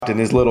in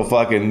his little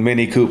fucking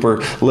Mini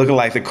Cooper looking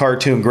like the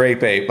cartoon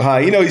Grape Ape.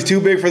 You know he's too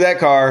big for that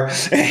car.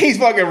 And he's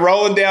fucking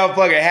rolling down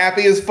fucking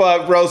happy as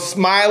fuck, bro,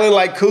 smiling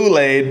like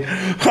Kool-Aid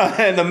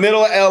in the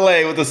middle of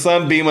LA with the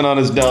sun beaming on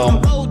his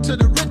dome. Road to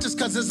the riches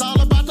cause it's all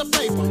about the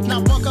paper.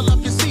 Now buckle up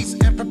your seats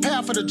and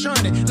prepare for the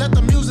journey. Let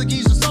the music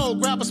ease your soul,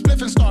 grab a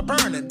spliff and start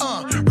burning.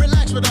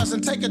 Relax with us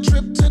and take a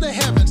trip to the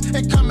heavens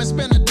and come and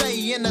spend a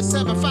day in the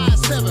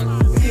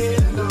 757.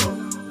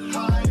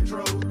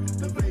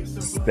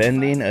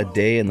 Spending a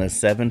day in the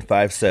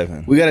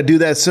 757. We got to do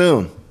that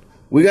soon.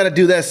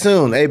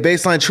 Hey,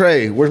 Baseline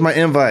Trey, where's my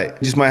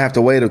invite? Just might have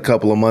to wait a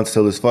couple of months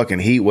till this fucking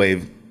heat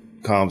wave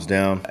calms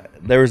down.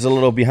 There was a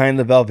little behind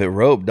the velvet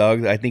rope,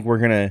 dog. I think we're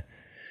gonna.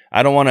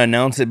 I don't want to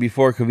announce it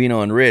before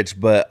Covino and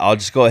Rich, but I'll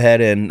just go ahead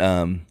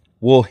and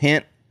we'll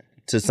hint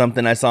to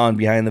something I saw on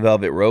Behind the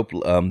Velvet Rope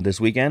this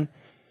weekend.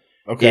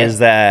 Okay, is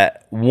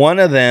that one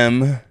of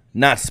them?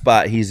 Not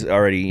Spot. He's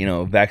already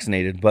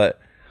vaccinated, but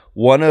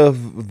one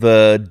of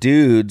the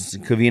dudes,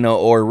 Covino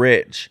or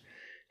Rich,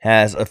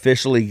 has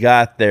officially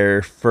got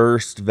their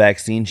first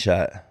vaccine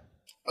shot.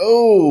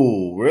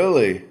 Oh,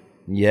 really?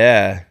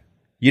 Yeah.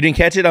 You didn't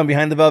catch it on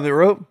Behind the Velvet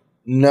Rope?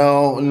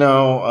 No.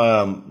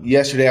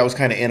 Yesterday I was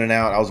kind of in and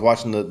out. I was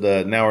watching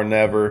the Now or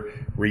Never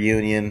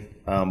reunion,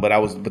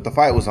 but the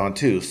fight was on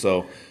too.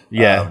 So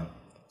yeah.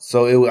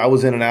 I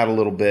was in and out a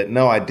little bit.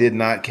 No, I did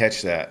not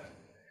catch that.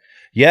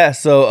 Yeah.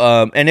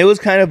 So and it was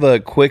kind of a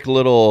quick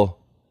little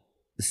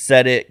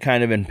said it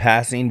kind of in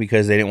passing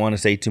because they didn't want to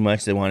say too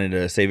much. They wanted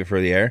to save it for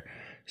the air.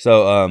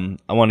 So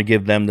I want to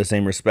give them the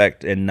same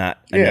respect and not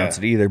announce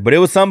it either. But it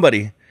was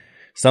somebody.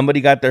 Somebody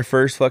got their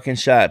first fucking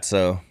shot.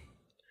 So,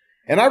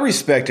 and I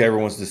respect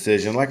everyone's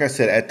decision. Like I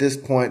said, at this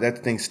point,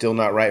 that thing's still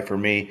not right for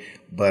me.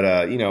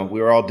 But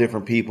we're all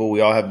different people.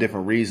 We all have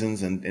different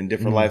reasons and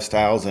different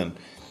lifestyles. And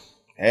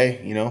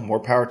hey, more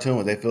power to them.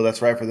 If they feel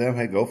that's right for them,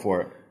 hey, go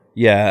for it.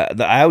 Yeah,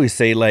 I always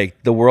say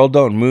like the world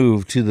don't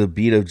move to the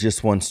beat of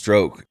just one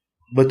stroke.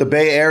 But the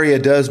Bay Area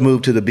does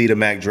move to the beat of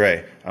Mac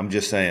Dre. I'm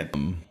just saying.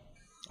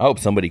 I hope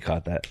somebody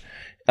caught that.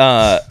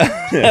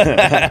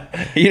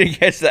 You didn't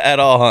catch that at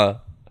all, huh?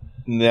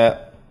 No.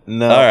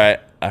 All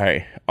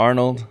right.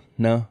 Arnold,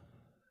 no.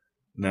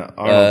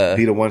 Arnold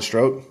beat of one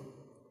stroke.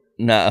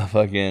 Nah,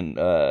 fucking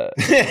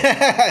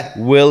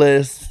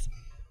Willis,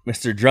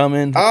 Mr.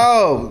 Drummond.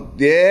 Oh,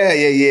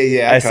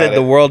 yeah. I said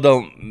the world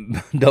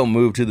don't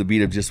move to the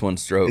beat of just one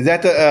stroke. Is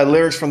that the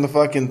lyrics from the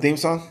fucking theme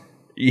song?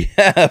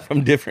 Yeah,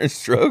 from Different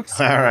Strokes.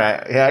 All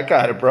right. Yeah, I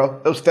got it, bro.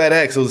 It was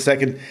FedEx. It was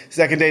a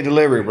second day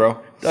delivery, bro.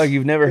 Dog,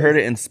 you've never heard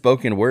it in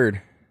spoken word.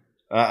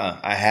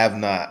 I have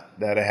not.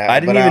 That I have.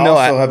 I didn't even know.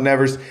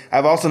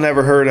 I've also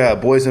never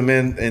heard Boys and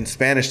Men in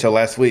Spanish till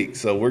last week,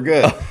 so we're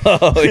good.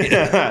 Oh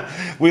yeah.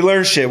 We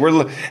learn shit.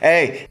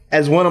 Hey,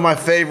 as one of my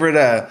favorite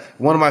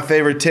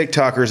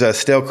TikTokers,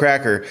 Stale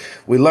Cracker,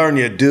 we learn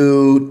you,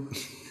 dude.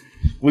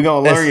 We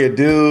gonna learn you,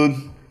 dude.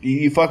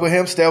 You fuck with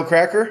him, Stale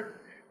Cracker?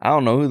 I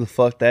don't know who the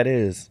fuck that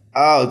is.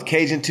 Oh,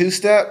 Cajun Two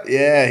Step?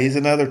 Yeah, he's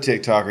another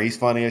TikToker. He's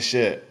funny as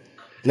shit.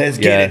 Let's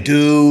get it,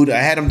 dude. I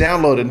had him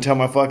downloaded until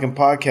my fucking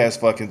podcast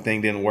fucking thing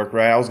didn't work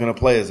right. I was going to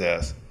play his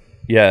ass.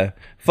 Yeah.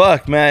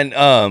 Fuck, man.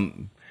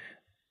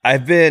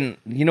 I've been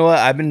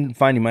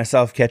finding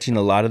myself catching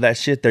a lot of that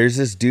shit. There's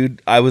this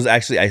dude, I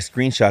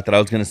screenshot that I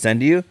was going to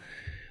send to you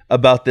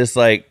about this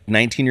like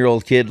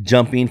 19-year-old kid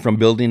jumping from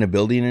building to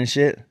building and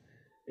shit.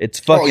 It's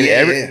fucking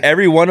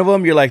every one of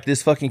them. You're like,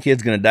 this fucking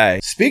kid's going to die.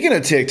 Speaking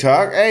of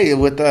TikTok, hey,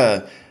 with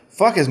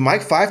fuck, is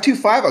Mike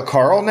 525 a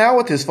Carl now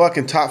with his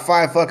fucking top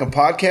 5 fucking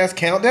podcast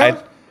countdown?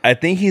 I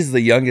think he's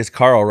the youngest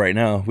Carl right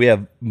now. We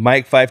have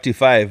Mike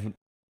 525.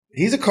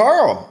 He's a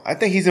Carl. I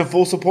think he's in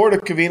full support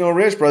of Covino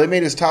Rich, bro. They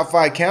made his top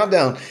 5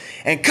 countdown.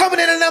 And coming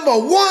in at number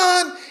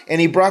 1,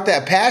 and he brought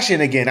that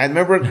passion again. I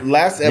remember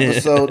last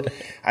episode,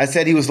 I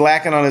said he was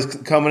lacking on his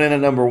coming in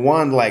at number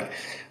 1. Like,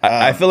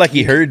 I feel like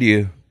he heard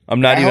you. I'm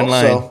not even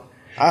lying. So.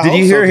 Did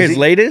you hear his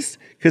latest?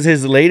 Because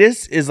his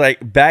latest is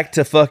like back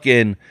to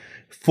fucking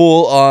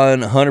full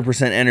on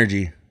 100%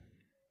 energy.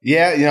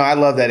 Yeah, I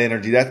love that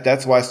energy.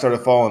 That's why I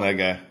started following that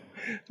guy.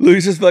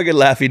 Louis is fucking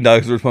laughing,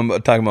 dogs. We're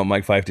talking about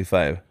Mike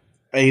 525.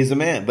 Hey, he's a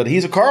man, but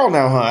he's a Carl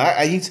now, huh?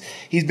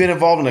 He's been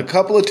involved in a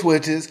couple of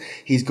Twitches.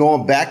 He's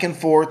going back and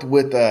forth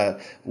with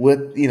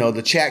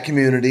the chat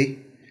community.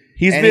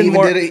 He's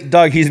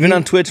been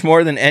on Twitch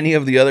more than any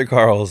of the other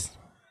Carls.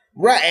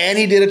 Right, and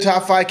he did a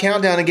top 5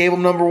 countdown and gave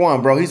him number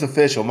 1, bro. He's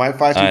official. Mike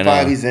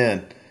 525, he's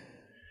in.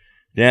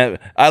 Yeah,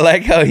 I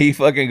like how he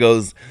fucking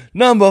goes,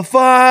 number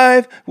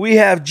 5, we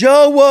have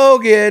Joe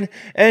Rogan,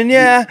 and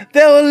yeah,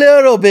 they're a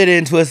little bit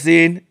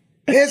interesting.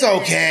 It's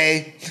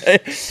okay.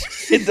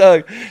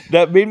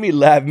 That made me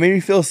laugh, made me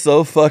feel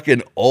so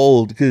fucking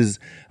old, because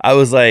I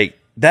was like,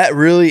 that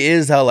really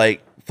is how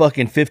like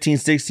fucking 15,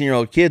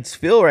 16-year-old kids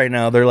feel right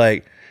now. They're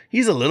like,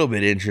 he's a little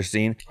bit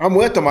interesting. I'm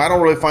with him. I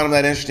don't really find him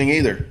that interesting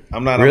either.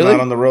 I'm not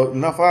on the road.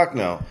 No, fuck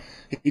no.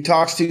 He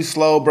talks too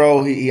slow,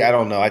 bro. I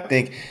don't know. I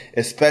think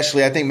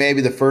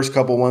maybe the first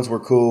couple ones were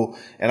cool.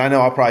 And I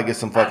know I'll probably get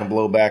some fucking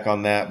blowback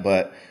on that.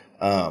 But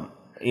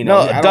You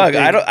know, No, Doug,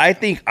 I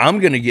think I'm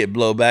gonna get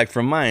blowback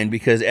from mine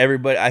because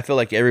I feel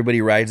like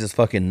everybody rides this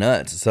fucking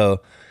nuts.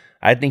 So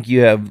I think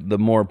you have the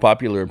more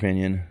popular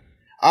opinion.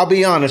 I'll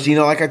be honest. You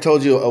know, like I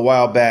told you a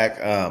while back,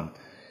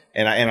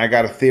 and I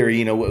got a theory.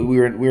 You know, we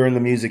were in the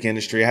music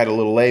industry. I had a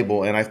little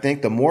label, and I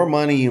think the more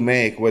money you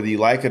make, whether you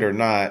like it or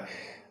not,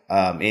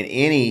 in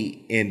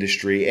any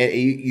industry,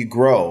 you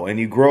grow, and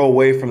you grow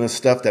away from the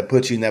stuff that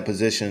puts you in that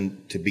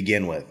position to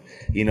begin with.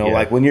 You know,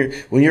 like when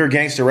you're a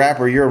gangster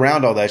rapper, you're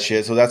around all that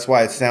shit. So that's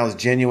why it sounds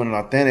genuine and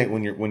authentic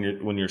when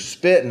you're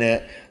spitting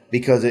it,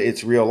 because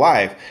it's real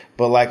life.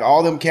 But like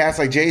all them cats,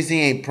 like Jay-Z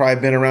ain't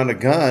probably been around a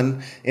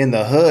gun in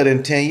the hood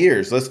in 10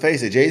 years. Let's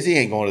face it, Jay-Z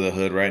ain't going to the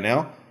hood right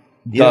now.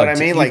 You know what I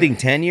mean? You Like, think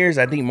 10 years?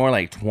 I think more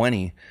like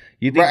 20.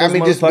 You think right, I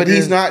mean, but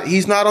he's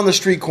not on the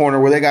street corner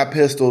where they got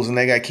pistols and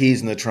they got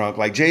keys in the trunk.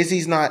 Like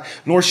Jay-Z's not,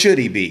 nor should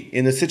he be.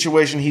 In the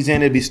situation he's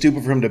in, it'd be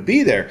stupid for him to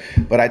be there.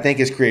 But I think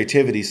his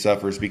creativity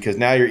suffers because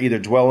now you're either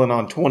dwelling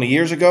on 20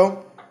 years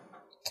ago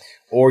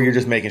or you're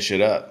just making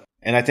shit up.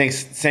 And I think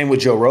same with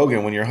Joe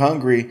Rogan. When you're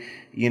hungry,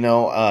 you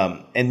know,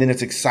 and then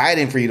it's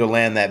exciting for you to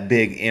land that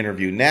big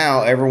interview.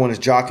 Now everyone is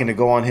jockeying to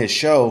go on his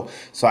show.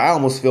 So I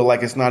almost feel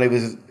like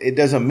it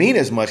doesn't mean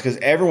as much because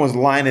everyone's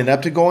lining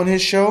up to go on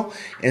his show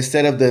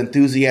instead of the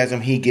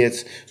enthusiasm he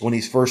gets when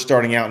he's first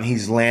starting out and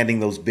he's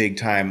landing those big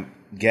time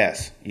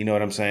guests. You know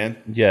what I'm saying?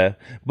 Yeah.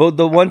 But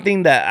the one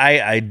thing that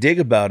I dig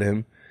about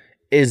him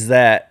is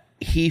that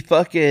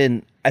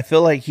I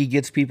feel like he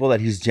gets people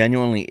that he's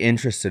genuinely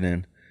interested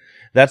in.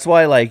 That's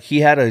why, like, he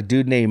had a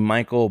dude named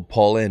Michael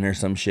Pollan or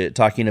some shit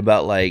talking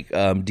about, like,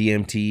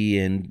 DMT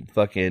and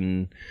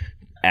fucking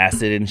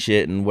acid and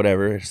shit and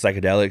whatever,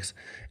 psychedelics.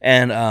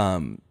 And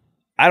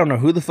I don't know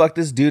who the fuck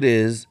this dude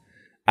is.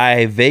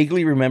 I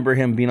vaguely remember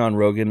him being on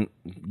Rogan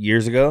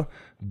years ago.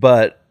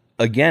 But,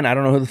 again, I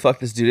don't know who the fuck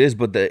this dude is.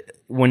 But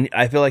when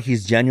I feel like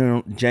he's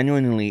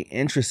genuinely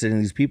interested in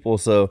these people.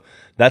 So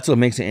that's what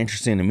makes it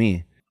interesting to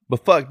me.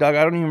 But fuck, dog,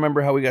 I don't even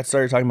remember how we got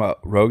started talking about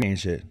Rogan and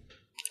shit.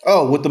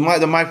 Oh, with the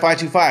Mike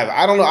 525.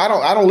 I don't know.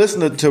 I don't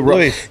listen to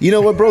Rogan. You know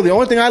what, bro? The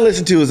only thing I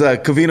listen to is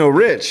Covino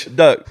Rich.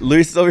 Doug,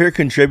 Luis is over here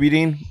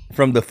contributing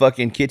from the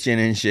fucking kitchen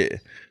and shit.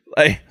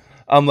 Like,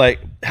 I'm like,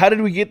 how did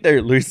we get there?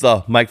 Luis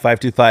saw Mike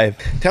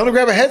 525. Tell him to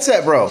grab a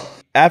headset, bro.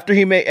 After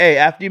you make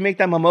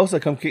that mimosa,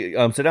 come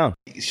sit down.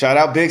 Shout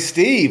out Big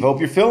Steve. Hope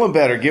you're feeling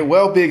better. Get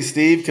well, Big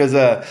Steve, because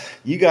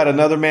you got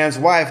another man's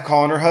wife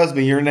calling her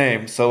husband your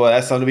name. So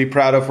that's something to be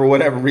proud of for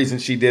whatever reason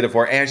she did it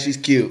for. And she's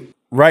cute.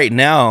 Right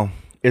now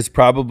is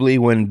probably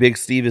when Big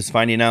Steve is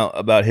finding out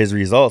about his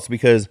results,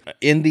 because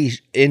in the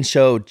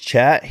in-show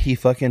chat, he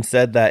fucking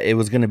said that it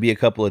was going to be a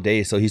couple of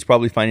days. So he's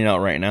probably finding out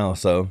right now.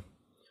 So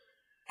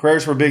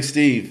prayers for Big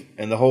Steve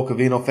and the whole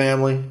Covino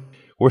family.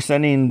 We're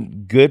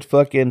sending good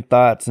fucking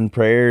thoughts and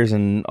prayers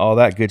and all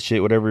that good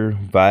shit, whatever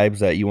vibes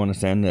that you want to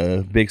send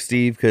to Big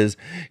Steve, because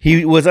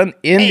he was in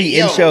the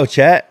in-show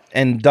chat.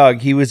 And, dog,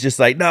 he was just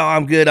like, no,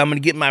 I'm good. I'm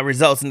going to get my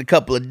results in a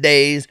couple of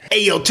days.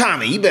 Hey, yo,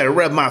 Tommy, you better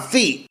rub my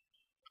feet.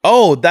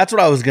 Oh, that's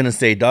what I was going to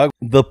say, dog.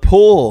 The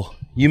pool.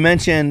 You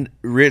mentioned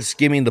Rich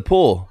skimming the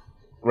pool.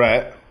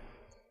 Right.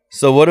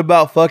 So what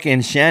about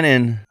fucking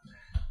Shannon?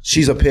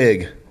 She's a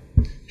pig.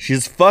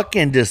 She's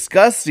fucking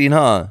disgusting,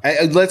 huh?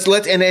 Let's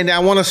and I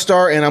want to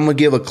start, and I'm going to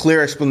give a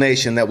clear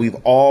explanation that we've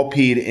all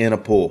peed in a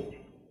pool.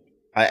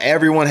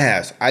 Everyone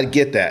has. I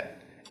get that.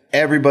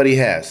 Everybody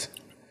has.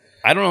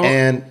 I don't know.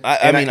 And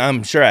I mean,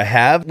 I'm sure I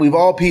have. We've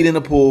all peed in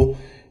the pool.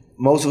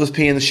 Most of us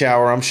pee in the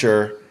shower, I'm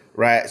sure.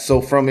 Right. So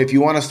if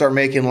you want to start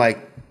making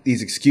like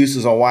these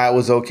excuses on why it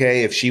was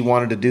okay, if she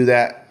wanted to do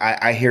that,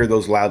 I hear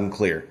those loud and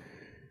clear.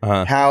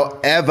 Uh-huh.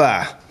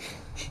 However,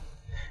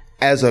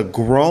 as a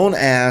grown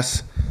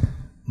ass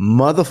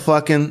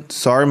motherfucking,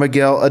 sorry,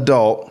 Miguel,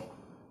 adult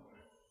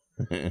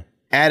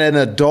at an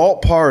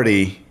adult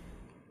party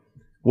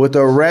with a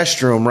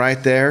restroom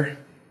right there,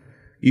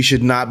 you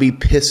should not be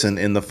pissing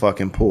in the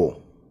fucking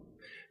pool.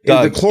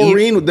 Doug,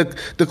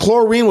 the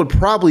chlorine would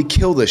probably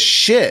kill the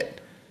shit.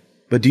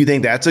 But do you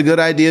think that's a good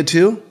idea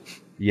too?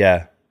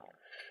 Yeah.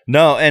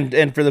 No,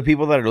 and for the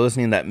people that are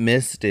listening that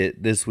missed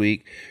it this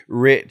week,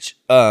 Rich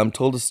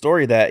told a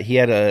story that he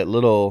had a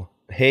little,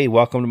 hey,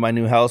 welcome to my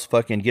new house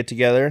fucking get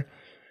together,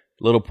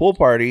 little pool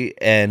party,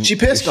 and she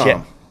pissed on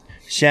him.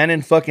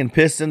 Shannon fucking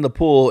pissed in the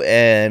pool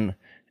and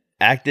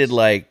acted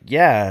like,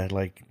 yeah,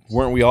 like,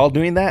 weren't we all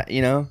doing that,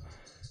 you know?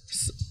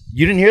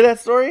 You didn't hear that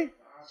story?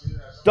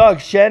 Dog,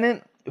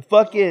 Shannon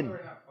fucking,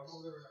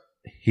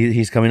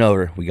 he's coming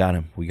over. We got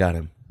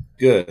him.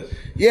 Good.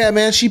 Yeah,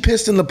 man, she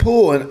pissed in the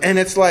pool. And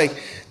it's like,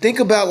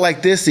 think about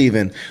like this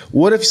even.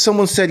 What if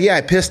someone said, yeah,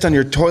 I pissed on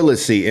your toilet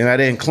seat and I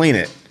didn't clean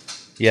it?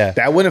 Yeah.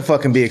 That wouldn't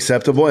fucking be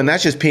acceptable. And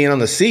that's just peeing on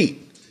the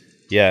seat.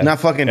 Yeah. Not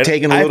fucking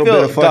taking a little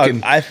bit of fucking.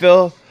 Dog, I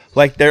feel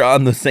like they're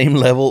on the same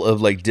level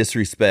of like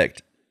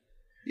disrespect.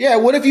 Yeah,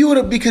 what if you would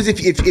have, because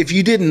if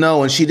you didn't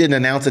know and she didn't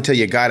announce it till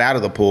you got out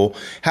of the pool,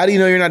 how do you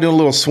know you're not doing a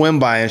little swim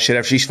by and shit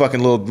after she's fucking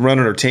little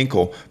running her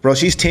tinkle? Bro,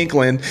 she's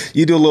tinkling,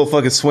 you do a little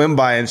fucking swim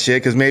by and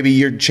shit because maybe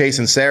you're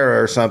chasing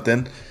Sarah or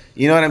something.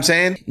 You know what I'm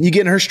saying? You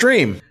get in her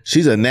stream.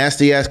 She's a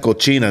nasty ass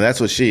cochina.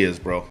 That's what she is,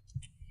 bro.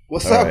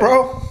 What's up,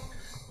 bro?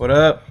 What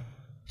up?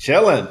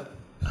 Chilling.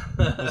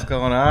 What's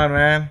going on,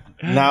 man?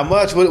 Not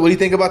much. What do you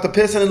think about the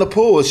pissing in the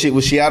pool? Was she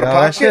out of Yo,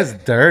 pocket? that shit's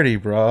dirty,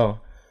 bro.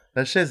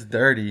 That shit's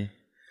dirty.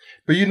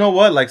 But you know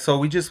what? Like, so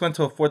we just went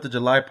to a 4th of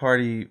July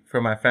party for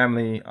my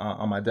family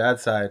on my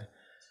dad's side.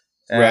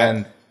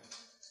 And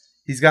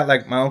he's got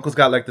like, my uncle's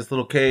got like this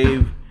little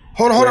cave.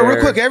 Hold on, real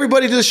quick.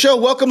 Everybody to the show.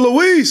 Welcome,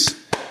 Luis.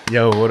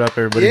 Yo, what up,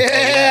 everybody?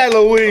 Yeah,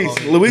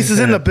 Luis. Luis is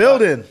in the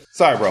building.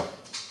 Sorry, bro.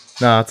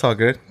 Nah, it's all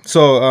good.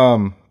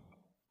 So,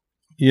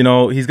 you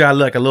know, he's got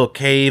like a little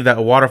cave that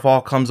a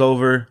waterfall comes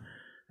over,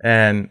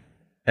 and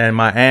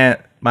my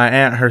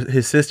aunt,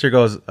 his sister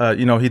goes,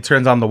 you know, he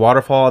turns on the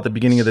waterfall at the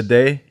beginning of the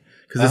day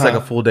because it's like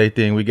a full day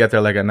thing. We get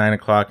there like at 9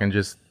 o'clock and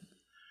just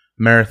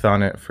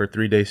marathon it for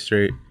 3 days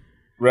straight.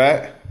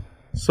 Right.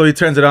 So he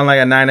turns it on like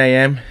at 9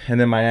 a.m. and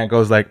then my aunt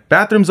goes like,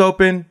 "Bathroom's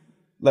open."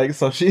 Like,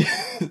 so she.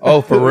 Oh,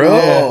 for real?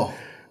 Yeah.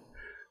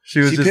 She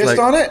was just pissed like,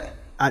 on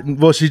it.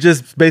 well, she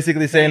just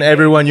basically saying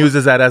everyone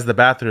uses that as the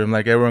bathroom.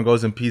 Like everyone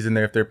goes and pees in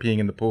there if they're peeing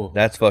in the pool.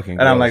 That's fucking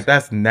And I'm gross. like,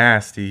 that's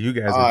nasty. You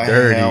guys are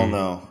dirty. Hell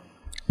no.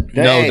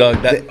 No,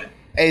 dog.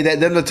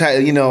 Them the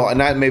type, you know,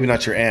 maybe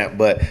not your aunt,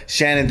 but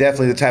Shannon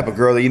definitely the type of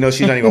girl that, you know,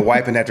 she's not even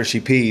wiping after she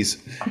pees.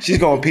 She's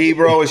going to pee,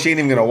 bro, and she ain't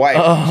even going to wipe.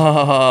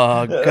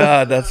 Oh,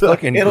 God, that's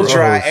fucking It'll gross.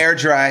 dry, air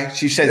dry.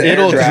 She says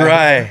It'll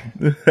air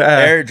dry.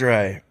 air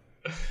dry.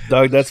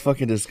 Dog, that's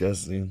fucking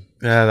disgusting.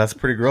 Yeah, that's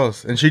pretty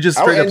gross. And she just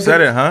straight up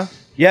said it, huh?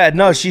 Yeah,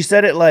 no, she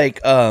said it like,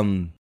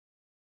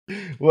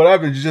 What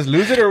happened? Did you just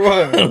lose it or I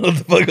what? don't know what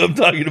the fuck I'm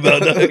talking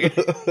about,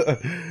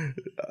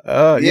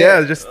 dog.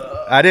 Yeah, just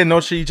I didn't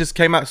know she just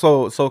came out.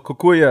 So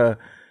Kukuya,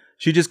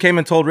 she just came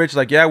and told Rich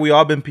like, yeah, we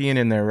all been peeing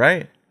in there,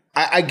 right?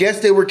 I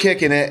guess they were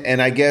kicking it,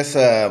 and I guess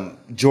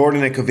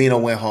Jordan and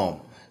Covino went home.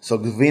 So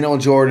Covino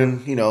and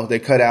Jordan, you know, they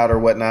cut out or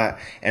whatnot.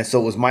 And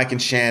so it was Mike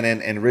and Shannon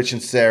and Rich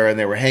and Sarah, and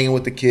they were hanging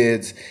with the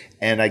kids.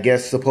 And I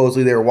guess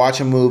supposedly they were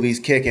watching movies,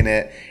 kicking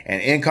it.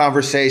 And in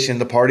conversation,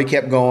 the party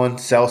kept going.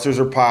 Seltzers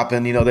are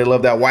popping. You know, they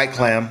love that White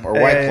Clam or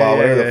White Claw,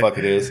 whatever the fuck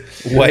it is.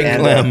 White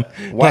Clam. White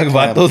Talk Clam.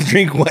 about those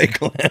drink White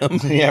Clam.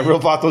 Yeah, real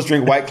vatos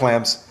drink White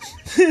Clams.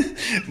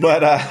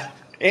 But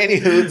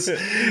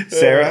anywho,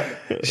 Sarah,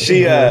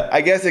 she,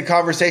 I guess in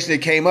conversation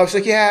it came up. She's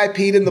like, yeah, I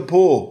peed in the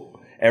pool.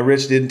 And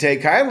Rich didn't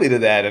take kindly to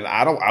that, and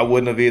I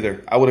wouldn't have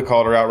either. I would have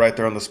called her out right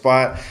there on the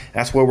spot.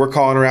 That's why we're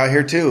calling her out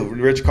here too.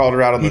 Rich called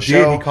her out on the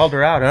show. He called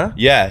her out, huh?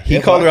 Yeah, he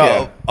Yeah, called her fuck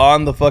out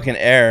on the fucking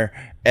air,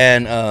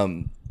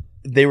 and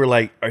they were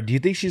like, do you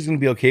think she's gonna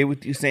be okay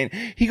with you saying?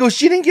 He goes,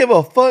 she didn't give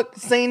a fuck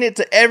saying it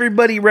to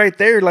everybody right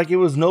there, like it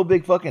was no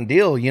big fucking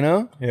deal, you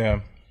know?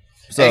 Yeah.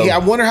 So Hey, I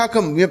wonder how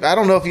come. I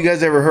don't know if you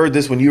guys ever heard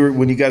this when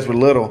you guys were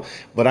little,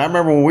 but I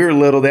remember when we were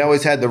little, they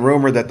always had the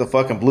rumor that the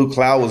fucking blue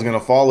cloud was gonna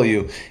follow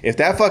you. If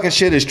that fucking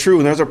shit is true,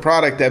 and there's a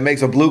product that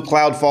makes a blue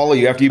cloud follow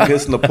you after you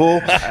piss in the pool,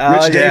 Rich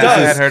yeah, Davis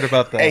I is- had heard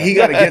about that. Hey, he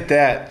got to get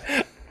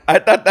that. I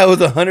thought that was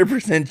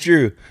 100%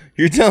 true.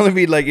 You're telling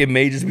me like it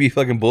may just be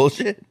fucking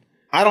bullshit?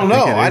 I don't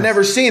know. it I is.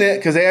 never seen it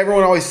because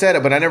everyone always said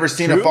it, but I never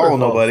seen True it follow or false?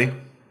 nobody.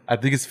 I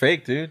think it's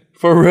fake, dude.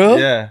 For real?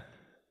 Yeah.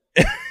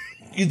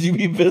 Could you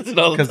be pissing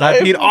all the Because time? I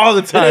peed all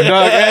the time,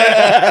 dog.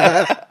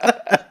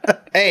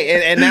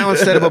 Hey, and now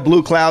instead of a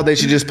blue cloud, they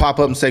should just pop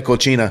up and say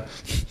Cochina.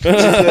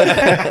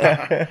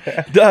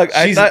 Doug,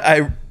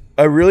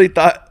 I really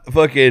thought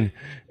fucking.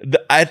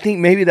 I think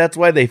maybe that's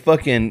why they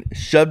fucking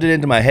shoved it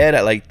into my head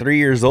at like 3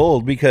 years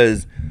old,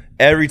 because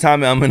every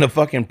time I'm in a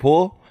fucking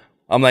pool,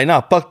 I'm like, nah,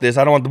 fuck this.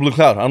 I don't want the blue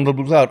cloud. I don't want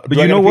the blue cloud. But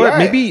you know what?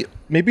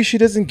 Maybe she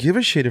doesn't give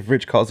a shit if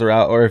Rich calls her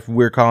out or if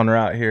we're calling her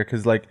out here.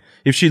 Because like,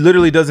 if she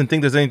literally doesn't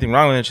think there's anything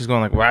wrong with it, she's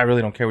going like, well, I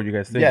really don't care what you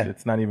guys think. Yeah.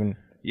 It's not even.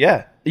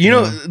 Yeah. You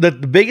know, the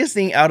biggest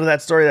thing out of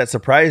that story that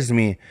surprised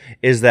me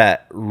is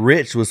that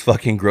Rich was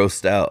fucking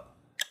grossed out.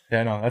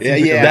 Yeah, no, that's Yeah,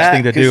 like the yeah. best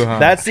thing to do, 'Cause huh?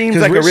 That seems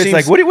 'Cause like Rich a Rich, seems-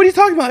 like, what are you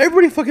talking about?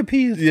 Everybody fucking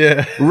pees.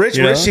 yeah. Rich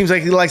You know? seems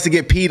like he likes to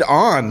get peed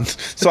on,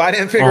 so I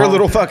didn't figure a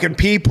little fucking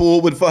pee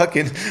pool would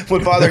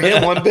bother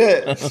him one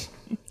bit.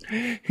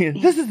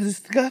 This is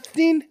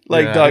disgusting.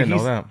 Like, Yeah, I dog, didn't know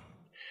he's, that.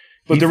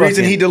 But the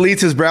reason he fucking-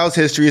 deletes his browse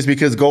history is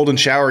because Golden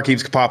Shower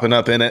keeps popping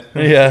up in it.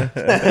 yeah.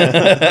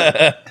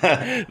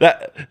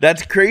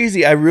 That's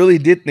crazy. I really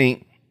did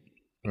think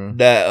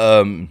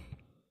that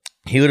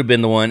he would have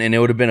been the one, and it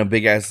would have been a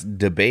big ass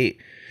debate.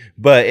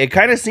 But it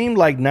kind of seemed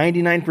like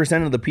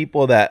 99% of the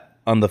people that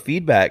on the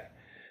feedback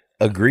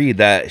agreed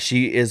that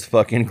she is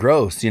fucking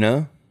gross, you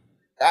know?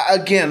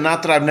 Again,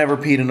 not that I've never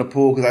peed in a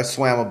pool because I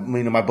swam.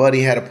 You know, my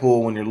buddy had a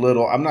pool when you're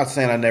little. I'm not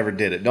saying I never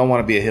did it. Don't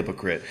want to be a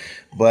hypocrite,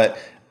 but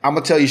I'm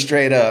gonna tell you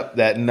straight up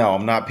that no,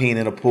 I'm not peeing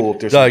in a pool. If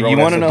there's Doug, some you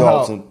grown-ass wanna know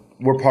adults how- and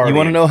we're partying. You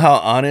want to know how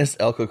honest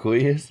El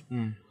Cucuy is?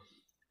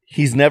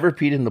 He's never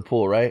peed in the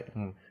pool, right?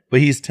 But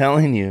he's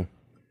telling you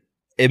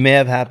it may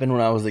have happened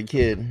when I was a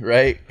kid,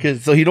 right?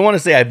 So he don't want to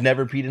say I've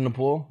never peed in a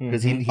pool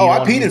because he. Oh, I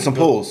wanted peed me in to some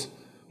go- pools.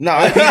 No,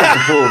 I peed in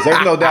some pools.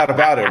 There's no doubt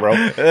about it, bro.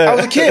 I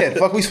was a kid.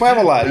 Fuck, we swam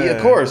a lot. Yeah,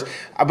 of course.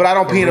 But I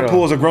don't pee in a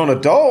pool as a grown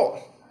adult.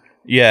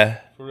 Yeah.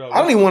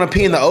 I don't even want to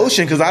pee in the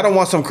ocean because I don't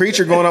want some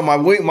creature going up my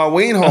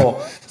ween hole.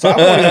 So I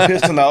won't even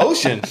piss in the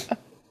ocean.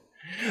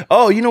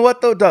 Oh, you know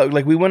what though, dog?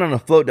 Like we went on a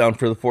float down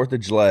for the 4th of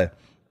July.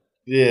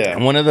 Yeah.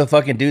 And one of the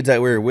fucking dudes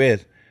that we were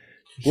with.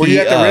 Were you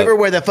at the river?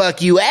 Where the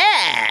fuck you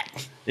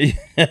at? Was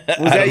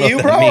that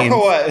you, bro? Or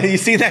what? You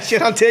seen that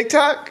shit on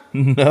TikTok?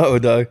 No,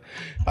 dog.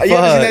 You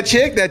ever seen that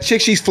chick? That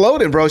chick, she's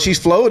floating, bro. She's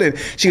floating.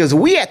 She goes,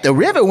 we at the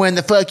river. Where in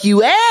the fuck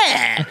you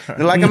at?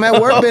 They're like, I'm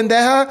at work,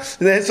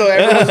 pendeja. So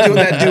everyone's doing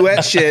that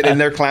duet shit, and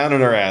they're clowning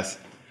her ass.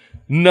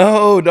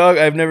 No, dog.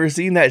 I've never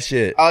seen that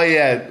shit. Oh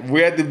yeah,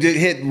 we at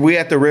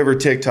the river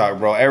TikTok,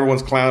 bro.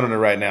 Everyone's clowning her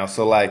right now.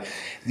 So like,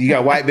 you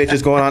got white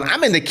bitches going on.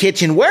 I'm in the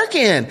kitchen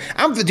working.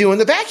 I'm doing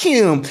the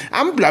vacuum.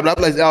 I'm blah blah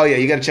blah. Oh yeah,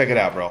 you got to check it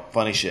out, bro.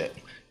 Funny shit.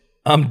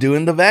 I'm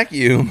doing the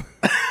vacuum.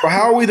 Bro,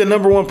 how are we the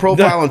 #1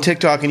 profile on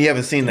TikTok and you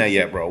haven't seen that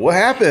yet, bro? What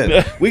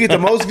happened? We get the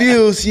most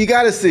views. You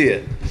got to see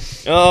it.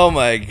 Oh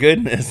my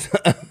goodness.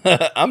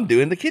 I'm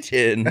doing the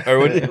kitchen. Or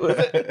what was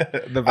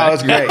it? The vacuum. Oh,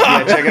 it's great.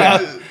 Yeah, check it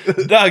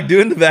out. Dog,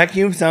 doing the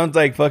vacuum sounds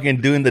like fucking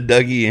doing the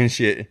Dougie and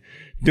shit.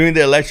 Doing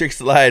the electric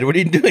slide. What are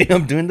you doing?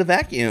 I'm doing the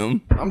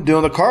vacuum. I'm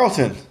doing the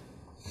Carlton.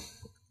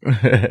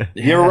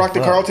 You ever rock the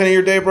Carlton in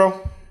your day,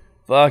 bro?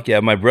 Fuck yeah.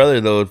 My brother,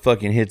 though,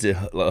 fucking hits it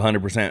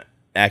 100%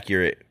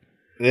 accurate.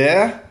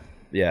 Yeah?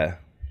 Yeah.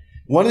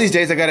 One of these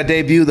days, I got to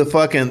debut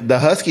the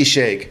Husky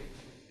Shake.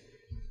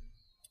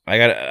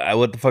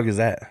 What the fuck is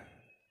that?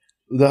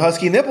 The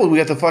Husky nipple. We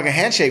got the fucking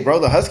handshake, bro.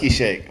 The Husky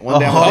Shake.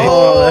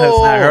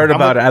 I heard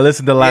about it. I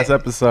listened to the last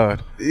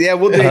episode. Yeah,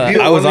 we'll debut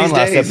it. I was on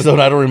last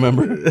episode. I don't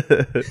remember.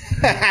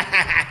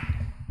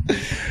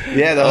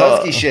 Yeah, the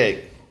Husky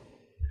Shake.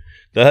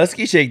 The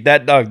Husky Shake,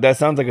 that dog, that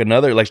sounds like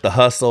another, like the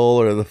Hustle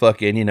or the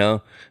fucking,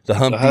 the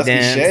Humpty Husky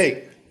Dance.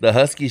 Shake. The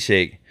Husky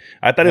Shake.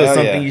 I thought it was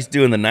something you used to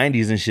do in the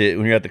 90s and shit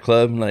when you're at the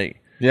club. Like,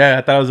 yeah,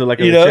 I thought it was like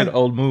a legit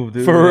old move,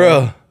 dude. For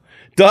real.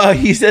 Dog,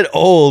 he said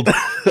old.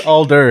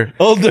 Older.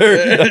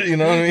 You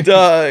know what I mean?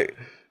 Dog,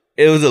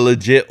 it was a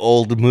legit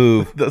old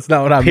move. That's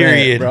not what I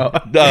meant, bro.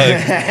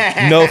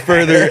 Dog, no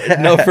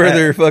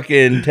further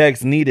fucking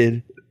text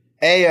needed.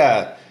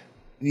 Hey,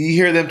 you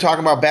hear them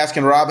talking about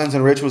Baskin Robbins,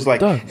 and Rich was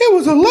like, it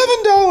was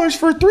 $11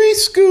 for 3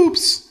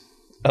 scoops.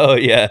 Oh,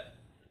 yeah.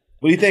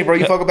 What do you think, bro?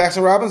 You fuck with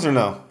Baskin Robbins or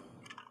no?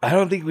 I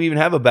don't think we even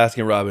have a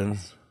Baskin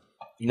Robbins.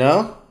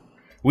 No?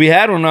 We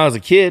had one when I was a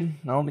kid.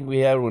 I don't think we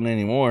have one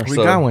anymore. We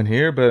got one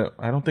here, but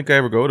I don't think I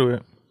ever go to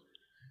it.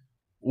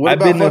 What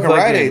about fucking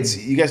Rite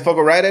Aids? You guys fuck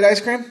with Rite Aid ice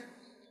cream?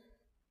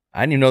 I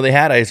didn't even know they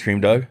had ice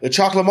cream, Doug. The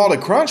chocolate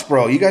malted crunch,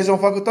 bro. You guys don't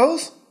fuck with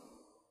those?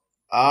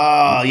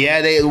 Oh, yeah.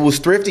 It was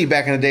thrifty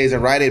back in the days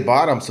and Rite Aid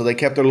bought them, so they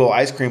kept their little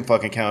ice cream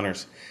fucking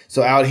counters.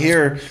 So out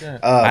here...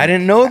 I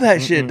didn't know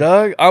that shit,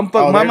 Doug.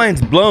 My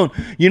mind's blown.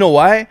 You know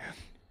why?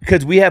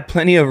 Because we have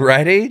plenty of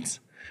Rite Aids,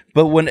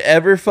 but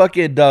whenever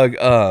fucking, Doug,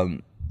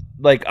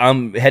 like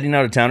I'm heading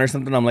out of town or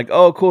something, I'm like,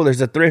 oh, cool,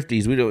 there's a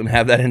Thrifties. We don't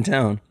have that in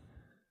town.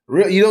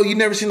 Really? You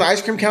never seen the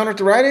ice cream counter at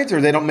the Rite Aids? Or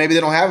maybe they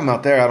don't have them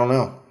out there. I don't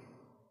know.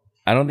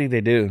 I don't think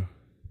they do.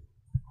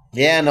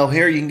 Yeah, no,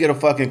 here you can get a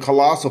fucking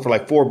Colossal for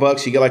like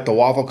 $4. You get like the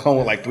waffle cone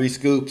with like 3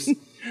 scoops.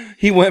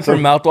 He went for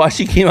mouthwash.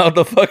 He came out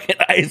the fucking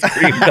ice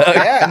cream, Doug.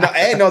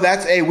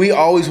 Yeah, we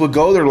always would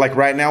go there like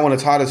right now when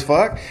it's hot as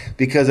fuck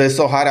because it's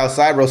so hot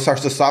outside, bro. It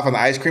starts to soften the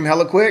ice cream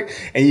hella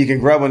quick and you can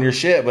grub on your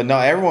shit. But no,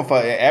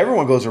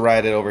 everyone goes to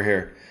Rite Aid over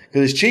here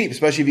because it's cheap,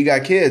 especially if you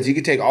got kids. You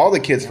can take all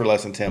the kids for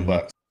less than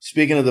 $10.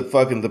 Speaking of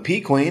the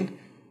Pee Queen,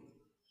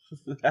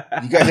 you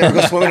guys ever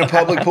go swimming in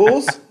public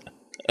pools?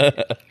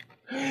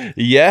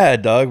 Yeah,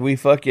 dog. We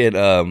fucking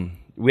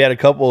we had a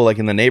couple like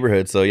in the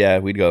neighborhood, so yeah,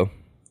 we'd go.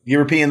 You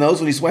ever pee in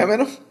those when you swam in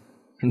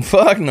them?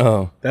 Fuck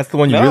no. That's the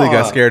one you really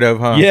got scared of,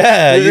 huh?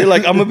 Yeah, you're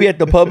like, I'm gonna be at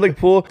the public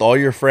pool with all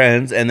your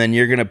friends, and then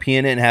you're gonna pee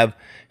in it and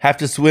have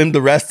to swim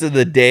the rest of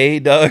the day,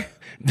 Doug.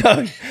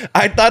 Doug,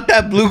 I thought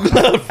that blue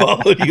cloud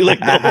followed you like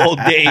the whole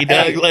day,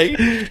 Doug. Like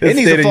it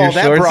needs to fall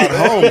that brought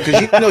home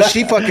because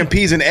she fucking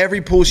pees in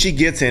every pool she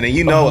gets in,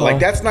 and like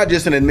that's not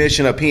just an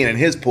admission of peeing in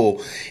his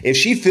pool. If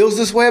she feels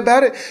this way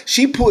about it,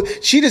 she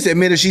just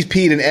admitted she's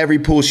peed in every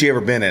pool she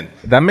ever been in.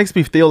 That makes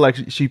me feel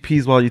like she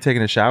pees while you're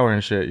taking a shower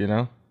and shit, you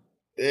know?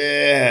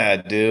 Yeah,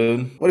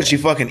 dude. What did she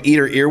fucking eat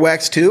her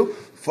earwax too?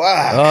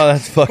 Fuck. Oh,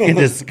 that's fucking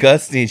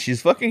disgusting.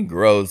 She's fucking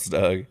gross,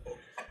 Doug.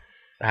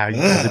 Ah, you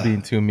guys are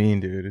being too mean,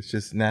 dude. It's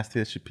just nasty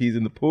that she pees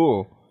in the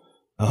pool.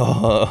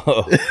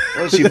 Oh.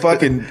 What did she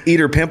fucking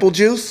eat her pimple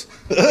juice?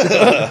 I'm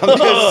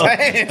just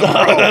saying,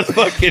 bro. That's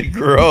fucking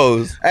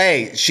gross.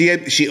 Hey,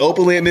 she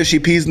openly admits she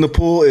pees in the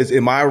pool.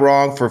 Am I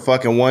wrong for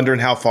fucking wondering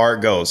how far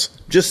it goes?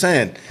 Just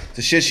saying.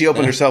 The shit she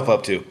opened herself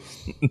up to.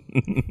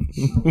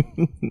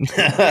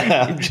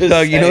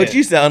 Doug, you know what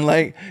you sound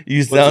like?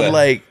 You sound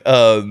like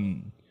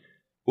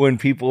when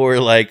people were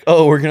like,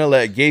 oh, we're going to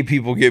let gay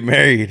people get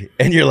married.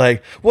 And you're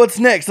like, what's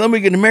next?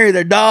 Somebody going to marry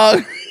their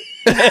dog?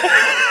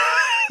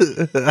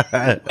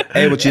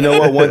 Hey, but you know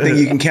what? One thing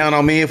you can count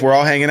on me if we're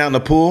all hanging out in the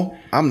pool,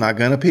 I'm not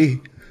going to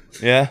pee.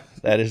 Yeah,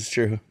 that is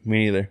true.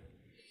 Me neither.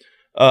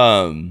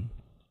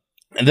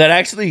 That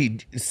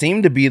actually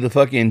seemed to be the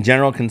fucking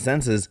general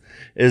consensus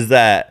is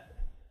that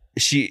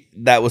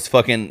was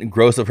fucking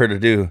gross of her to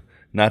do.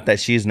 Not that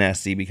she's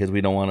nasty because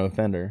we don't want to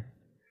offend her.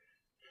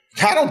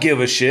 I don't give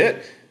a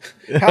shit.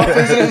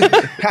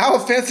 How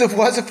offensive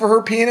was it for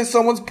her peeing in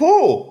someone's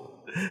pool?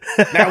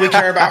 Now we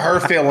care about her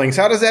feelings.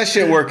 How does that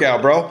shit work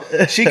out, bro?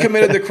 She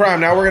committed the crime.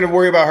 Now we're gonna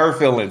worry about her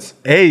feelings.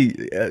 Hey,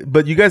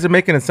 but you guys are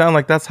making it sound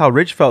like that's how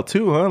Rich felt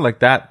too, huh? Like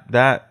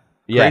that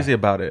crazy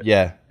about it.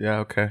 Yeah. Yeah.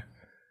 Okay.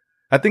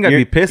 I think I'd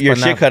be pissed. Your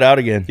shit cut out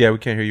again. Yeah, we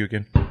can't hear you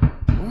again.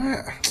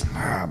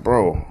 What?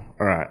 Bro.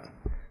 All right.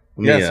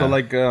 Yeah. So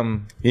like,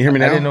 you hear me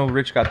now? I didn't know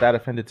Rich got that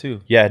offended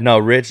too. Yeah, no,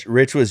 Rich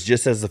was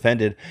just as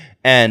offended.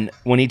 And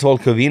when he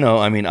told Covino,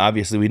 I mean,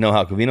 obviously we know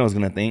how Covino was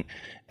going to think.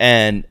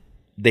 And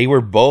they were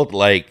both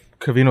like...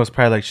 Covino was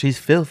probably like, she's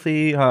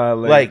filthy.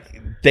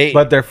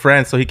 But they're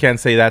friends, so he can't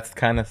say that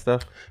kind of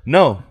stuff.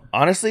 No,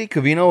 honestly,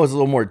 Covino was a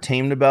little more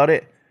tamed about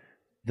it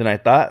than I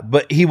thought.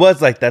 But he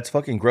was like, that's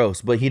fucking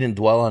gross. But he didn't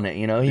dwell on it,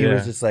 you know? He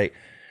was just like,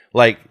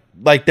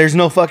 there's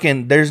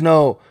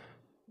no...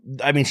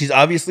 I mean, she's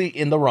obviously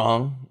in the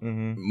wrong.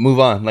 Mm-hmm.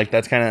 Move on. Like,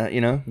 that's kind of, you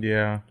know?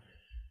 Yeah.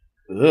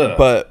 Ugh.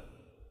 But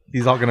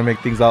he's all going to make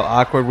things all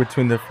awkward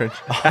between the French.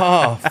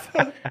 Oh,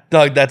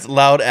 dog, that's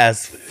loud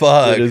as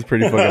fuck. It is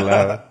pretty fucking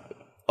loud.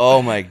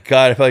 Oh, my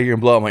God. I feel like you're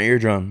going to blow out my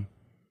eardrum.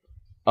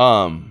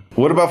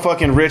 What about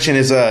fucking Rich and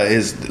his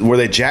where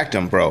they jacked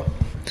him, bro?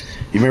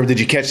 You remember, did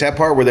you catch that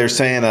part where they're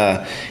saying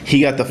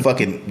he got the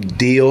fucking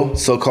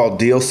so-called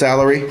deal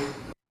salary?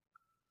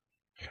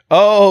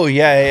 Oh,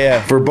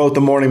 yeah. For both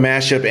the morning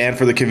mashup and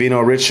for the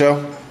Covino Rich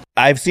show?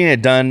 I've seen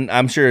it done.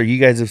 I'm sure you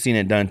guys have seen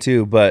it done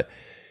too, but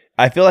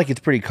I feel like it's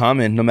pretty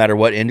common no matter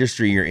what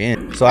industry you're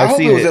in. So I hope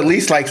it was at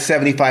least like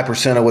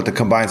 75% of what the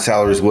combined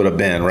salaries would have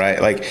been,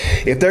 right? Like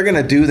if they're going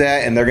to do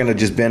that and they're going to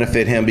just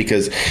benefit him,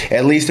 because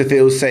at least if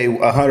it was say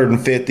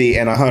 150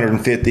 and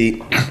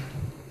 150,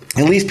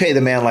 at least pay the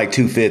man like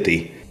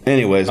 250.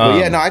 Anyways, but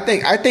yeah, no, I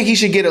think he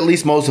should get at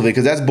least most of it,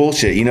 because that's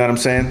bullshit. You know what I'm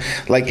saying?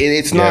 Like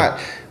it's not...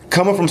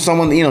 Coming from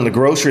someone, you know, in the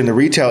grocery and the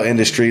retail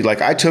industry, like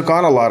I took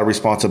on a lot of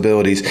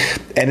responsibilities,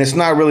 and it's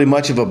not really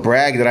much of a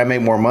brag that I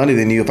make more money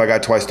than you if I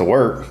got twice the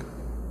work.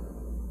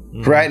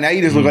 Right now,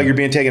 you just look like you're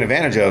being taken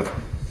advantage of.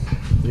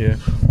 Yeah.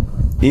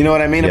 You know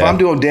what I mean? If I'm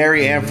doing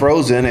dairy and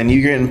frozen, and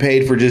you're getting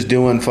paid for just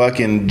doing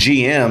fucking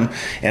GM,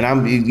 and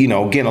I'm, you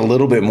know, getting a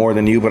little bit more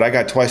than you, but I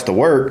got twice the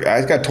work,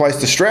 I got twice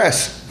the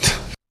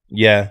stress.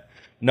 Yeah.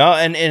 No,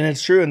 and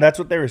it's true, and that's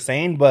what they were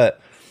saying, but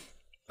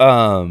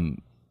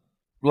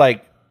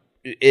like,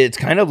 it's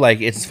kind of like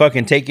it's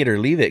fucking take it or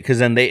leave it, because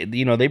then they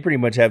pretty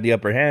much have the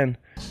upper hand,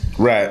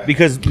 right?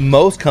 Because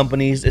most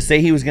companies,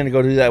 say he was going to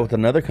go do that with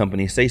another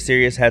company, say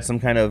Sirius had some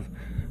kind of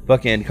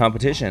fucking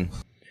competition,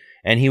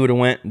 and he would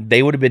have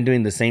they would have been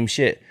doing the same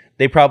shit.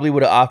 They probably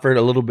would have offered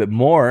a little bit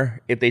more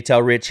if they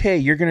tell Rich, hey,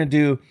 you're going to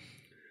do,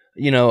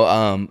 you know,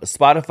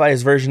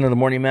 Spotify's version of the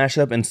morning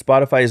mashup and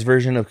Spotify's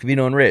version of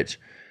Covino and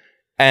Rich,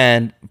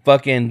 and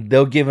fucking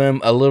they'll give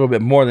him a little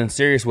bit more than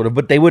Sirius would have,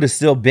 but they would have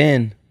still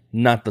been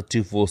not the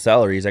 2 full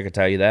salaries, I could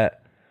tell you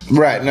that.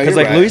 Right. No, because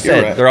like Louis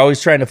said, they're always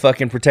trying to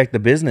fucking protect the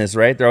business,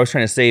 right? They're always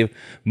trying to save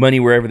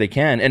money wherever they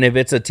can. And if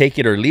it's a take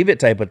it or leave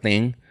it type of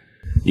thing,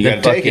 you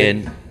gotta take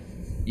it.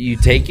 You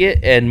take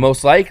it, and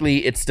most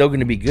likely it's still going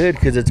to be good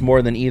because it's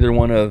more than either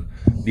one of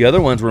the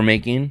other ones we're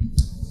making.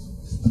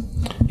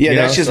 Yeah,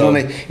 that's just when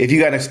if you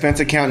got an expense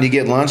account and you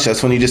get lunch,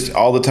 that's when you just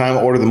all the time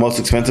order the most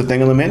expensive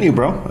thing on the menu,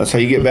 bro. That's how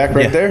you get back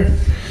right there.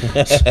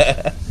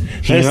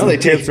 You know, they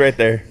tips right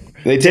there.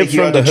 They take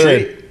you on the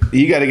hood.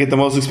 You got to get the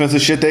most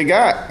expensive shit they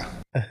got.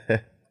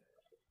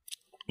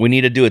 We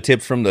need to do a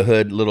tips from the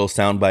hood little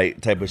soundbite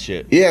type of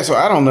shit. Yeah, so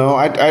I don't know.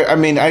 I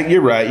mean,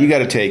 you're right. You got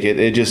to take it.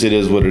 It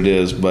is what it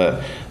is.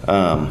 But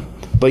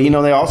you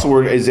know, they also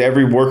were, is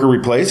every worker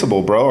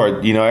replaceable, bro?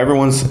 Or you know,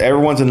 everyone's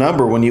a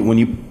number when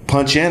you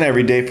punch in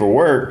every day for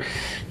work.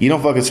 You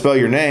don't fucking spell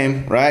your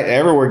name, right?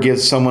 Everywhere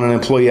gives someone an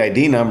employee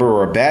ID number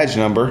or a badge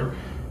number.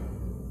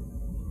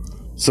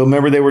 So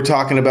remember they were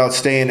talking about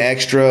staying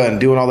extra and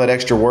doing all that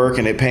extra work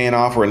and it paying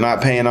off or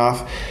not paying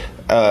off.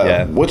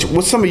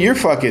 What's some of your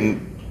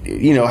fucking,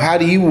 you know, how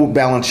do you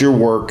balance your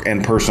work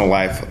and personal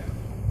life?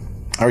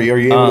 Are you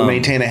able to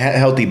maintain a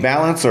healthy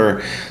balance,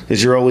 or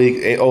does your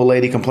old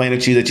lady complain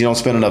at you that you don't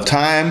spend enough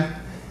time?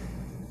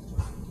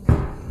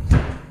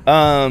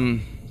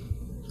 I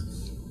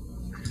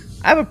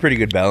have a pretty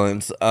good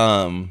balance.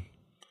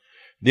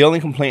 The only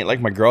complaint like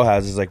my girl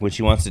has is like when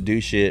she wants to do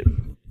shit,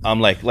 I'm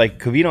like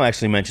Covino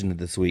actually mentioned it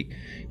this week.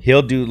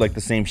 He'll do like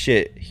the same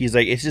shit. He's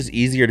like, it's just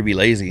easier to be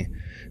lazy.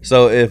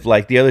 So if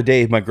like the other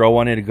day, my girl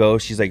wanted to go,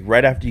 she's like,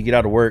 right after you get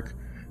out of work,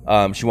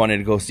 she wanted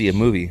to go see a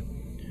movie.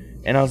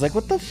 And I was like,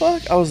 what the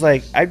fuck? I was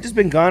like, I've just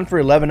been gone for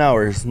 11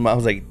 hours. I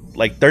was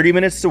like 30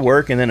 minutes to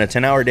work and then a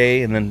 10-hour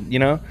day. And then, you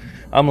know,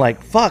 I'm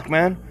like, fuck,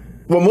 man.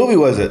 What movie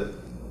was it?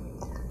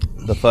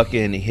 The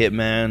fucking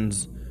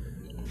Hitman's...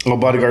 Oh,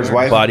 Bodyguard's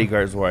Wife?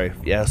 Bodyguard's Wife.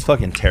 Yeah, it's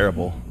fucking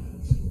terrible.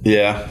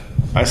 Yeah,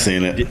 I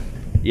seen it.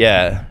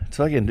 Yeah,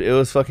 it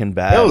was fucking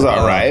bad. It was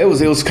all right. It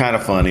was kind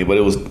of funny, but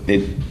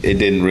it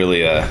didn't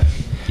really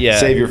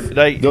save your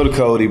go to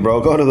Cody,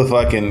 bro. Go to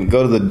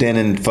the Den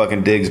and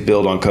fucking Diggs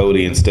build on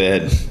Cody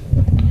instead.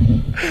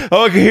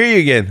 Oh, I can hear you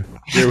again.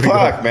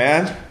 Fuck,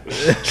 man.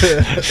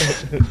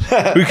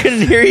 We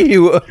couldn't hear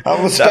you.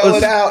 I was spell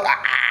it out.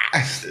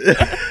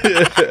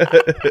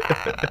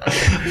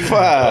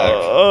 Fuck.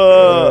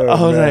 I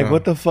was like,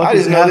 what the fuck? I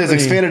just is know this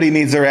happening? Xfinity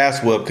needs their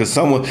ass whooped because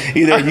someone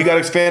either you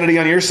got Xfinity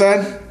on your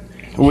side.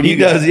 What do He you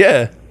got? does,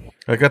 yeah.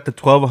 I got the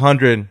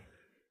 1200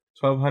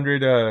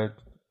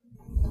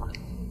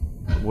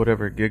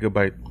 whatever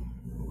gigabyte.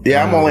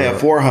 Yeah, I'm only at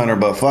 400,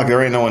 but fuck,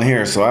 there ain't no one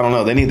here, so I don't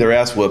know. They need their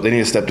ass whooped. They need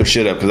to step their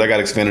shit up because I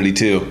got Xfinity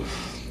too.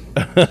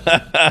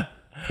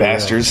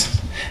 Bastards.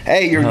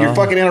 Hey, you're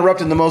fucking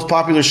interrupting the most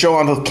popular show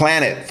on the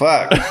planet.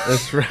 Fuck.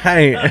 That's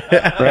right.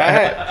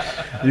 Right?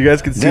 You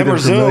guys can see Never them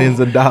for Zoom. millions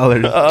of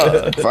dollars.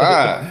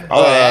 Fuck.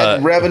 All the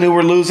ad revenue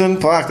we're losing.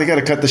 Fuck, they got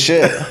to cut the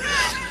shit.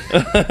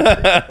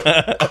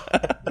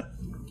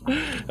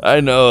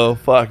 I know.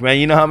 Fuck, man.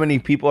 You know how many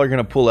people are going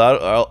to pull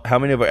out? How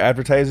many of our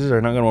advertisers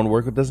are not going to want to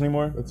work with us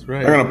anymore? That's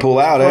right. They're going to pull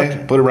out,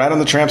 eh? Put it right on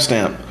the tramp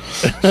stamp.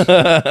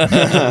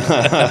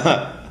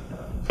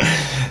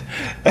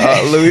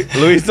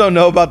 Luis don't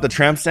know about the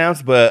tramp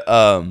stamps, but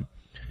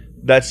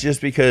that's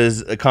just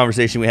because a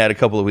conversation we had a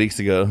couple of weeks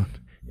ago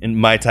in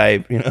my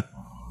type, you know.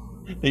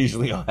 They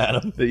usually all had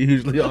them.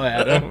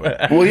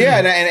 Well, yeah,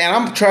 and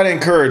I'm trying to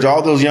encourage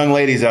all those young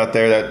ladies out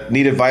there that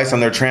need advice on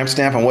their tramp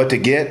stamp on what to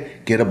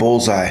get. Get a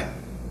bullseye.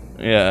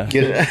 Yeah.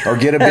 Get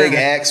a big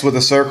X with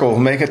a circle.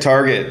 Make a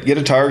target. Get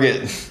a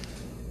target.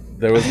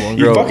 There was one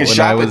girl. You fucking when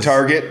shop I was, at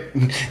Target.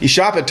 You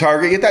shop at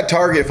Target. Get that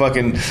Target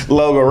fucking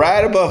logo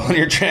right above on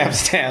your tramp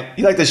stamp.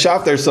 You like to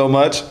shop there so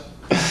much.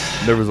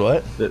 There was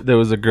what? There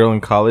was a girl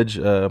in college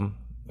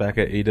back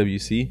at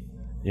AWC.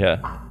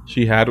 Yeah.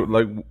 She had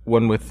like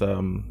one with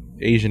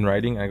Asian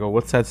writing. I go,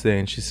 what's that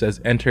saying? She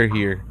says, "Enter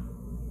here."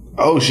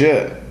 Oh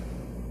shit!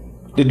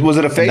 Was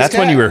it a face? And that's tat?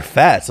 when you were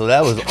fat, so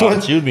that was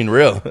on. She was being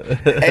real.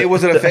 Hey,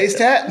 was it a face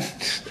tat?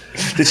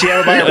 Did she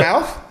have it by her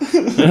mouth?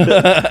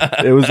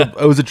 It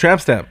was a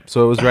tramp stamp,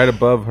 so it was right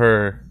above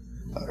her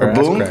ass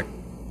boom? crack.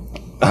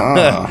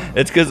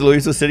 It's because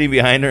Luis was sitting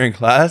behind her in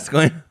class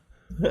going,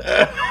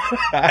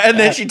 and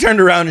then she turned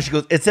around and she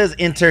goes, "It says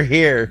enter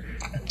here."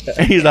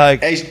 And he's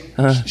like, Hey,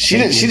 she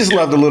just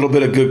loved a little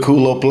bit of good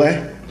culo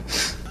play.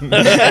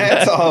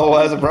 That's all it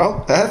was,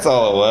 bro. That's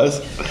all it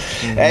was.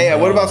 Hey,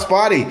 what about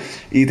Spotty?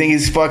 You think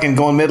he's fucking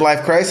going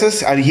midlife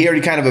crisis? He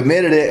already kind of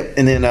admitted it,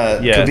 and then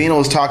Covino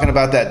was talking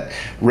about that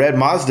red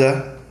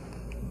Mazda.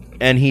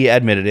 and he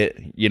admitted it,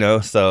 you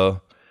know,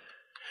 so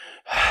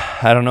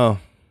I don't know.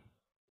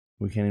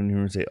 We can't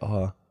even say,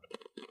 oh.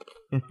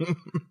 There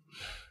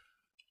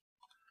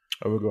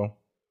we go.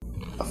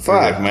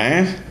 Fuck,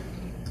 man.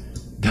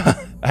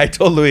 I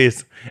told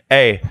Luis,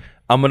 hey,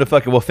 I'm going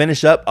to we'll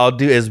finish up. I'll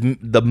do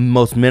the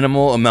most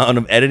minimal amount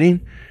of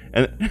editing.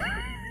 And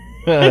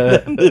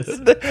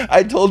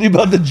I told you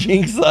about the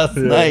jinx last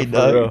night,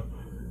 dog.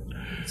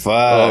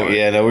 Fuck,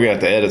 yeah, no, we're going to have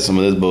to edit some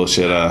of this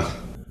bullshit.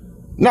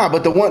 No,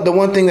 but the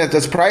one thing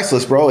that's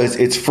priceless, bro, is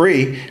it's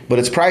free, but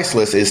it's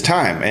priceless, is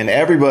time. And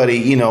everybody,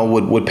 you know,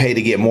 would pay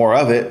to get more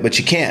of it, but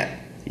you can't.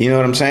 You know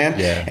what I'm saying?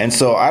 Yeah. And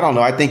so I don't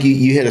know. I think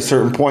you hit a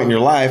certain point in your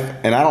life,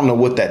 and I don't know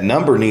what that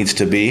number needs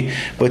to be,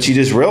 but you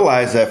just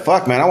realize that,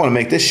 fuck, man, I want to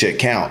make this shit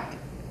count.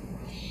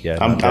 Yeah,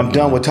 I'm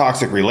done with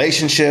toxic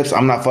relationships.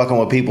 I'm not fucking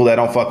with people that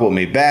don't fuck with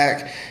me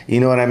back.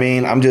 You know what I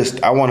mean? I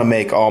want to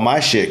make all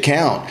my shit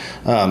count.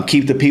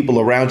 Keep the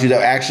people around you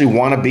that actually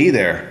want to be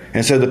there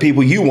instead of the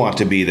people you want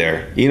to be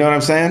there. You know what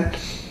I'm saying?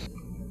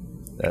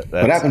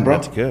 What happened, bro?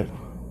 That's good.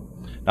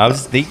 I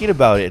was thinking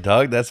about it,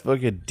 dog. That's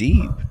fucking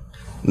deep.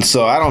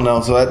 So I don't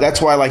know. So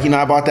that's why, like, you know,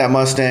 I bought that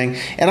Mustang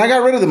and I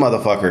got rid of the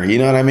motherfucker. You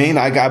know what I mean?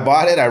 I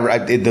bought it.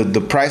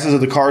 The prices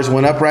of the cars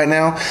went up right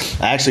now.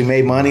 I actually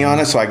made money on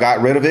it, so I got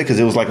rid of it because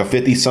it was like a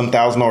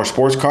 $50,000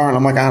 sports car, and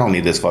I'm like, I don't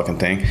need this fucking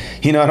thing.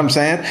 You know what I'm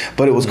saying?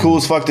 But it was cool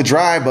as fuck to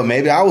drive. But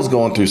maybe I was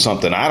going through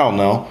something. I don't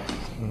know.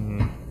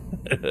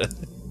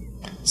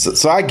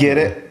 So I get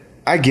it.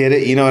 I get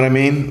it, you know what I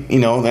mean? You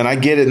know, and I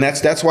get it, and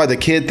that's why the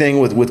kid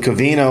thing with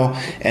Covino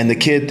and the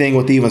kid thing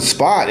with even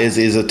Spot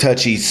is a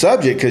touchy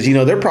subject, because, you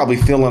know, they're probably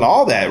feeling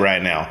all that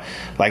right now.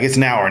 Like, it's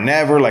now or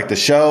never, like the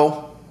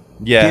show.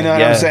 Yeah. You know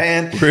what I'm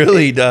saying?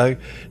 Really, Doug?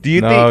 Do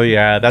you think? Oh,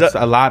 yeah. That's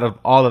a lot of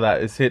all of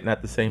that is hitting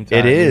at the same time.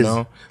 It is. You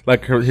know?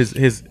 Like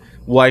his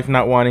wife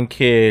not wanting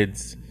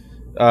kids,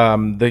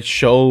 the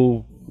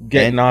show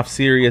getting off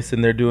serious,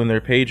 and they're doing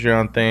their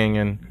Patreon thing,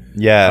 and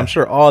yeah, I'm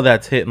sure all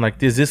that's hitting.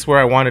 Like, is this where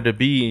I wanted to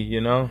be?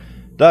 You know,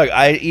 Doug,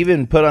 I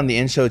even put on the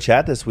in-show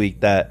chat this week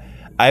that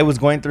I was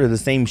going through the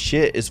same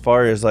shit as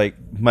far as like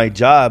my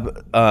job.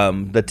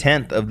 The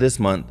 10th of this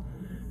month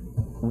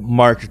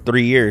marked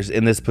 3 years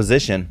in this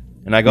position,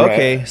 and I go,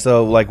 okay,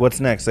 so like, what's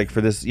next? Like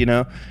for this, you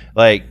know,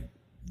 like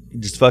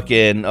just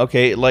fucking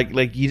okay,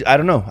 like you, I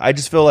don't know. I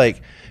just feel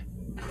like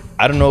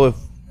I don't know if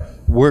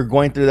we're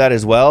going through that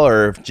as well,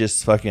 or if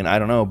just fucking I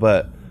don't know,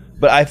 but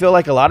I feel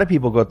like a lot of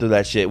people go through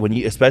that shit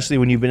especially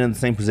when you've been in the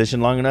same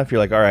position long enough. You're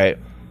like, all right,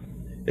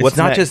 it's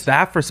not just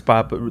that for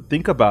Spot, but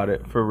think about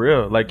it for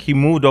real. Like, he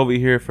moved over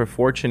here for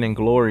fortune and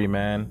glory,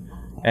 man,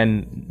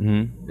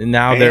 and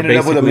now he ended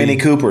up with a Mini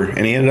Cooper,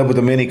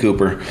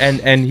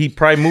 and he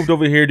probably moved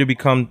over here to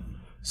become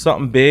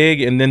something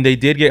big, and then they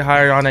did get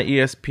hired on at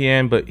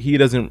ESPN, but he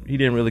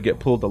didn't really get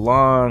pulled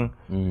along.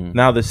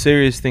 Now the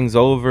serious thing's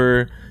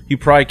over. He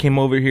probably came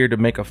over here to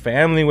make a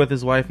family with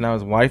his wife. Now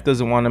his wife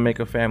doesn't want to make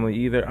a family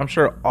either. I'm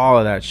sure all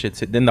of that shit's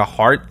hit. Then the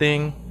heart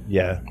thing.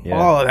 Yeah.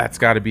 All of that's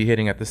got to be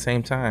hitting at the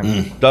same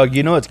time. Doug,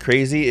 you know what's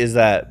crazy is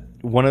that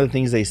one of the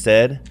things they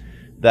said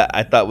that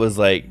I thought was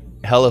like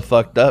hella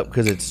fucked up,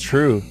 because it's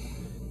true,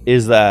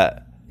 is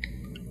that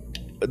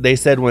they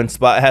said when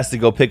Spot has to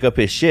go pick up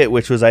his shit,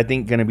 which was I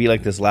think going to be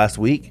like this last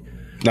week.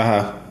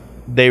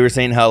 They were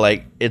saying how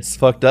like it's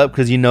fucked up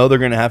because they're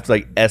going to have to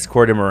like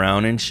escort him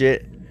around and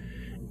shit.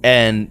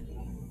 And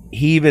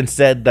he even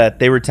said that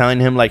they were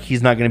telling him like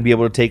he's not going to be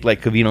able to take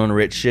like Covino and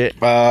Rich shit.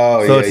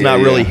 So it's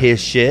not really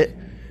his shit.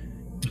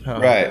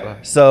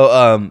 Right.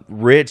 So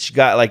Rich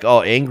got like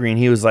all angry, and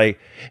he was like,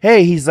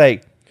 hey, he's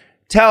like,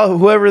 tell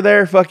whoever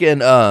they're fucking,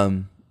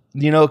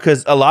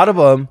 because a lot of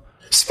them.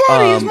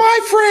 Spotty is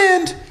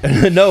my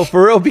friend. No,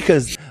 for real,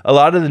 because a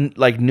lot of the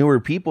like newer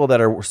people that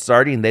are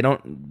starting, they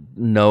don't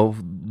know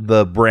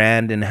the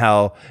brand and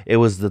how it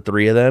was the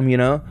three of them,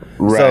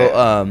 Right.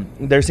 So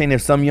they're saying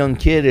if some young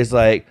kid is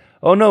like,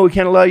 oh no, we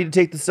can't allow you to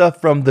take the stuff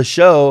from the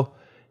show,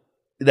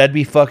 that'd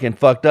be fucking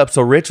fucked up.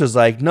 So Rich was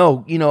like,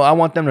 no, I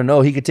want them to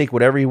know he could take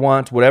whatever he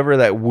wants, whatever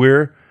that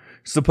we're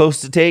supposed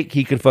to take,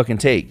 he could fucking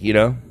take,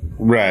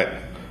 Right.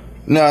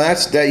 No,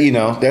 that's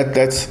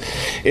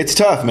it's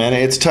tough, man.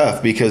 It's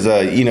tough because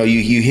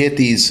you hit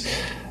these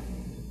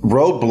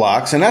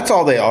roadblocks, and that's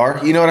all they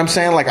are. You know what I'm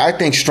saying? Like, I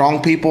think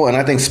strong people, and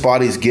I think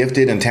Spotty's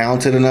gifted and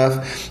talented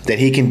enough that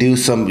he can do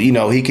some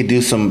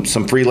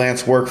some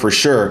freelance work for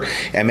sure,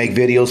 and make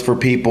videos for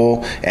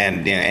people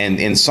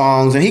and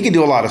songs, and he can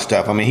do a lot of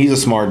stuff. I mean, he's a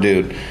smart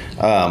dude.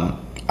 I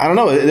don't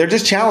know. They're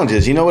just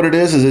challenges. You know what it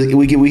is? Is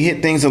we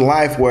hit things in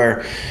life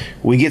where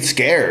we get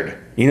scared.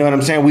 You know what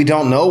I'm saying? We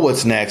don't know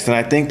what's next, and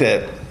I think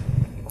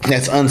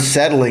that's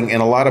unsettling.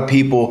 And a lot of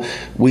people,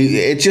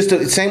 it's just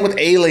same with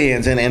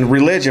aliens and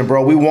religion,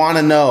 bro. We want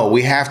to know,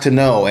 we have to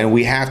know, and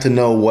we have to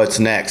know what's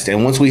next.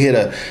 And once we hit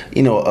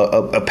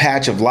a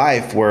patch of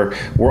life where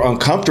we're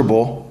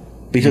uncomfortable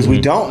because we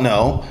don't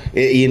know,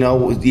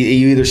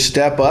 you either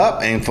step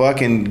up and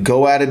fucking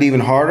go at it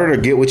even harder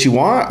to get what you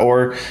want,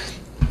 or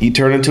you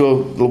turn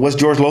into what's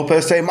George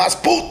Lopez say? Mas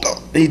puto.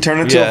 You turn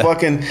into a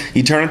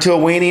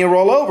weenie and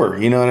roll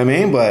over. You know what I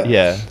mean? But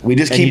we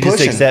just keep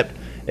pushing. Just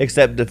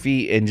accept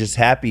defeat and just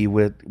happy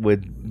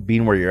with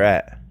being where you're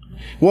at.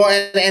 Well,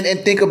 and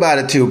think about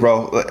it too,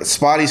 bro.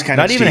 Spotty's kind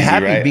of not even cheesy,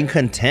 happy, right? being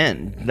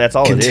content. That's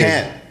all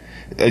Content. it is.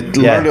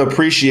 Learn to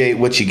appreciate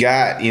what you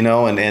got,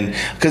 and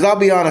because I'll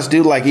be honest,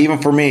 dude, like even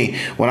for me,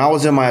 when I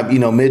was in my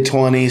mid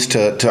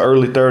 20s to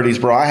early 30s,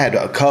 bro, I had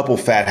a couple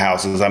fat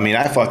houses. I mean,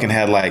 I fucking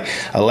had like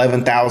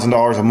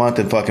 $11,000 a month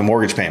in fucking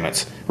mortgage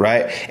payments,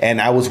 right?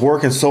 And I was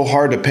working so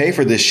hard to pay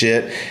for this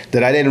shit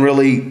that I didn't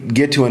really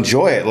get to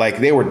enjoy it. Like,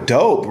 they were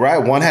dope, right?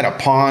 One had a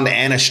pond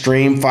and a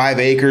stream, 5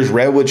 acres,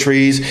 redwood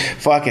trees,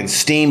 fucking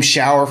steam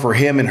shower for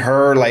him and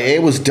her. Like,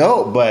 it was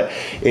dope. But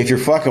if you're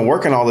fucking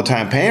working all the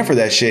time paying for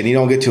that shit and you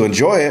don't get to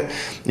enjoy it,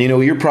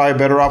 you're probably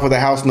better off with a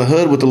house in the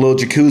hood with a little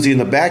jacuzzi in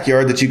the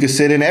backyard that you could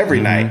sit in every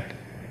night,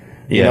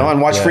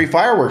 and watch free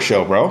fireworks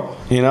show, bro.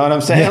 You know what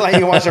I'm saying? Like,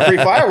 you watch the free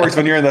fireworks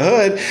when you're in the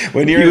hood,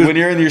 when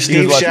you're in your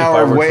steam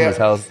shower way up.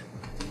 House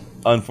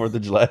on 4th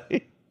of July.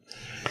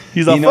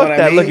 He's all, fuck that.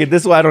 I mean? Look, at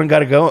this way I don't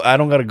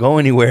gotta go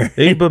anywhere.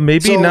 Hey, but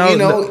maybe so, now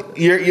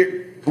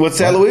you're what's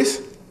that,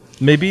 Luis?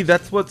 Maybe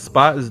that's what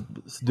Spot is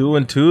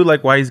doing too,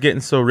 like why he's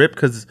getting so ripped,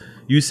 because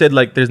you said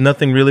like there's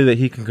nothing really that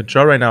he can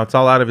control right now. It's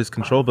all out of his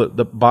control, but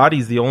the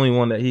body's the only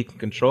one that he can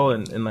control,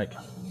 and like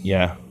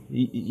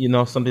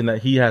something that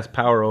he has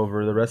power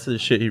over. The rest of the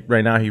shit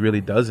right now he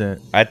really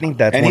doesn't. I think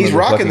that's one of the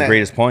fucking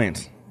greatest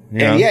points.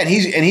 And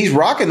he's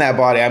rocking that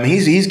body. I mean,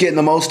 he's getting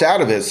the most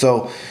out of it.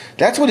 So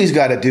that's what he's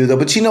got to do, though.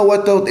 But you know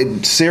what, though?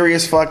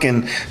 Sirius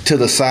fucking to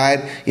the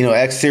side,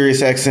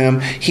 Sirius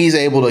XM,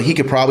 he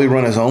could probably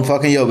run his own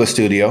fucking yoga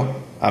studio.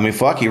 I mean,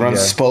 fuck, he runs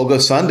Spoga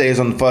Sundays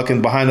on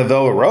fucking Behind the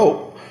Velvet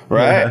Rope.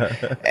 Right.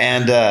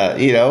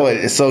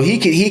 And, so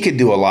he could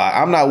do a lot.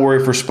 I'm not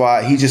worried for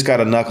Spot. He just got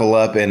to knuckle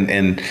up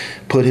and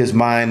put his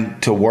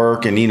mind to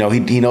work. And,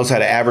 he knows how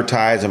to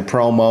advertise and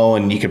promo,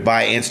 and you could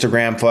buy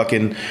Instagram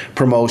fucking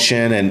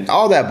promotion and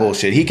all that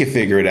bullshit. He could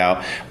figure it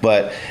out.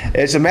 But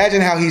it's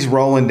imagine how he's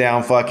rolling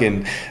down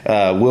fucking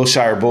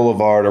Wilshire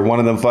Boulevard or one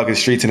of them fucking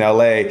streets in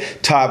LA,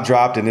 top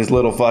dropped in his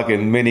little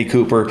fucking Mini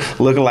Cooper,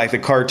 looking like the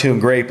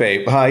cartoon Grape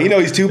Ape.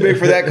 He's too big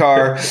for that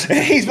car.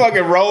 And he's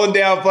fucking rolling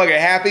down fucking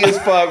happy as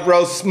fuck,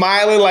 bro,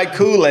 smiling like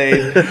Kool-Aid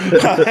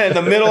in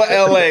the middle of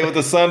LA with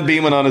the sun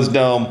beaming on his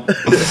dome.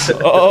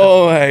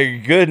 Oh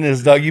my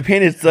goodness, dog. You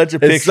painted such a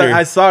picture.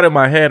 I saw it in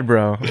my head,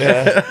 bro.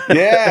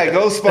 Yeah,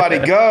 go Spotty,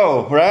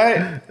 go,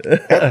 right?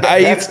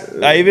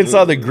 I even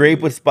saw the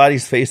grape with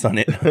Spotty's face on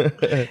it.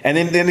 And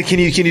then can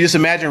you just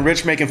imagine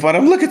Rich making fun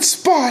of him? Look at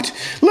Spot.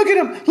 Look at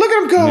him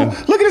go.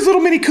 Yeah. Look at his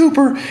little Mini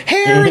Cooper.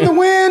 Hair in the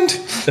wind.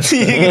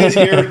 You can just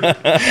hear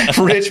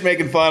Rich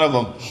making fun of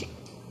him.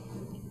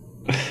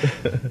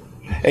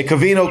 Hey,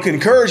 Covino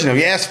encouraging him.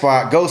 Yeah,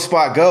 Spot, go,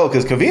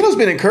 because Covino's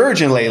been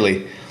encouraging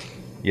lately.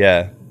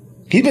 Yeah.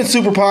 He's been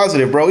super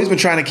positive, bro. He's been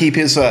trying to keep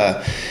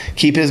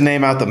his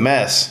name out the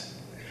mess.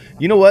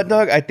 You know what,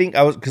 Doug? I think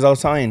I was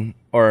telling,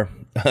 or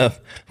of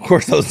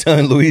course I was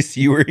telling Luis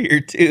you were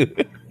here too.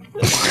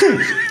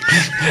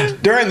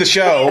 During the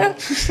show.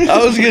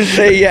 I was going to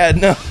say, yeah,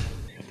 no.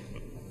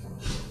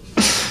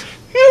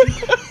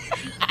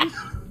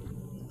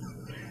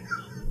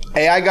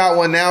 Hey, I got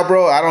one now,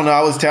 bro. I don't know.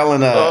 I was telling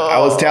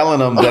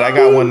them that I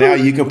got one now.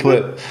 You can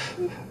put.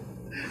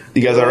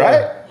 You guys all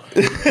right?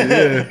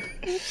 Yeah.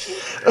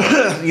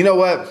 You know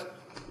what?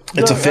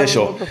 It's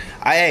official.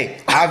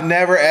 I've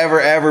never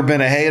ever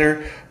been a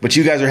hater, but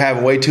you guys are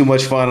having way too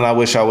much fun, and I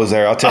wish I was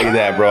there. I'll tell you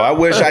that, bro. I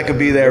wish I could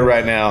be there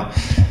right now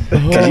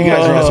because you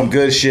guys are on some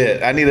good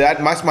shit.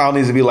 My smile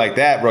needs to be like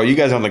that, bro. You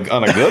guys on a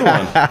good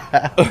one.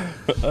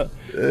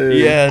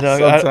 Yeah, dog.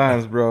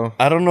 Sometimes, bro.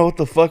 I don't know what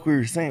the fuck we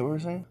were saying. What were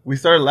we saying? We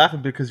started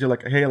laughing because you're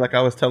like, hey, like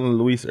I was telling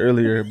Luis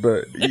earlier,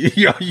 but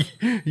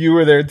you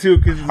were there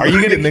too. Are you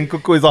gonna? And then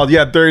Coco is all,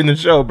 yeah, during the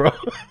show, bro.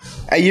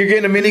 Hey, you're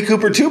getting a Mini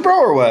Cooper too, bro,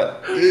 or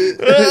what?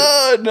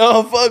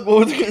 No, fuck.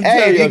 What was I gonna tell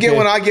Hey, if you okay. get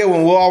one, I get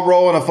one. We'll all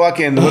roll in a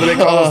fucking, what do they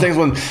call those things?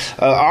 When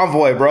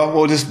Envoy, bro.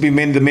 We'll just be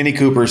the Mini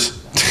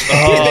Coopers.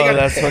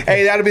 That's fucking...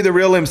 Hey, that'll be the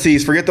real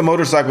MCs. Forget the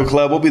motorcycle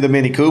club. We'll be the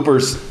Mini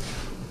Coopers.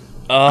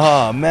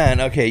 Oh, man.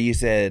 Okay, you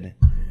said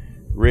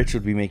Rich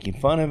would be making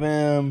fun of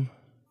him.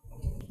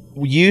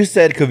 You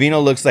said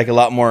Covino looks like a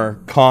lot more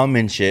calm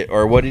and shit,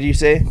 or what did you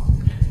say?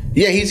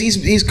 Yeah,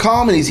 he's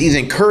calm and he's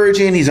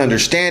encouraging. He's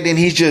understanding.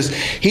 He's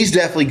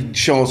definitely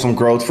showing some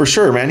growth for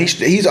sure, man.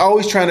 He's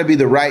always trying to be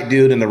the right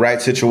dude in the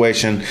right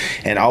situation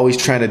and always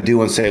trying to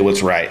do and say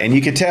what's right. And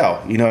you can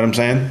tell. You know what I'm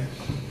saying?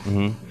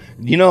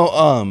 Mm-hmm. You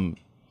know,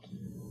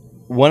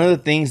 one of the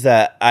things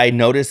that I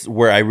noticed,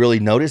 where I really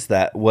noticed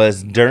that,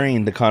 was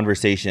during the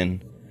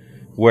conversation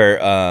where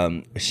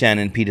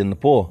Shannon peed in the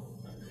pool,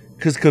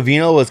 because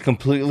Covino was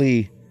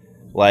completely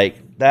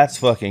like, that's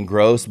fucking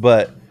gross,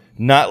 but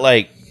not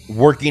like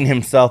working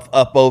himself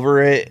up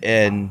over it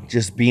and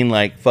just being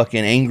like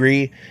fucking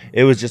angry.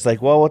 It was just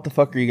like, well, what the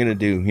fuck are you gonna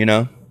do, you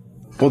know?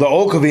 Well, the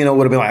old Covino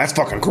would have been like, that's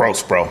fucking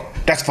gross, bro.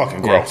 That's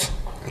fucking gross,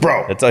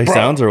 bro. That's how he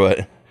sounds, or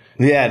what?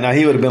 Yeah, no,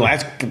 he would have been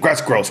like,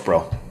 that's gross,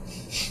 bro.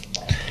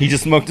 He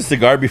just smoked a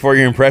cigar before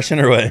your impression,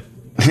 or what?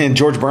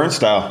 George Burns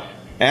style.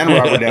 And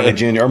Robert Downey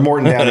Jr. or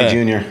Morton Downey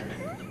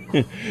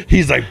Jr.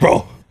 He's like,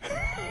 bro.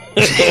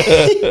 Bro,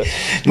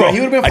 he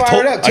would have been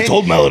fired up. I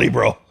told Melody,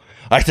 bro.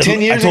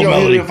 10 years ago, he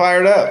would have been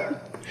fired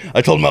up.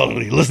 I told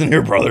Melody, listen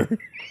here, brother.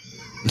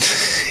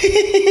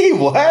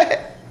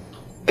 What?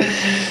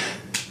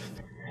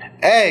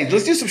 Hey,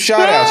 let's do some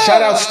shout outs.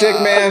 Shout out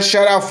Stickman.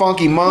 Shout out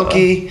Funky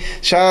Monkey.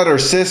 Shout out her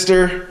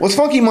sister. What's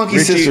Funky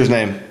Monkey's sister's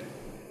name?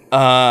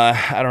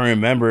 I don't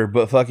remember,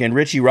 but fucking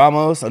Richie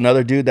Ramos,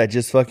 another dude that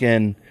just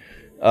fucking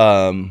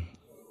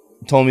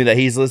told me that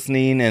he's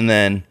listening. And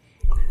then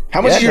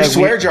how much is your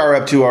swear jar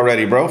up to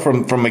already, bro?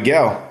 From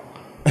Miguel.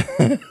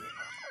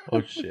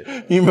 Oh shit!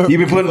 You've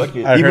been putting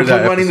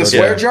money in the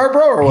swear jar,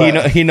 bro, or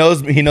what? He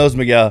knows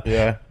Miguel.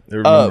 Yeah, I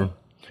remember.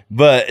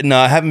 But no,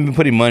 I haven't been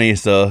putting money,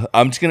 so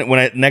I'm just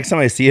gonna next time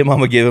I see him, I'm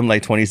gonna give him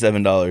like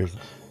 $27.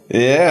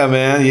 Yeah,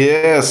 man.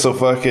 Yeah. So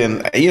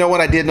fucking, you know what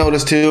I did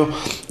notice too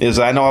is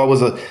I know I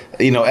was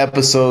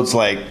episodes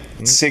like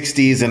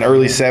 60s and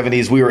early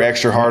 70s, we were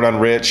extra hard on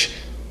Rich,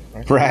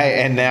 right?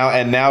 And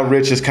now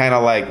Rich is kind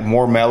of like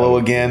more mellow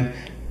again.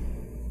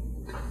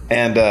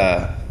 And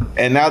now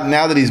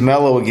that he's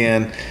mellow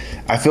again,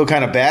 I feel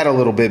kind of bad a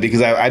little bit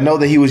because I know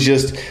that it was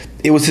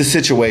his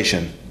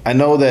situation. I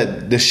know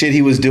that the shit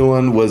he was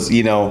doing was,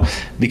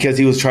 because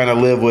he was trying to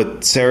live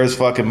with Sarah's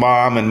fucking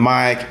mom and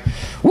Mike.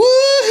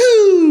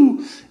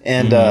 Woohoo!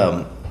 And,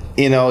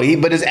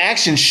 but his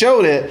actions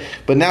showed it,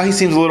 but now he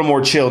seems a little more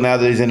chill now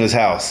that he's in his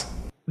house.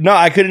 No,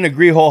 I couldn't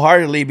agree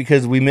wholeheartedly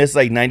because we missed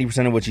like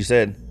 90% of what you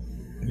said.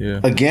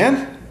 Yeah.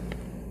 Again?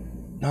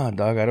 No,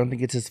 dog, I don't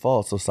think it's his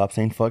fault, so stop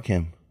saying fuck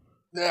him.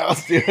 No, All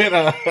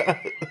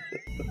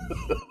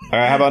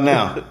right, how about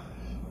now?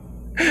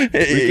 We can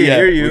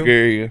hear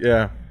you.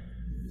 Yeah.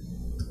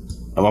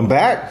 I'm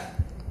back.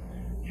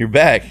 You're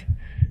back.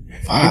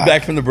 Fuck. You're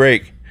back from the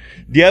break.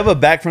 Do you have a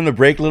back from the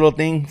break little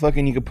thing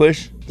fucking you could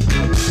push?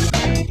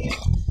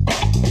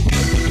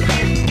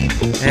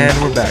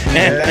 And we're back.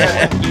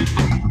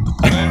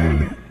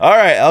 All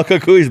right, El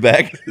Cucuy's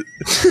back.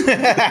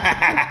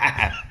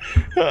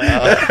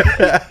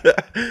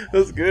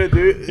 That's good,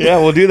 dude. Yeah,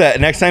 we'll do that.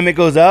 Next time it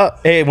goes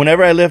out, hey,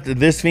 whenever I lift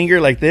this finger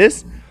like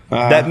this,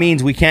 that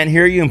means we can't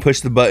hear you and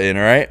push the button,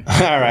 all right?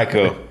 All right,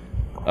 cool.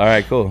 All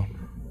right, cool.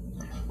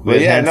 But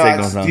yeah,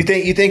 no, you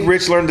think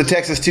Rich learned the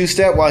Texas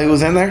two-step while he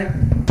was in there?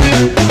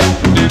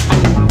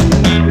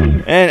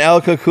 And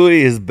El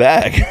Cucuy is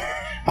back.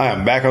 I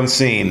am back on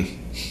scene.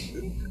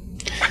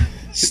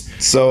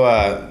 So,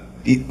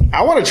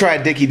 I want to try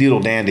Dickie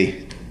Doodle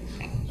Dandy.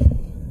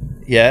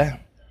 Yeah?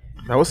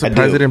 I was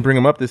surprised they didn't bring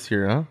him up this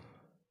year, huh?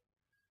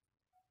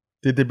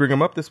 Did they bring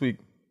him up this week?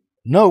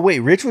 No, wait,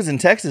 Rich was in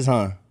Texas,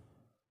 huh?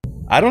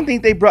 I don't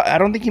think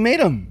he made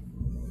him.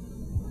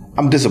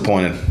 I'm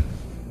disappointed.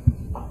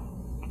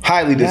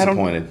 Highly Yeah,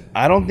 disappointed.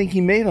 I don't think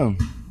he made them.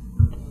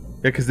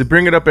 Yeah, because they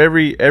bring it up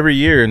every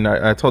year, and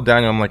I told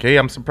Daniel, I'm like, hey,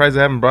 I'm surprised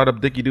they haven't brought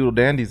up Dickie Doodle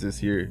Dandies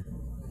this year.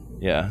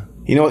 Yeah.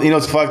 You know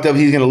what's fucked up?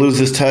 He's gonna lose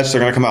his touch.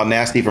 They're gonna come out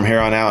nasty from here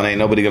on out, and ain't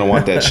nobody gonna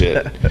want that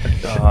shit.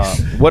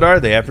 What are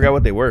they? I forgot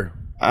what they were.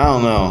 I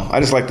don't know. I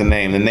just like the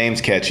name. The name's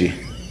catchy.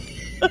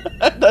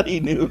 I thought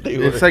he knew what they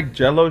were. It's like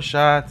Jello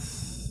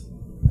shots,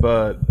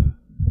 but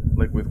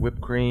like with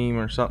whipped cream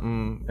or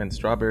something and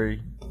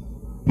strawberry.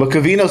 But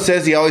Covino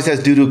says he always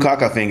has doo-doo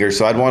caca fingers,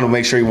 so I'd want to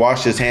make sure he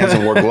washed his hands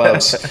and wore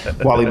gloves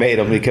while he made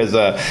them, because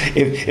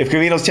if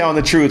Covino's telling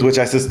the truth, which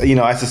I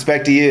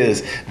suspect he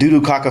is, doo-doo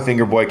caca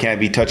finger boy can't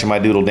be touching my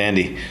doodle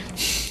dandy.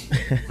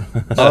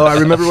 Oh, I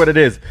remember what it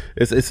is.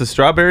 It's a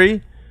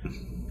strawberry,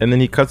 and then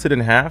he cuts it in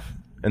half,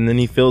 and then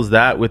he fills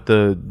that with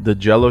the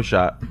Jello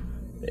shot,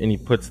 and he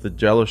puts the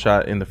Jello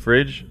shot in the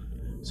fridge,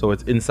 so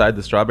it's inside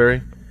the strawberry,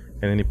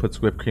 and then he puts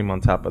whipped cream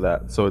on top of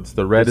that. So it's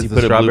the red Does is he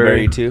the put a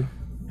strawberry blueberry too?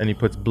 and he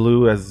puts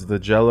blue as the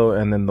Jello,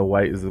 and then the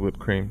white is the whipped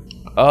cream.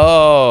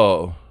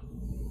 Oh.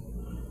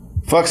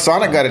 Fuck,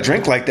 Sonic got a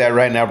drink like that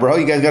right now, bro.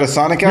 You guys got a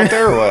Sonic out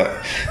there or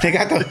what? They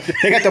got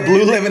the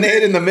blue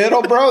lemonade in the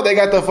middle, bro. They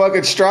got the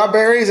fucking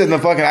strawberries and the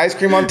fucking ice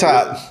cream on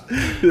top.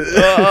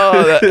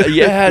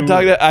 Yeah,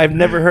 dog. I've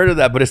never heard of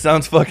that, but it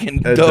sounds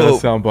fucking That dope. does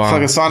sound bomb.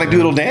 Fucking Sonic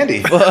Doodle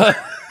Dandy.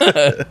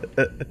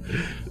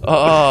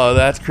 Oh,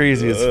 that's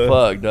crazy as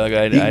fuck, dog.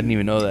 I didn't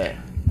even know that.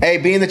 Hey,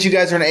 being that you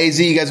guys are in AZ,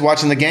 you guys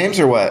watching the games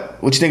or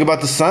what? What you think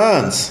about the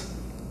Suns?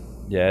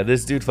 Yeah,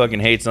 this dude fucking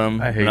hates them,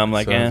 I hate and I'm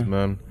like, Suns,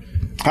 man.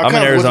 How I'm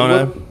in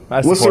Arizona.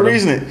 I What's the support 'em.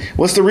 reason?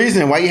 What's the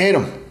reason? Why you hate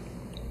them?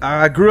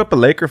 I grew up a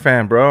Laker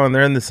fan, bro, and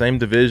they're in the same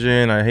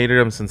division. I hated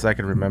them since I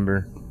can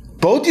remember.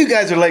 Both you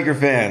guys are Laker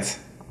fans.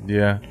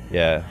 Yeah.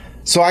 Yeah.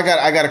 So I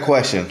got a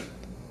question.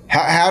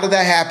 How did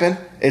that happen?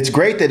 It's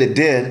great that it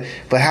did,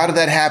 but how did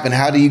that happen?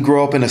 How do you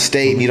grow up in a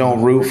state and you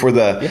don't root for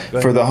the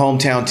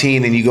hometown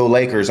team and you go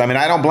Lakers? I mean,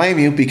 I don't blame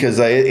you, because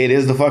it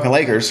is the fucking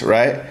Lakers,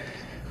 right?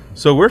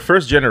 So we're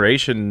first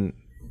generation,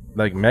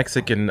 like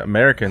Mexican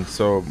Americans.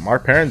 So my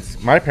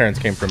parents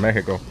came from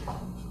Mexico.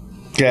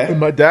 Okay. And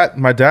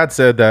my dad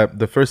said that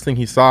the first thing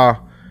he saw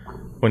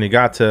when he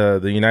got to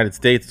the United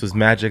States was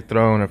Magic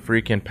throwing a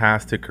freaking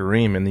pass to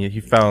Kareem, and he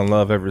fell in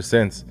love ever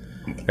since.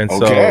 And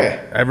so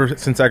ever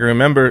since I can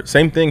remember,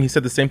 same thing. He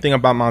said the same thing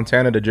about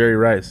Montana to Jerry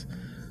Rice.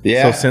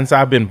 Yeah. So since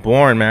I've been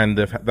born, man,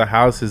 the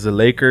house is a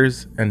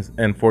Lakers and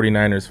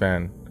 49ers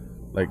fan.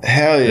 Like,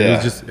 hell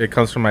yeah. It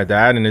comes from my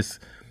dad, and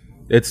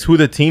it's who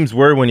the teams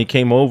were when he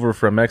came over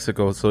from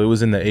Mexico. So it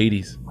was in the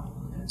 80s.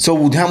 So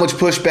how much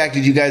pushback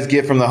did you guys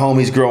get from the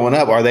homies growing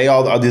up? Are they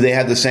all? Do they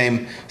have the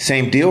same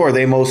deal, or are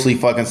they mostly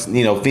fucking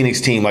Phoenix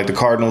team like the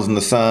Cardinals and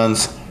the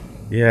Suns?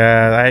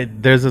 Yeah,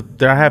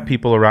 I have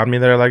people around me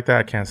that are like that.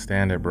 I can't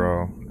stand it,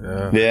 bro.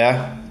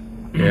 Yeah.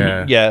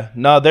 Yeah. Yeah.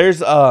 No,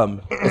 there's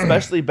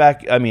especially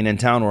back, I mean, in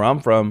town where I'm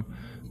from,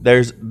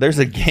 there's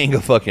a gang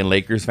of fucking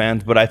Lakers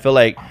fans, but I feel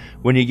like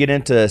when you get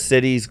into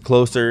cities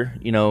closer,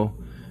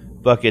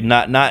 fucking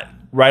not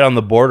right on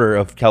the border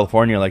of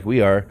California like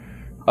we are,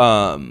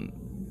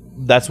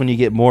 that's when you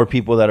get more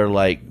people that are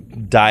like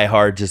die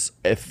hard, just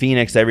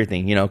Phoenix,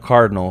 everything,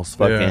 Cardinals,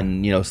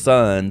 fucking,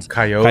 Suns,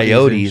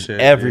 Coyotes, shit,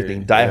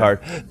 everything, die hard.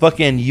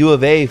 Fucking U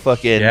of A,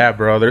 fucking. Yeah,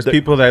 bro. There's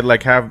people that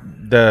like have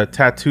the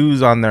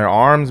tattoos on their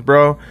arms,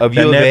 bro, of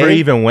that U of never A?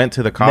 even went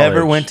to the college.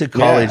 Never went to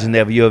college, Yeah. and they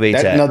have a U of A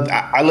tat. No,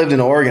 I lived in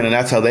Oregon, and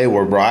that's how they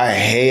were, bro.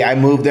 I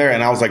moved there,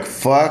 and I was like,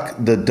 fuck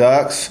the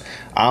Ducks.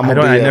 I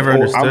never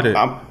understood it.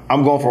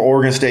 I'm going for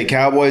Oregon State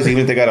Cowboys,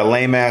 even if they got a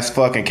lame ass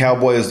fucking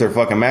cowboy as their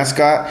fucking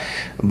mascot.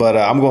 But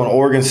I'm going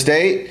Oregon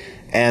State.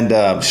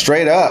 And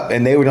straight up,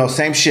 and they were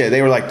same shit.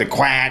 They were like the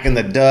quack and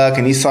the duck,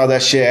 and you saw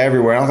that shit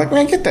everywhere. And I was like,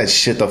 man, get that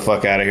shit the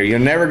fuck out of here. You're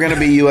never gonna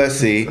be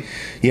USC.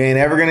 You ain't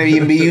ever gonna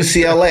even be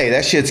UCLA.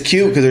 That shit's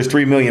cute because there's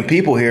 3 million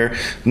people here.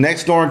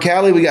 Next door in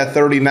Cali, we got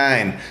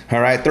 39. All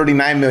right,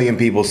 39 million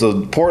people.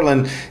 So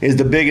Portland is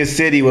the biggest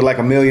city with like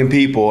 1 million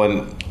people,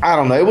 and I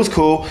don't know. It was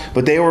cool,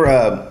 but they were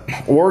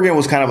Oregon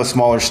was kind of a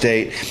smaller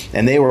state,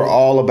 and they were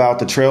all about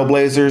the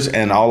Trailblazers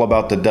and all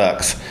about the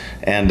Ducks.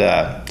 And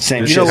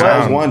same shit. So I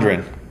was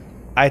wondering.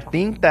 I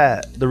think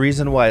that the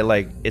reason why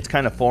like it's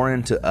kind of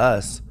foreign to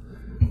us,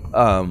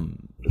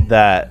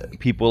 that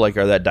people like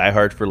are that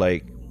diehard for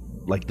like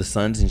the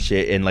Suns and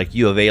shit, and like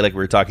U of A, like we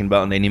were talking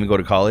about, and they didn't even go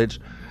to college,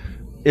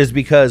 is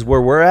because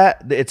where we're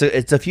at,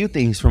 it's a few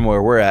things from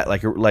where we're at,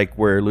 like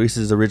where Luis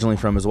is originally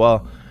from as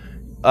well.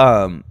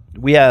 We're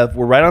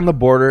right on the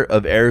border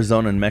of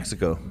Arizona and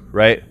Mexico,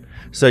 right?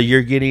 So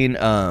you're getting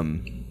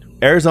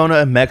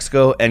Arizona,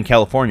 Mexico, and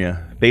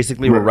California.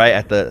 Basically, we're right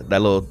at that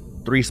little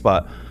 3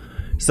 spot.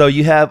 So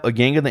you have a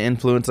gang of the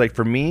influence. Like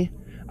for me,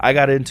 I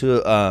got into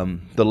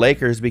the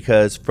Lakers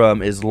because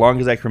from as long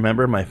as I can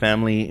remember, my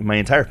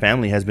entire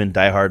family has been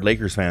diehard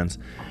Lakers fans.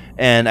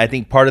 And I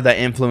think part of that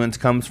influence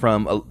comes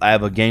from, I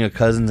have a gang of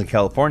cousins in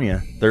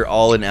California. They're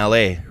all in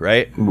LA,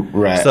 right?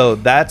 Right. So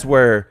that's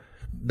where,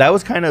 that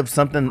was kind of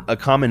a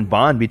common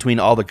bond between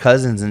all the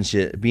cousins and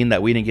shit, being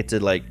that we didn't get to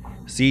like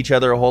see each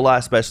other a whole lot,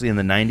 especially in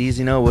the 90s,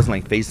 you know? It wasn't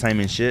like FaceTime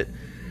and shit.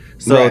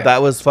 So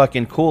that was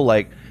fucking cool.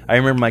 Like, I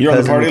remember my cousin...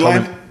 on the party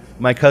line?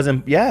 My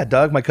cousin... Yeah,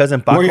 Doug, my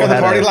cousin Paco. Were you on the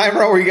party line,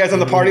 bro? Were you guys on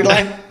the party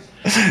line?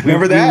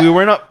 Remember that?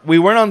 We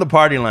weren't on the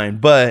party line,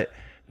 but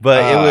it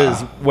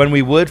was... When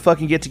we would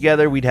fucking get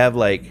together, we'd have,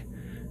 like...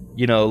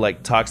 You know,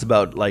 like talks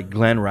about like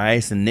Glenn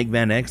Rice and Nick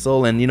Van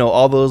Exel and, you know,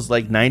 all those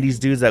like 90s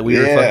dudes that we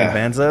were fucking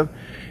fans of.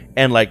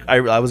 And like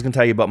I was gonna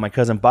tell you about my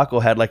cousin Paco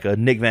had like a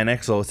Nick Van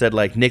Exel, said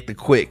like Nick the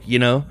Quick, you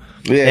know?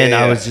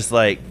 I was just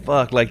like,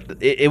 fuck, like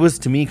it was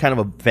to me kind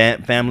of a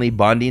family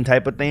bonding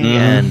type of thing.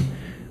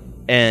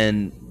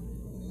 And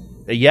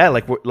yeah,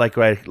 like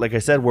I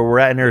said, where we're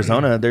at in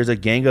Arizona, there's a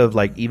gang of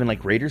like even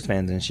like Raiders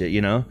fans and shit, you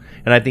know?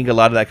 And I think a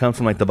lot of that comes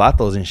from like the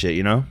Vatos and shit,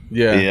 you know?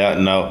 Yeah,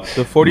 no.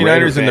 The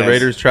 49ers and the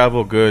Raiders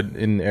travel good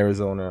in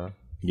Arizona.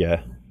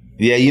 Yeah.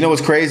 Yeah, you know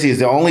what's crazy is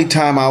the only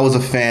time I was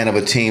a fan of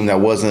a team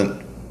that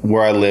wasn't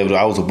where I lived,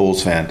 I was a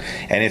Bulls fan.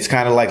 And it's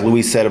kind of like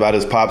Luis said about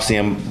his pop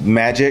seeing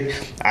Magic.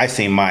 I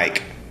seen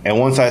Mike. And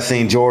once I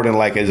seen Jordan,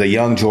 like as a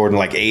young Jordan,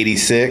 like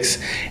 86,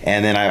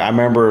 and then I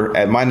remember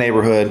at my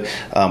neighborhood,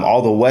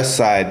 all the West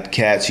Side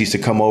cats used to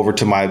come over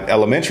to my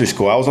elementary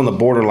school. I was on the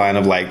borderline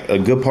of like a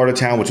good part of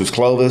town, which was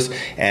Clovis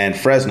and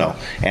Fresno,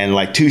 and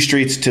like 2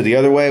 streets to the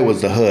other way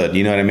was the hood.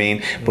 You know what I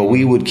mean? But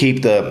we would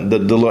keep the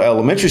little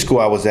elementary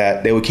school I was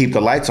at. They would keep the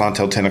lights on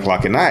till 10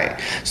 o'clock at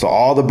night. So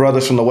all the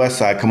brothers from the West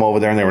Side come over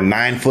there, and they were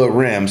 9-foot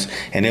rims,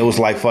 and it was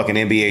like fucking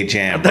NBA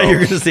Jam. I thought you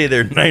were gonna say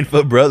they're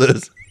 9-foot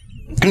brothers.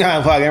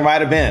 No, fuck, it might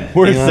have been.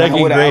 We're in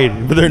second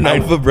grade, but they're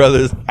 9-foot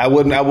brothers. I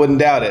wouldn't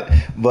doubt it.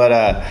 But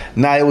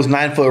it was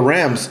 9-foot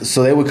rims,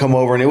 so they would come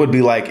over and it would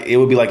be like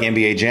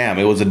NBA Jam.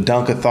 It was a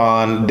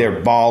dunkathon.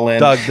 They're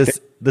balling. Dog,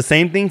 the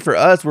same thing for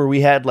us, where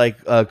we had like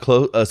a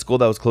school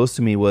that was close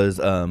to me was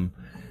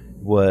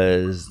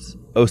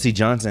OC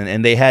Johnson,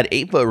 and they had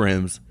 8-foot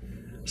rims.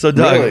 So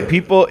dog, really?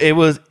 it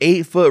was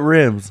 8-foot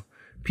rims.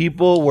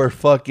 People were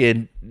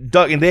fucking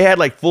duck, and they had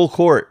like full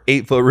court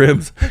 8-foot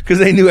rims because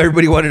they knew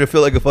everybody wanted to feel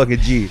like a fucking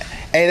G.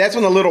 Hey, that's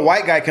when the little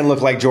white guy can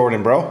look like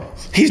Jordan, bro.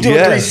 He's doing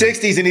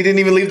 360s and he didn't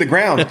even leave the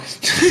ground.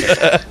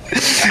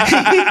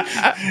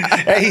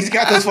 Hey, he's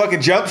got those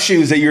fucking jump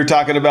shoes that you were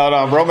talking about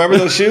on, bro. Remember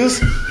those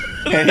shoes?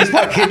 And he's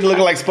fucking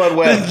looking like Spud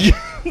Webb.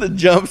 The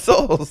jump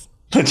soles.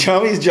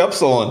 He's jump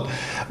soling.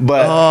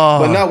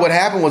 But no, what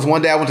happened was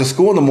one day I went to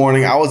school in the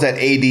morning. I was that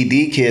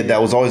ADD kid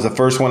that was always the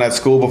first one at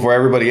school before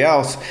everybody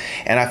else.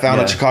 And I found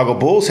a Chicago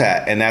Bulls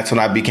hat. And that's when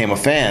I became a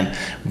fan.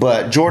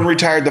 But Jordan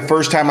retired the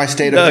first time I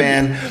stayed a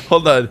fan.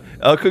 Hold on.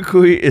 El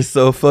Cucuy is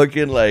so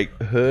fucking like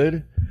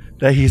hood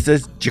that he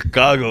says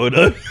Chicago.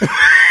 Hey.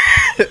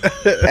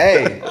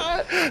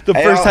 The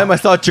first time I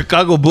saw a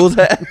Chicago Bulls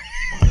hat.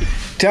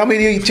 Tell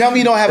me you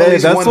don't have at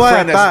least one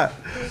friend.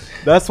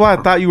 That's why I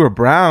thought you were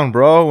brown,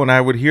 bro. When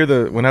I would hear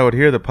the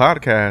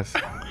podcast.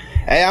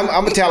 Hey,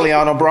 I'm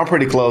Italiano, bro. I'm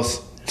pretty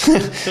close.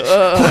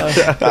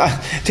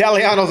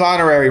 Italiano's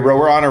honorary, bro.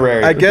 We're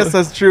honorary. I guess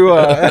that's true.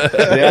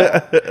 Yeah.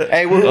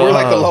 Hey, we're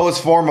like the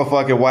lowest form of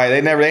fucking white.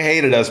 They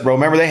hated us, bro.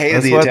 Remember they hated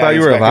that's the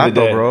Italians. Italians. That's why I thought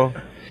you were a vato,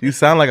 bro. You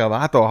sound like a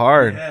vato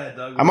hard. Yeah,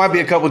 dog, I might be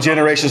a couple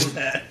generations.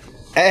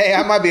 Hey,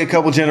 I might be a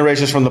couple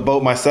generations from the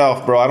boat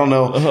myself, bro. I don't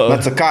know.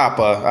 That's a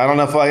coppa. I don't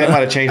know if I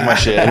might have changed my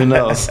shit. Who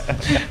knows?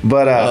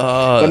 But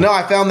no,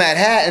 I found that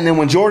hat, and then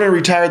when Jordan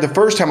retired the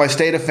first time, I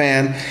stayed a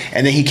fan,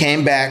 and then he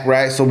came back,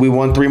 right? So we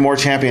won 3 more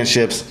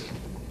championships.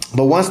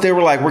 But once they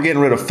were like, we're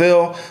getting rid of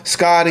Phil,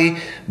 Scotty,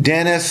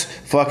 Dennis,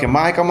 fucking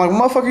Mike, I'm like,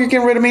 motherfucker, you're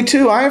getting rid of me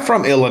too. I am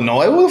from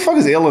Illinois. What the fuck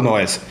is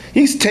Illinois?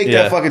 You can take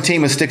that fucking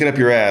team and stick it up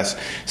your ass.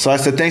 So I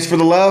said, thanks for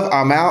the love.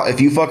 I'm out. If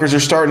you fuckers are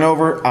starting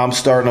over, I'm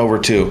starting over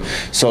too.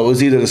 So it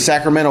was either the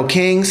Sacramento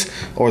Kings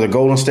or the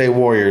Golden State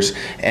Warriors.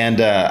 And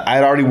I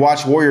had already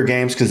watched Warrior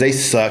games because they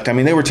sucked. I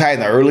mean, they were tight in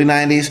the early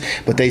 90s,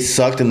 but they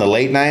sucked in the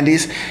late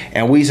 90s.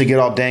 And we used to get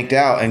all danked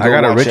out and go I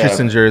got watch, a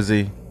Richardson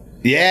jersey.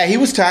 Yeah, he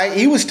was tight.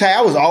 He was tight.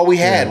 I was all we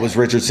had was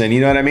Richardson.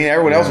 You know what I mean?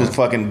 Everyone else was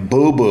fucking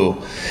boo-boo.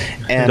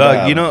 And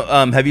Doug, you know,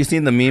 have you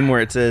seen the meme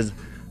where it says,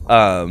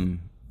 in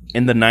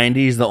the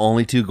 90s, the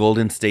only 2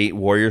 Golden State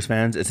Warriors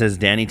fans, it says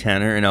Danny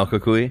Tanner and El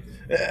Cucuy?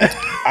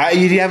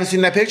 You haven't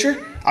seen that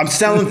picture? I'm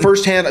selling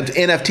firsthand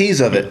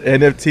NFTs of it.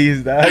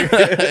 NFTs,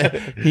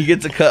 that. He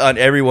gets a cut on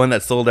everyone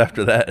that's sold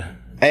after that.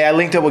 Hey, I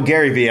linked up with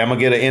Gary V. I'm going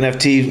to get an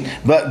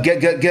NFT. But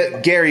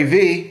get Gary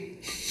V.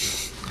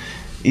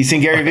 You seen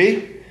Gary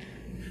V?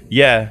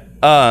 Yeah.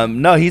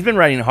 No, he's been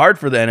writing hard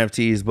for the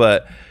NFTs,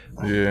 but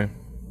yeah.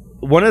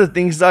 One of the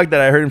things, Doug,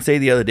 that I heard him say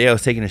the other day, I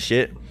was taking a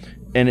shit,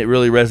 and it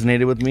really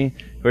resonated with me,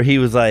 where he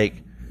was like,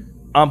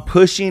 I'm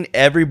pushing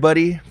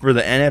everybody for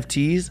the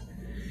NFTs.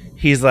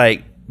 He's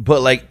like,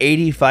 but like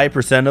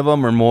 85% of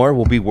them or more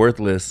will be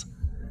worthless,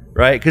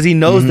 right? Because he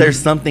knows there's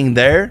something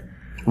there,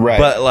 right?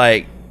 But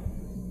like,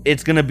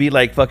 it's gonna be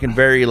like fucking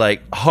very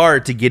like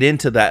hard to get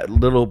into that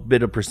little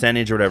bit of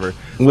percentage or whatever.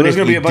 Well, there's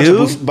gonna be a bunch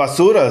of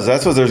basuras.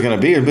 That's what there's gonna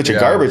be. A bunch of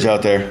garbage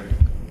out there.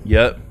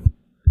 Yep.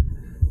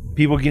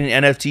 people getting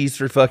NFTs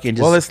for fucking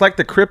just. Well, it's like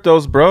the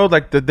cryptos, bro.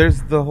 Like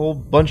there's the whole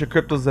bunch of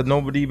cryptos that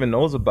nobody even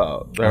knows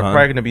about. They're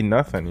probably gonna be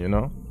nothing, you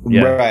know.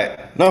 Yeah.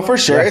 Right. No, for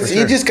sure. Yeah, It's for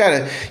sure. you just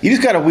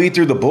gotta weed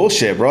through the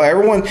bullshit, bro.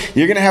 Everyone,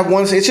 you're gonna have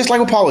one. It's just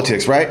like with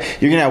politics, right?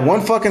 You're gonna have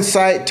one fucking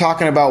site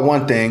talking about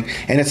one thing,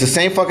 and it's the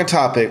same fucking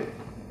topic.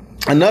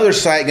 Another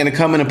site gonna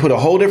come in and put a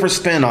whole different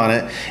spin on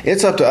it.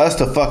 It's up to us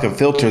to fucking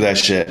filter that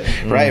shit,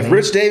 right? If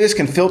Rich Davis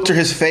can filter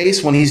his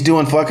face when he's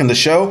doing fucking the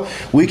show,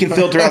 we can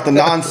filter out the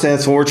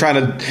nonsense when we're trying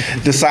to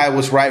decide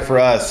what's right for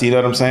us. You know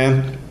what I'm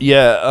saying?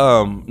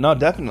 Yeah. No,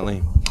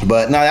 definitely.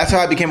 But no, that's how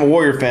I became a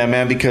Warrior fan,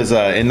 man, because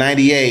in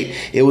 '98,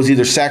 it was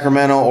either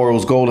Sacramento or it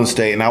was Golden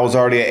State. And I was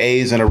already an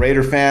A's and a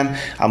Raider fan.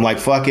 I'm like,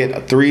 fuck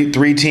it.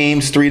 Three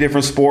teams, 3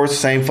 different sports,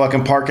 same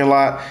fucking parking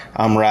lot.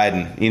 I'm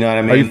riding. You know what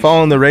I mean? Are you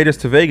following the Raiders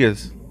to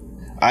Vegas?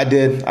 I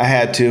did. I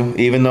had to.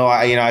 Even though,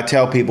 I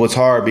tell people it's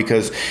hard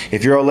because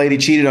if your old lady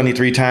cheated on you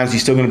 3 times, you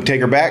still going to take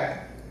her back?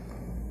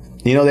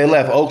 You know, they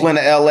left Oakland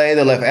to L.A.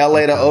 They left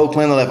L.A. to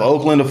Oakland. They left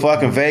Oakland to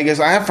fucking Vegas.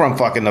 I am from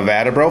fucking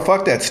Nevada, bro.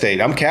 Fuck that state.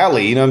 I'm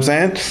Cali. You know what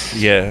I'm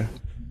saying? Yeah.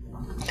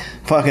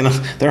 Fucking,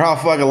 they're all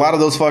fucking, a lot of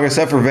those fuckers,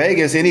 except for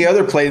Vegas, any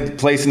other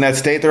place in that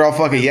state, they're all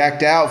fucking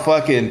yacked out,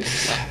 fucking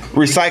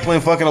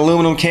recycling fucking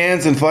aluminum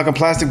cans and fucking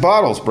plastic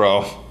bottles,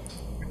 bro.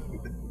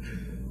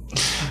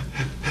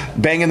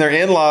 Banging their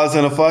in-laws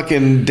in a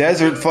fucking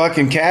desert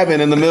fucking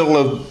cabin in the middle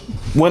of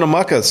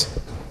Winnemucca's.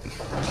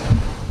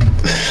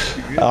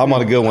 I'm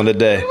on a good one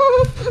today.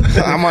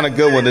 I'm on a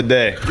good one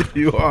today.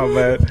 You are,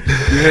 man.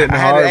 You're hitting I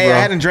hard, bro.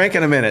 hadn't drank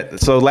in a minute.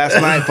 So last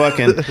night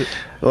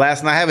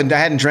I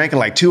hadn't drank in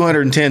like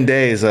 210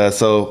 days.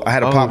 So I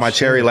had to pop my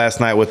cherry last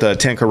night with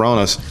 10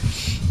 Coronas.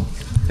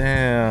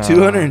 Damn.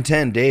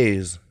 210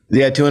 days.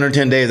 Yeah,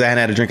 210 days I hadn't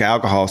had a drink of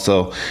alcohol.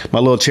 So my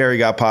little cherry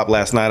got popped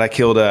last night. I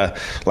killed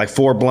like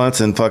 4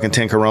 blunts and fucking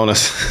 10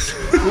 Coronas.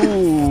 Did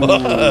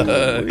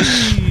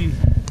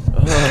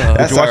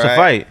That's you watch all the right.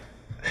 fight?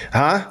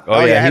 Huh?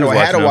 Oh, yeah, I had he was to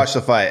watching watch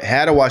the fight.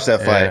 Had to watch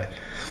that fight.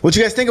 What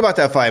you guys think about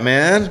that fight,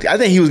 man? I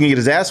think he was gonna get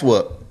his ass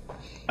whooped.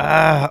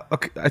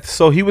 Okay.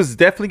 So he was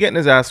definitely getting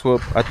his ass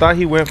whooped. I thought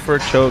he went for a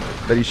choke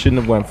that he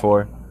shouldn't have went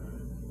for.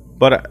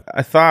 But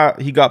I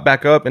thought he got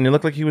back up and it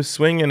looked like he was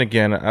swinging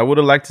again. I would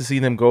have liked to see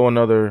them go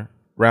another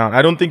round.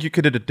 I don't think you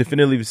could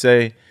definitively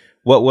say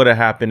what would have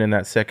happened in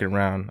that second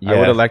round. I Yeah.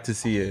 would have liked to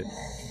see it.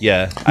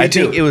 Yeah. Me I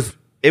too. think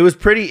it was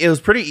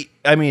pretty.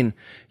 I mean,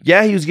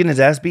 yeah, he was getting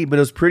his ass beat, but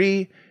it was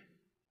pretty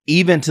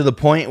even to the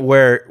point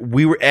where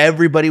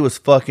everybody was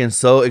fucking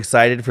so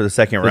excited for the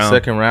second The round.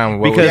 second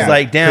round. Because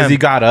like, damn. Because he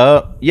got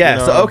up. Yeah, you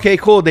know? so okay,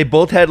 cool. They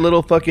both had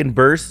little fucking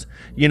bursts.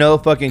 You know,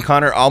 fucking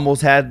Connor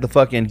almost had the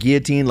fucking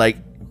guillotine like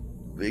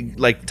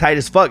tight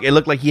as fuck. It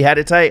looked like he had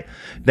it tight.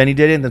 Then he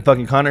didn't. Then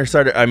fucking Connor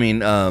started.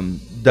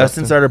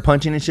 Dustin started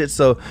punching and shit.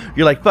 So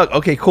you're like, fuck.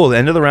 Okay, cool. The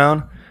end of the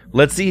round.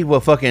 Let's see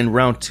what fucking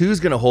round 2 is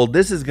gonna hold.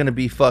 This is gonna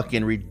be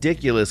fucking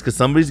ridiculous because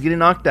somebody's getting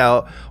knocked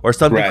out or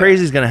something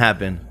crazy is gonna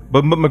happen.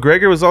 But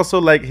McGregor was also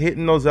like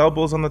hitting those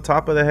elbows on the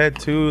top of the head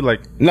too.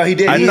 Like No, he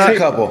did. He hit a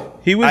couple.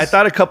 he was. I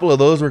thought a couple of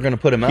those were gonna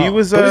put him out. he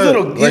was. But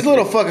his like-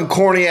 little fucking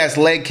corny ass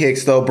leg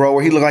kicks though, bro,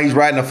 where he looked like he's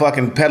riding a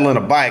fucking pedaling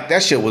a bike.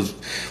 That shit was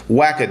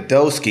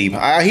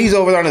wackadoski. He's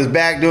over there on his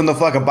back doing the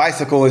fucking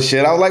bicycle and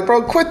shit. I was like,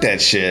 bro, quit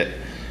that shit.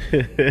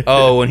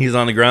 Oh, when he's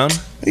on the ground.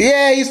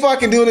 Yeah, he's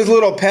fucking doing his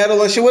little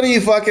pedal and shit. What are you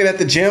fucking at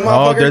the gym?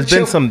 Oh,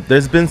 motherfucker?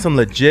 there's been some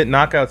legit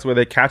knockouts where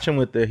they catch him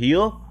with the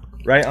heel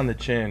right on the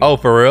chin. Oh,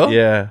 for real?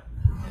 yeah.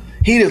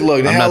 He just looked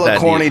I'm not hella that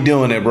corny deep.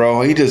 doing it,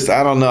 bro. He just,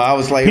 I don't know. I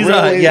was like, He's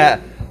really?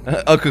 yeah.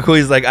 Uncle Cool,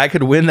 he's like, I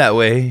could win that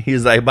way.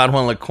 He's like, but I don't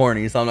want to look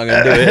corny, so I'm not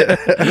gonna do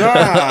it.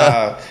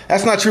 Nah,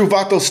 that's not true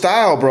Vato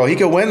style, bro. He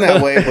could win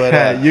that way,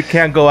 but You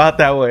can't go out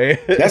that way.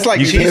 that's like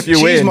You can if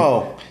you win.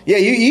 Cheesemo. Yeah,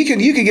 you can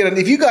get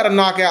if you got a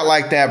knockout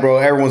like that, bro.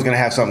 Everyone's gonna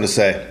have something to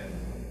say.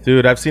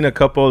 Dude, I've seen a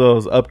couple of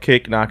those up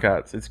kick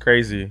knockouts. It's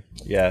crazy.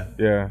 Yeah.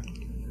 Yeah.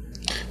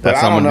 But That's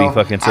I someone don't to know. be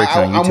fucking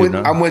searching on I'm YouTube with,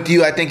 now. I'm with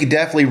you. I think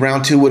definitely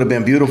round 2 would have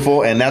been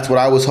beautiful, and that's what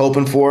I was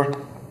hoping for.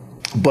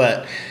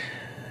 But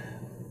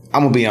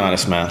I'm gonna be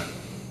honest, man.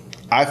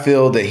 I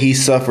feel that he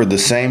suffered the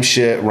same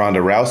shit Ronda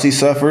Rousey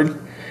suffered,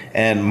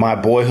 and my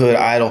boyhood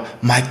idol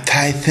Mike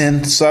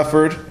Tyson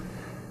suffered.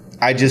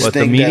 I just What, the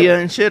think media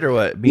that, and shit or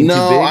what? Being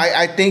no, too big?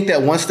 I think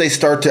that once they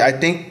start to, I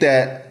think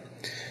that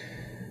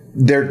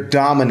they're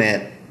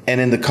dominant and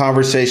in the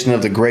conversation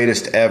of the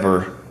greatest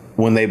ever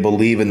when they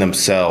believe in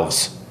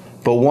themselves.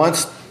 But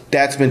once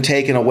that's been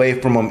taken away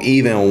from them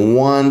even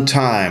one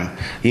time,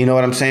 you know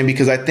what I'm saying?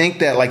 Because I think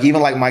that like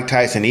even like Mike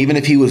Tyson, even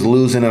if he was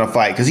losing in a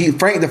fight, because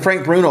the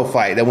Frank Bruno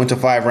fight that went to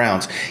 5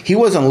 rounds, he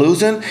wasn't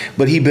losing,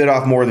 but he bit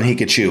off more than he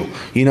could chew.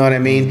 You know what I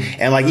mean?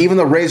 And like even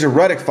the Razor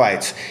Ruddock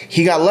fights,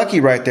 he got lucky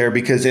right there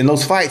because in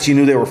those fights you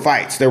knew they were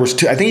fights. There was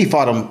 2. I think he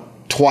fought him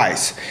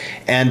twice,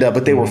 and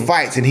but they were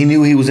fights, and he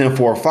knew he was in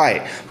for a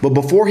fight. But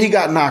before he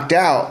got knocked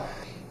out,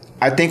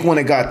 I think when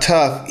it got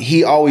tough,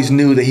 he always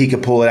knew that he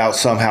could pull it out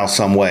somehow,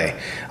 some way.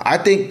 I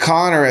think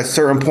Connor at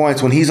certain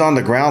points when he's on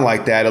the ground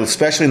like that,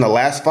 especially in the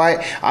last fight,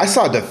 I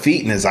saw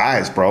defeat in his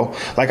eyes, bro.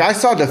 Like I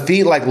saw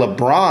defeat like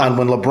LeBron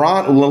when I was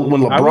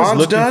LeBron's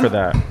looking done. for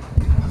that.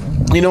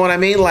 You know what I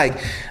mean? Like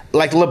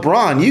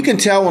LeBron, you can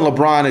tell when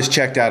LeBron is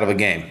checked out of a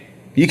game.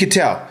 You can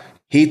tell.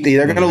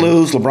 They're going to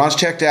lose. LeBron's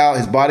checked out.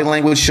 His body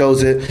language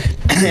shows it.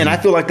 And I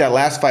feel like that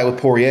last fight with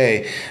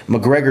Poirier,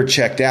 McGregor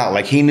checked out.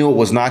 Like he knew it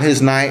was not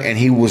his night and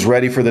he was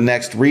ready for the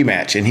next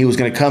rematch. And he was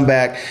going to come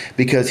back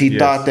because he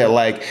thought that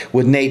like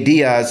with Nate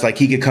Diaz, like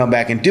he could come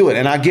back and do it.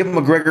 And I give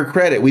McGregor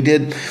credit. We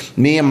did,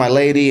 me and my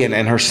lady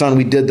and her son,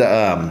 we did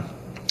the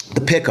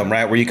pick 'em,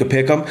 right, where you could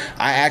pick him.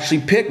 I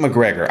actually picked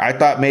McGregor. I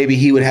thought maybe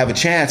he would have a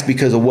chance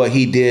because of what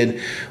he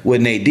did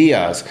with Nate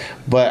Diaz.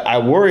 But I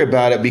worry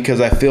about it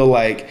because I feel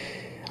like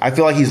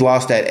he's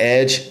lost that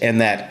edge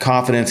and that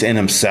confidence in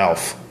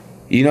himself.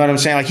 You know what I'm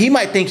saying? Like he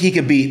might think he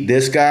could beat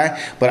this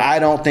guy, but I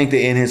don't think that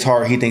in his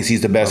heart he thinks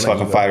he's the best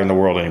fucking fighter in the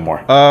world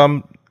anymore.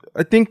 I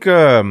think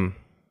you're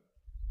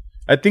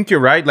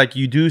right. Like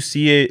you do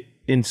see it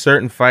in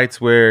certain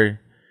fights where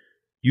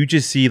you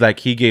just see like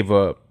he gave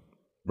up.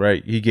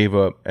 Right, he gave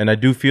up, and I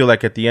do feel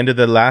like at the end of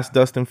the last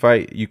Dustin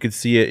fight, you could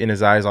see it in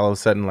his eyes all of a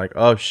sudden, like,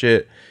 oh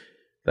shit,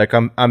 like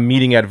I'm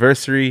meeting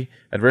adversary.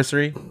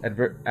 Adversity.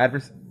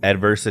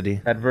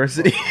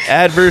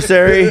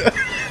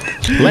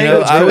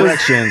 Language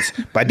Corrections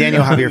by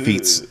Daniel Javier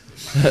Feats.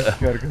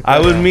 I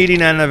was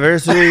meeting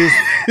anniversaries,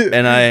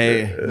 and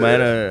I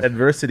might have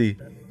adversity.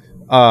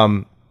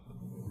 And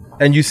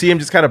you see him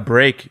just kind of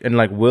break and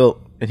like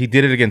wilt, and he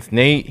did it against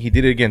Nate. He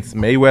did it against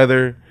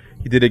Mayweather.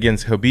 He did it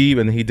against Khabib,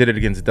 and he did it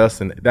against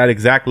Dustin. That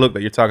exact look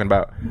that you're talking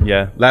about.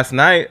 Yeah. Last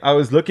night, I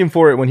was looking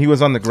for it when he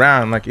was on the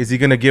ground. Like, is he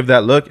going to give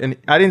that look? And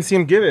I didn't see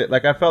him give it.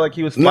 Like, I felt like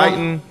he was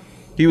fighting. No.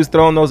 He was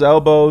throwing those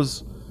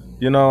elbows.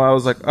 You know, I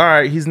was like, all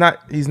right, he's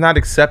not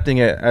accepting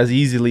it as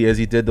easily as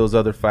he did those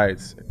other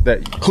fights.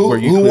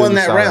 Who won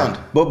that round?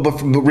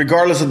 But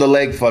regardless of the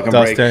leg fucking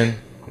break,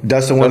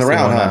 Dustin won the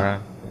round, huh?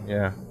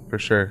 Yeah, for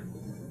sure.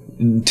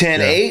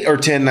 10-8 or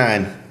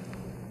 10-9?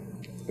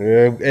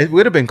 It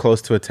would have been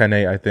close to a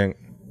 10-8, I think.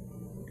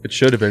 It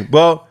should have been.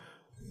 Well,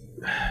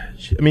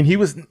 I mean, he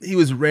was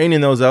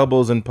raining those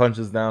elbows and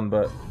punches down,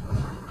 but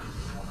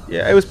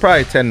yeah, it was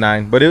probably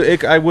 10-9.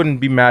 But I wouldn't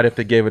be mad if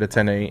they gave it a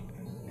 10-8.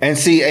 And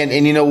see,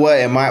 and you know what?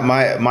 And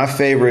my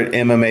favorite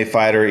MMA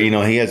fighter, you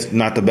know, he has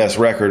not the best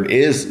record,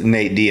 is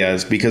Nate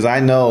Diaz, because I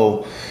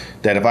know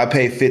that if I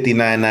pay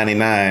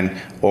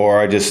 $59.99 or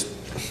I just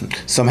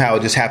somehow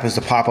it just happens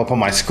to pop up on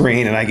my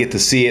screen and I get to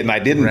see it and I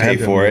didn't pay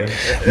for it,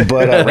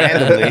 but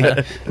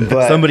randomly.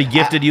 But somebody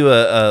gifted you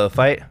a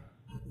fight?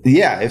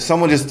 Yeah, if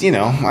someone just, you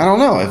know, I don't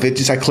know. If it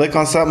just I click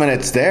on something and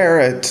it's there,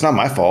 it's not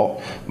my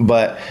fault.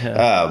 But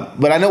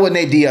I know with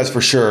Nate Diaz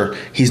for sure,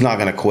 he's not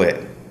going to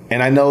quit.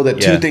 And I know that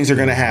two things are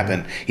going to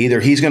happen. Either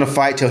he's going to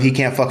fight till he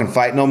can't fucking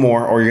fight no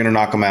more, or you're going to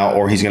knock him out,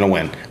 or he's going to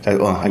win.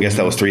 Well, I guess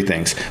that was three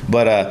things.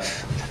 But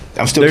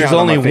I'm still There's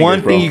only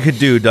one thing you could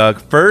do,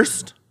 Doug.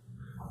 First...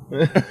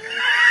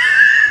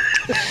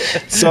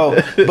 So,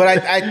 but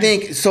I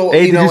think so.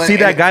 Hey, you did you see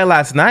that guy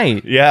last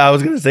night? Yeah, I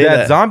was gonna say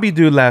that zombie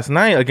dude last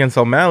night against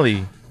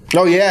O'Malley.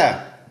 Oh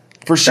yeah,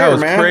 for sure, that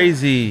was man.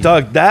 Crazy,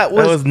 Doug. That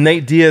was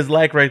Nate Diaz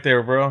like right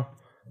there, bro.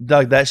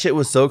 Doug, that shit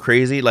was so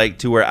crazy. Like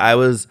to where I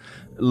was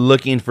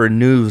looking for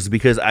news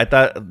because I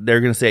thought they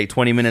were gonna say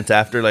 20 minutes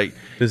after, like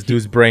this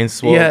dude's brain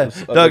swelled. Yeah,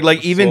 Doug.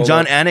 Like even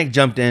John Anik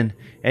jumped in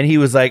and he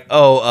was like,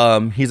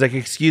 he's like,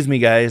 "Excuse me,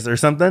 guys," or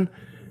something.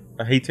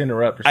 I hate to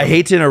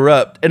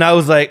interrupt. And I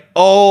was like,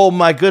 oh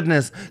my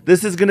goodness,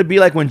 this is going to be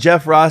like when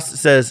Jeff Ross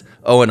says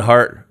Owen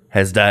Hart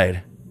has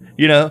died.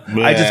 You know,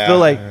 yeah. I just feel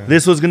like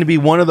this was going to be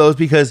one of those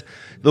because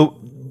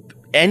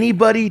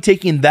anybody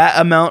taking that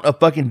amount of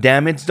fucking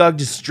damage, Dog,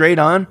 just straight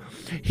on,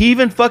 he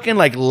even fucking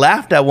like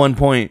laughed at one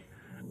point.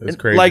 It's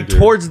crazy, like dude.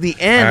 Towards the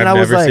end. I've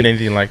never seen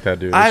anything like that,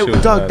 dude.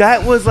 Dog,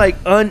 that was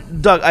like,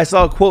 Doug, I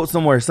saw a quote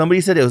somewhere. Somebody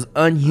said it was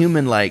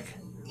unhuman like.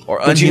 Or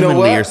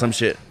unhumanly or some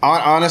shit.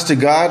 Honest to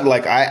God,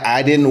 like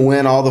I didn't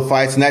win all the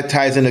fights, and that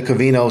ties into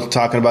Covino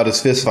talking about his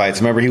fist fights.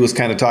 Remember, he was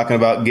kind of talking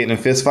about getting in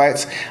fist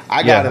fights.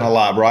 I got in a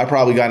lot, bro. I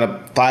probably got in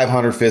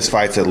 500 fist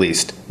fights at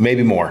least,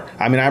 maybe more.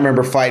 I mean, I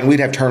remember fighting. We'd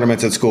have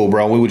tournaments at school,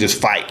 bro. And we would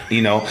just fight,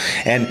 you know.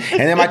 And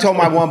then I told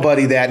my one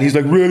buddy that, and he's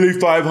like, "Really,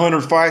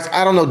 500 fights?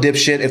 I don't know,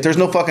 dipshit. If there's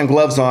no fucking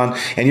gloves on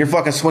and you're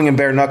fucking swinging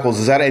bare knuckles,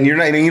 is that? And you're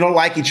not, and you don't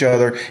like each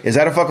other, is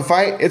that a fucking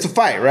fight? It's a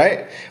fight,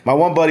 right?" My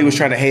one buddy was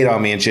trying to hate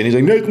on me and shit. He's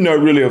like, "That's not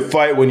really a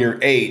fight when you're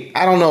 8.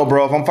 I don't know,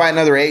 bro. If I'm fighting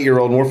another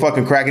 8-year-old and we're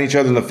fucking cracking each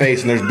other in the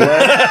face and there's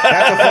blood,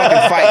 that's a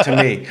fucking fight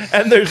to me."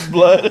 And there's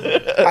blood.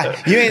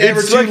 You ain't ever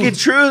It's fucking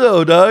true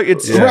though, dog.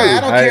 It's true. Right.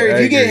 I don't care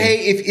if you get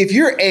hit. If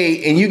you're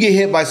 8 and you get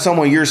hit by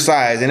someone your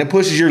size and it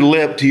pushes your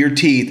lip to your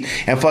teeth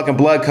and fucking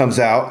blood comes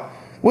out,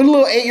 what do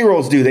little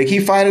 8-year-olds do? They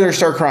keep fighting or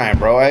start crying,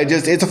 bro.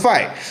 It's a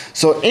fight.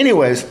 So,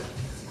 anyways.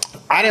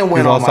 I didn't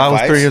win all my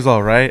fights. I was 3 years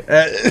old, right?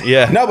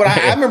 Yeah. No, but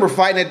I remember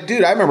fighting at,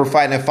 dude, I remember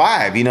fighting at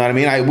 5. You know what I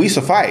mean? We used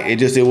to fight.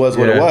 It was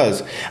what it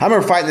was. I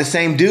remember fighting the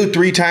same dude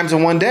 3 times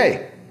in one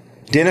day.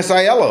 Dennis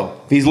Aiello.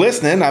 If he's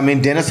listening, I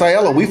mean, Dennis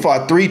Aiello. We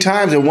fought 3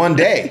 times in one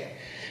day.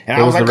 And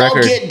I was like, "Go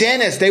get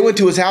Dennis." They went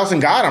to his house and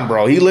got him,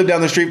 bro. He lived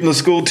down the street from the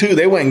school, too.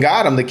 They went and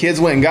got him. The kids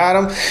went and got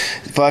him.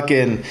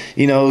 Fucking,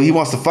 you know, he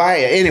wants to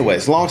fight.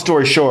 Anyways, long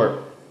story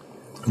short,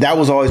 That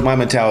was always my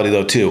mentality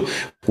though too,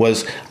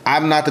 was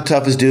I'm not the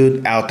toughest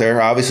dude out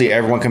there. Obviously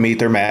everyone can meet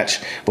their match.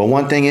 But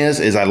one thing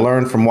is I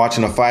learned from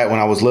watching a fight when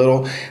I was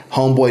little,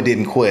 homeboy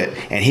didn't quit.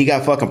 And he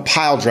got fucking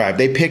pile drive.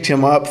 They picked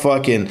him up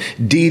fucking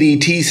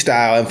DDT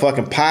style and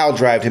fucking pile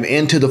drived him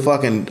into the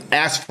fucking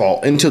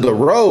asphalt, into the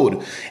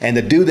road. And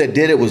the dude that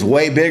did it was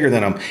way bigger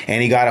than him.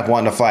 And he got up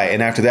wanting to fight.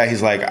 And after that,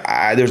 he's like,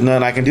 there's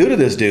nothing I can do to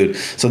this dude.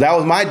 So that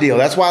was my deal.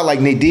 That's why I like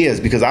Nate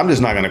Diaz, because I'm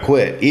just not going to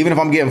quit. Even if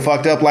I'm getting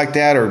fucked up like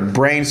that or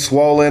brain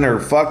swollen or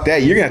fuck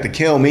that, you're going to have to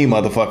kill me,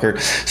 motherfucker.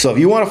 So if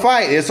you want to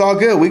fight, it's all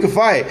good. We can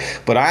fight.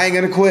 But I ain't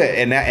going to quit.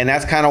 And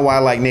that's kind of why I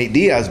like Nate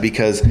Diaz,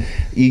 because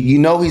you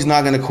know he's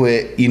not going to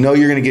quit. You know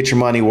you're going to get your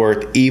money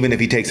worth, even if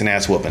he takes an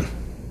ass whooping.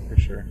 For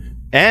sure.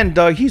 And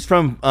dog, he's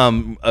from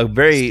a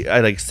very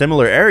like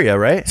similar area,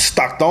 right?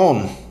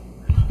 Stockton.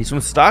 He's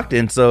from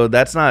Stockton, so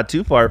that's not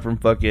too far from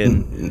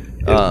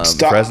fucking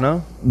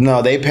Fresno.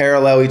 No, they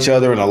parallel each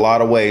other in a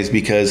lot of ways,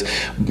 because,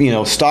 you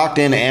know,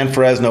 Stockton and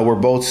Fresno were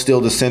both still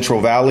the Central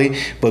Valley,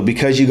 but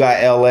because you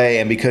got LA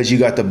and because you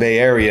got the Bay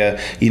Area,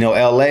 you know,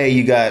 LA,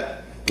 you got,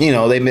 you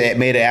know, they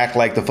made it act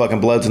like the fucking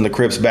Bloods and the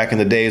Crips back in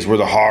the days were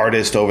the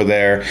hardest over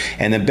there.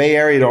 And the Bay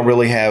Area don't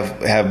really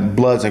have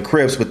Bloods and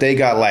Crips, but they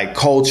got like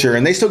culture,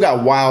 and they still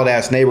got wild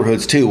ass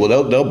neighborhoods too. Well,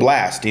 they'll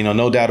blast, you know,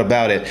 no doubt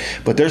about it.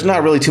 But there's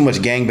not really too much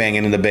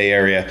gangbanging in the Bay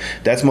Area.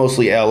 That's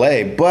mostly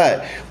LA.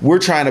 But we're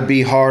trying to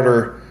be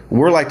harder.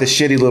 We're like the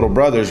shitty little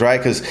brothers, right?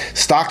 Because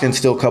Stockton's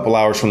still a couple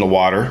hours from the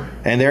water,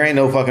 and there ain't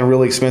no fucking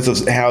really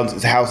expensive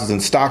houses in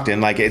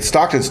Stockton. Like,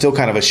 Stockton's still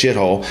kind of a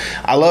shithole.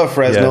 I love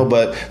Fresno,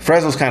 but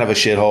Fresno's kind of a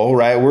shithole,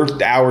 right?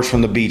 We're hours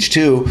from the beach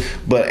too,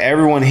 but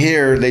everyone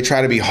here, they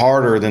try to be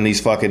harder than these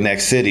fucking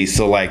next cities.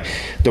 So like,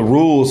 the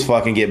rules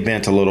fucking get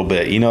bent a little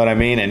bit. You know what I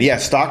mean? And yeah,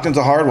 Stockton's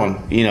a hard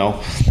one. You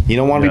know, you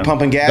don't want to be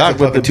pumping gas Doc, at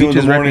but fucking the 2 in beach the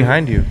is right morning.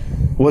 behind you.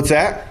 What's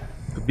that?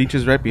 The beach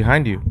is right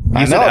behind you.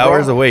 You said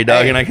hours away,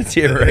 dog, and I can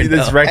see it right now.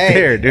 It's right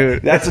there,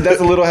 dude. That's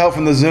a little help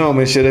from the Zoom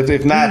and shit.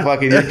 If not,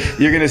 fucking,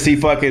 you're gonna see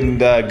fucking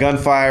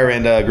gunfire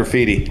and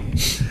graffiti.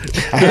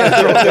 I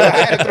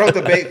had to throw up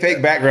the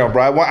fake background,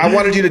 bro. I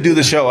wanted you to do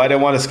the show. I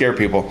didn't want to scare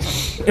people.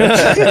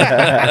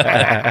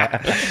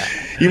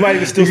 You might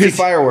even still see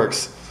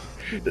fireworks.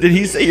 Did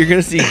he say you're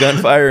gonna see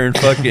gunfire and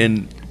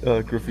fucking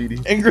Graffiti?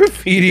 and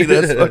graffiti?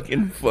 That's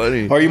fucking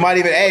funny. Or you might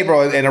even, hey,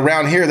 bro, and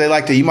around here they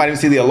like to. You might even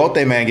see the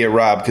elote man get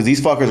robbed, because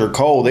these fuckers are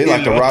cold. They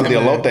like to rob the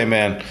elote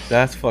man.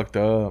 That's fucked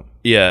up.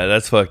 Yeah,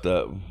 that's fucked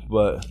up.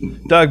 But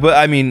Doug,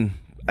 I mean,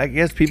 I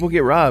guess people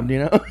get robbed, you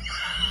know.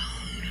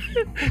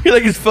 You're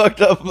like, it's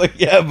fucked up. I'm like,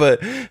 yeah,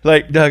 but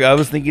like, Doug, I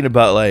was thinking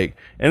about like,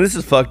 and this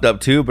is fucked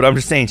up too, but I'm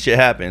just saying shit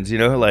happens, you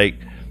know. Like,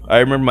 I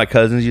remember my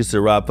cousins used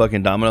to rob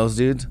fucking Domino's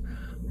dudes,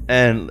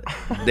 and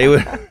they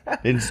would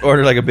just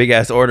order like a big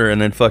ass order,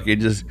 and then fucking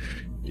just,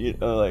 you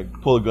know,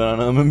 like pull a gun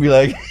on them and be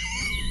like.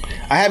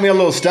 I had me a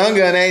little stun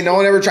gun, No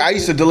one ever tried. I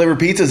used to deliver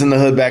pizzas in the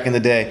hood back in the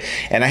day,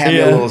 and I had me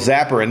a little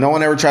zapper, and no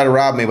one ever tried to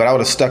rob me, but I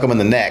would have stuck him in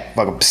the neck.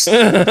 Fucking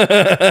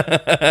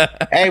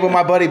Hey, with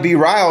my buddy B.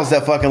 Riles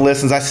that fucking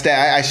listens,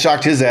 I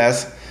shocked his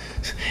ass.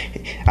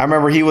 I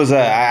remember he was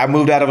I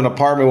moved out of an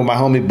apartment with my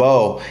homie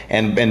Bo,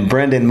 and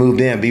Brendan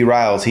moved in. B.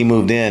 Riles, he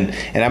moved in,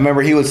 and I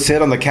remember he would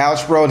sit on the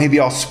couch, bro, and he'd be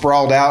all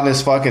sprawled out in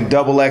his fucking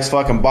XX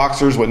fucking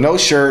boxers with no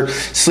shirt,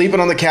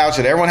 sleeping on the couch,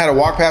 and everyone had to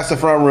walk past the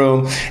front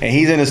room, and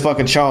he's in his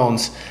fucking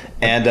chones.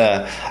 And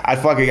I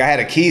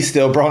had a key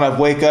still, bro, and I'd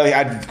wake up,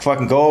 I'd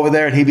fucking go over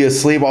there, and he'd be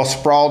asleep all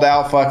sprawled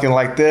out fucking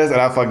like this, and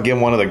I'd fucking give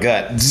him one of the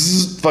gut.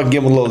 Zzz, fucking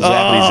give him a little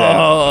zappity zap.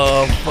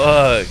 Oh,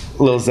 fuck.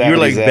 A little zappity You're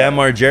like zap. Bam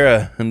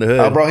Margera in the hood.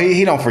 Oh, bro,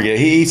 he don't forget.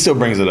 He still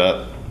brings it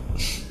up.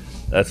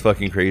 That's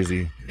fucking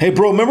crazy. Hey,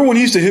 bro, remember when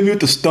he used to hit me with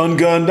the stun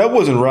gun? That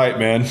wasn't right,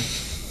 man.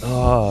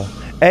 Oh.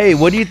 Hey,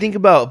 what do you think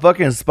about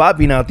fucking Spot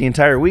being out the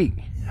entire week?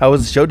 How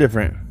was the show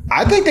different?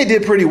 I think they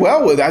did pretty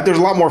well with it. There's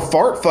a lot more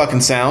fart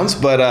fucking sounds,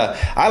 but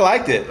I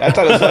liked it. I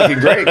thought it was fucking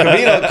great.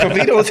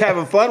 Cavito was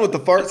having fun with the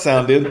fart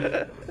sound,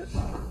 dude.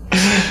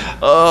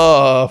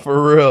 Oh,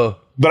 for real.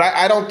 But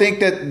I don't think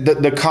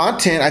that the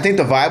content, I think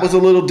the vibe was a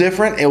little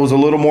different. It was a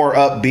little more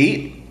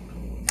upbeat.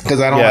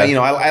 Because I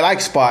like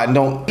Spot, and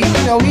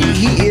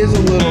he is a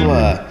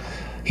little,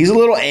 he's a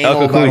little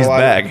anal about a lot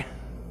back.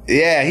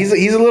 Yeah, he's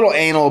a little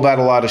anal about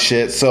a lot of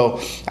shit. So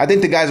I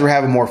think the guys were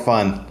having more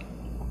fun.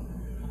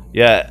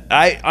 Yeah,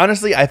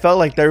 I felt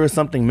like there was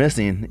something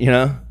missing, you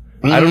know?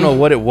 I don't know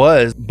what it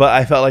was, but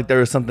I felt like there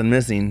was something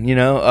missing, you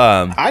know?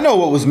 I know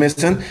what was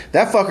missing.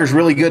 That fucker's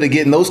really good at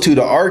getting those two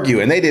to argue,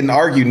 and they didn't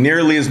argue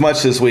nearly as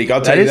much this week.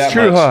 I'll tell you that much.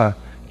 That is true, huh?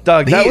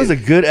 Dog, that was a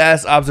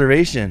good-ass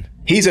observation.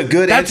 He's a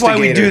good That's instigator.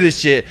 why we do this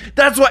shit.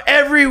 That's why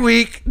every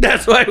week,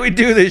 that's why we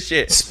do this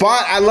shit.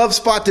 Spot, I love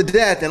Spot to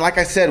death. And like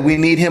I said, we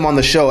need him on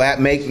the show.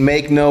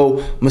 Make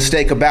no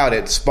mistake about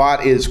it.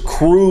 Spot is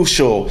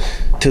crucial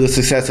to the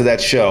success of that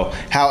show.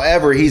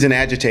 However, he's an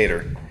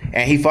agitator.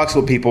 And he fucks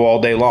with people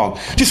all day long.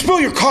 Just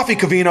spill your coffee,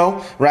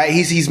 Cavino. Right?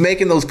 He's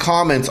making those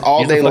comments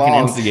all day long. He's a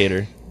fucking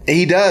instigator.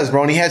 He does,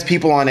 bro. And he has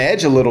people on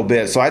edge a little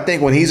bit. So I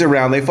think when he's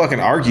around, they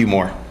fucking argue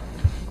more.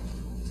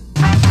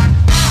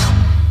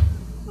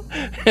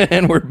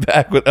 And we're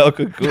back with El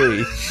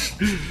Cucuy.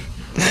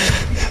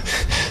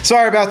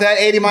 Sorry about that.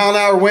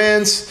 80-mile-an-hour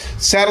winds.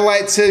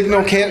 Satellite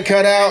signal can't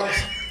cut out.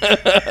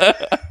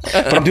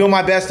 But I'm doing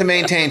my best to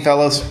maintain,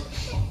 fellas.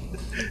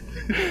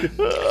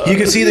 You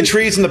can see the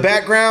trees in the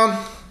background.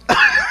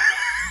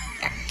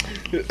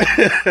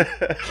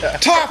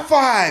 Top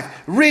 5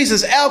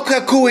 reasons El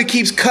Cucuy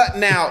keeps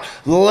cutting out.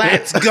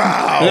 Let's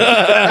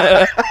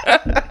go.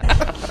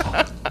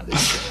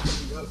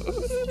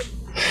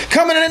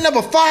 Coming in at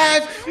number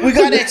 5, we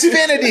got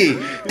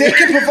Xfinity. They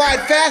can provide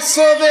fast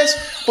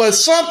service, but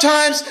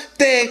sometimes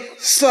they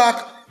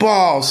suck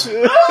balls.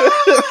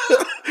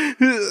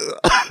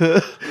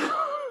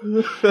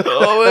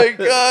 Oh my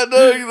god,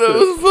 dog, that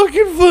was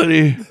fucking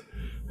funny.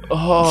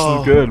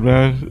 Oh, Good,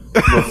 man.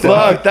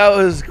 fuck, that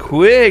was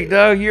quick,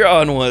 dog. You're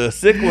on a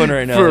sick one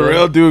right now. For dog.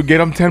 real, dude. Get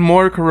them 10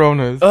 more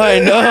Coronas. I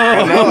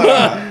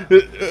know.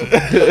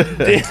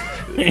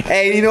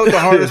 Hey, you know what the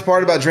hardest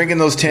part about drinking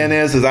those 10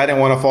 is I didn't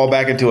want to fall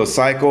back into a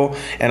cycle,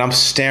 and I'm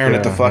staring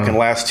at the fucking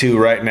last 2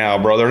 right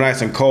now, bro. They're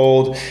nice and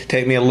cold.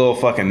 Take me a little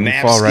fucking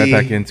napsty. Fall right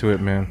back into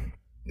it, man.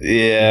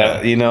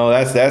 Yeah, you know,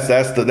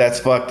 that's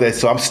fucked.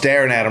 So I'm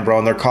staring at them, bro,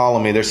 and they're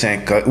calling me. They're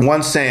saying,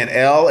 one's saying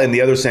L and the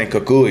other's saying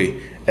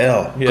Cucuy.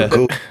 L, Yeah.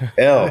 Cucuy,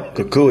 L,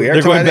 Cucuy.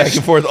 They're going back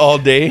and forth all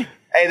day.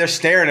 Hey, they're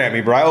staring at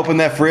me, bro. I open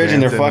that fridge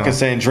and they're fucking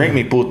saying, drink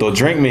me, puto,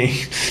 drink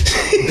me.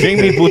 Drink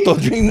me, puto,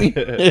 drink me.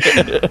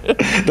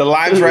 The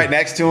lime's right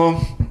next to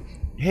him.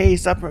 Hey,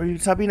 stop being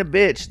a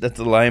bitch. That's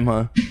a lime,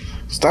 huh?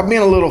 Stop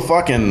being a little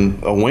fucking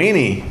a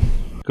weenie.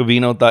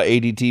 Covino thought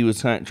ADT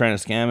was trying to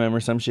scam him or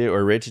some shit,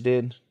 or Rich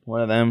did.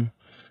 One of them.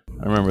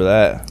 I remember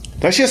that.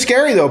 That shit's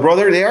scary, though,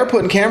 brother. They are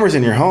putting cameras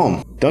in your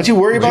home. Don't you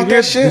worry about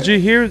that shit? Did you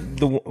hear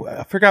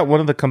I forgot one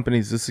of the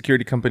companies, the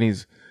security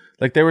companies,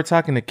 like they were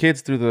talking to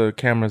kids through the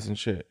cameras and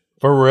shit.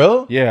 For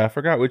real? Yeah, I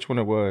forgot which one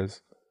it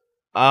was.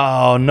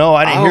 Oh, no,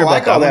 I didn't I hear don't about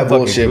like all that Fucking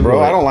bullshit, bro.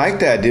 Google it. I don't like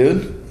that,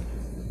 dude.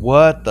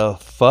 What the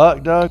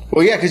fuck, dog?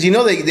 Well, yeah, because you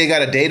know they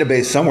got a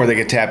database somewhere they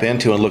could tap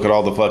into and look at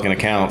all the fucking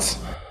accounts.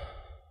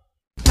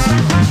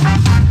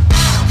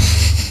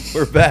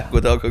 We're back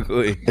with El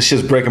Cucuy. It's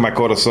just breaking my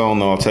corazon,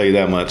 though, I'll tell you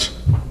that much.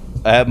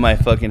 I have my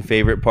fucking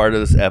favorite part of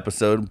this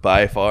episode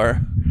by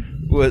far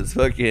was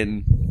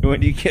fucking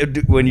when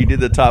you did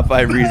the top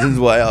 5 reasons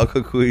why El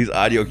Cucuy's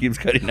audio keeps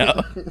cutting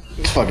out.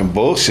 It's fucking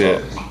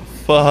bullshit.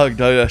 Fuck,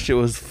 dog, that shit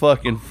was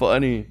fucking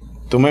funny.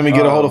 Don't make me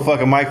get a hold of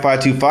fucking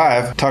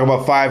Mike525. Talk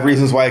about 5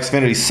 reasons why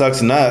Xfinity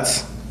sucks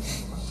nuts.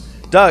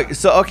 Doug,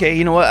 so okay,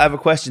 you know what? I have a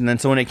question then.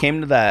 So when it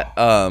came to that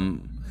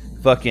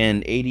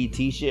fucking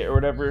ADT shit or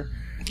whatever,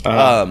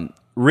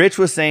 Rich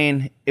was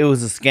saying it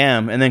was a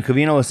scam, and then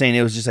Covino was saying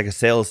it was just like a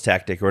sales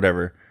tactic or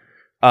whatever.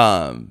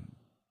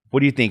 What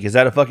do you think? Is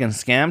that a fucking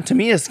scam? To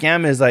me, a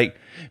scam is like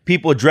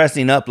people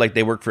dressing up like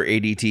they work for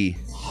ADT.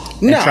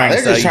 No,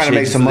 they're just trying to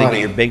make some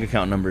money. Your bank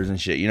account numbers and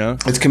shit, you know?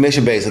 It's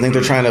commission based. I think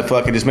they're trying to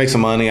fucking just make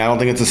some money. I don't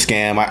think it's a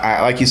scam.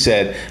 I like you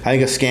said, I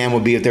think a scam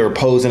would be if they were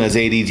posing as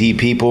ADT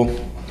people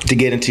to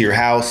get into your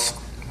house.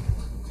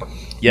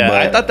 Yeah,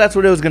 But- I thought that's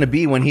what it was going to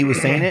be when he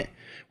was saying it.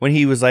 When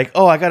he was like,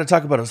 oh, I got to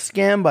talk about a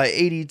scam by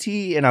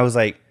ADT. And I was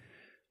like,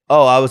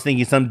 oh, I was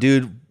thinking some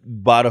dude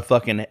bought a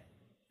fucking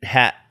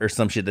hat or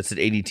some shit that said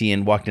ADT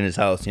and walked in his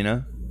house, you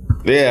know?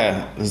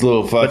 Yeah, this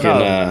little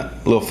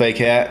fucking little fake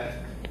hat.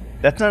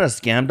 That's not a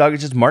scam, dog.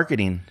 It's just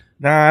marketing.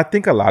 Nah, I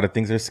think a lot of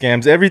things are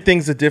scams.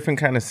 Everything's a different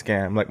kind of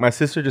scam. Like my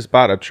sister just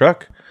bought a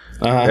truck,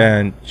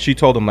 and she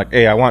told him like,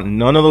 "Hey, I want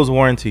none of those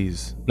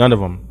warranties. None of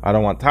them. I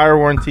don't want tire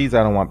warranties.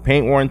 I don't want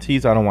paint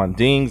warranties. I don't want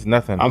dings.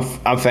 Nothing."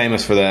 I'm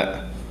famous for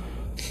that.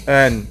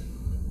 And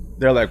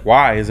they're like,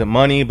 "Why? Is it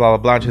money? Blah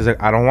blah blah." And she's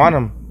like, "I don't want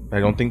them. I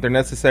don't think they're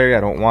necessary.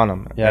 I don't want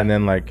them." Yeah. And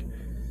then like,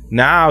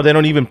 now they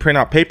don't even print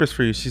out papers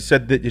for you. She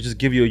said that they just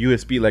give you a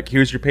USB. Like,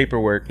 here's your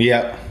paperwork.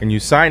 Yep. And you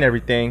sign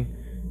everything,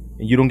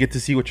 and you don't get to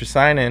see what you're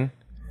signing.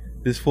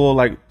 This fool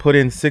like put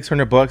in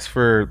 $600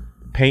 for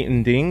paint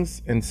and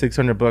dings and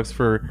 $600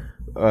 for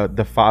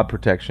the fob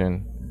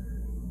protection.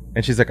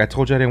 And she's like, I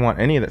told you I didn't want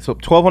any of that. So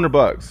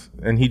 $1,200,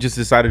 and he just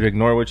decided to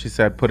ignore what she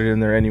said, put it in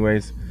there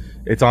anyways.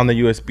 It's on the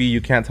USB.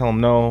 You can't tell him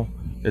no.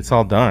 It's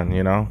all done,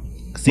 you know.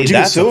 See, But you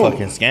that's can sue a him.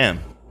 fucking scam.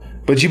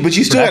 But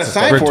you still got to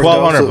sign For for it, though,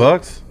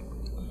 $1,200. so-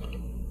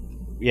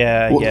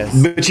 Yeah, I Well,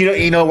 guess. But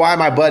you know why?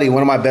 My buddy,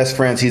 one of my best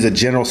friends, he's a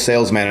general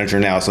sales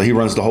manager now, so he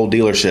runs the whole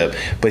dealership.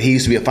 But he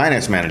used to be a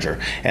finance manager,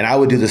 and I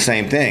would do the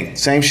same thing,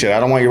 same shit. I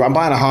don't want I'm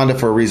buying a Honda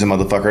for a reason,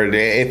 motherfucker.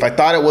 If I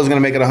thought it was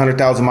gonna make it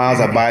 100,000 miles,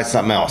 I'd buy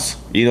something else.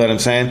 You know what I'm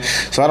saying?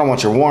 So I don't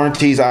want your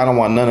warranties. I don't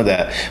want none of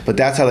that. But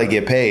that's how they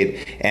get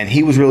paid. And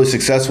he was really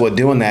successful at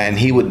doing that. And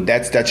he would.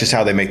 That's just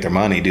how they make their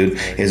money, dude.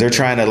 Is they're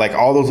trying to like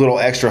all those little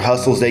extra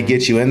hustles they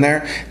get you in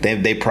there.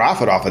 They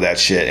profit off of that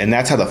shit. And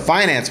that's how the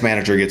finance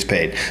manager gets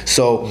paid.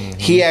 So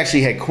he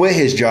actually had quit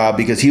his job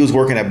because he was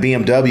working at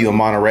BMW in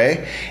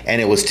Monterey,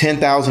 and it was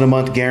 $10,000 a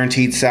month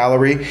guaranteed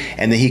salary,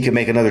 and then he could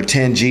make another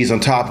 10 G's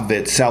on top of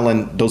it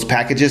selling those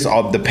packages,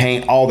 all the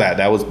paint, all that.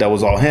 That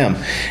was all him.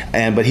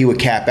 But he would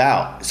cap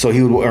out. So he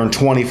he would earn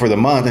 20 for the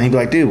month, and he'd be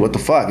like, dude, what the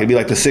fuck? It'd be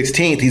like the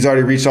 16th. He's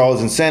already reached all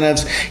his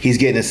incentives. He's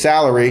getting his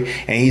salary,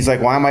 and he's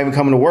like, why am I even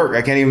coming to work?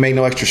 I can't even make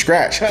no extra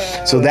scratch.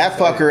 So that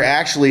fucker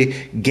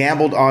actually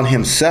gambled on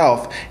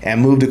himself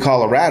and moved to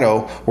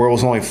Colorado, where it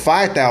was only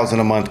 $5,000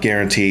 a month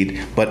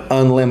guaranteed, but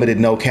unlimited,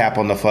 no cap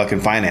on the fucking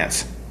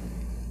finance.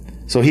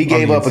 So he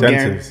gave up a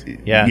guarantee.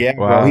 Yeah,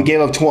 wow. Bro. He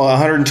gave up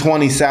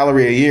 120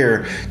 salary a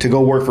year to go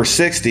work for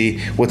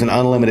 60 with an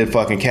unlimited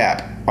fucking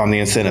cap on the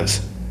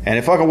incentives. And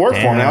it fucking worked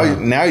for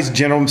him. Now he's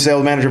general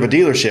sales manager of a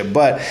dealership.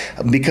 But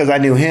because I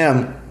knew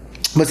him,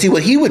 but see,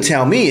 what he would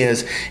tell me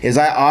is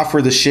I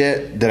offer the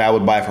shit that I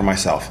would buy for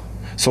myself.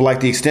 So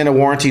like the extended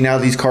warranty, now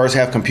these cars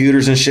have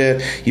computers and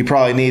shit, you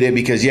probably need it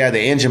because, yeah,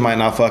 the engine might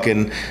not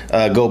fucking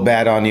go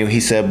bad on you, he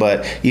said,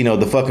 but, you know,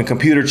 the fucking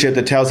computer chip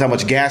that tells how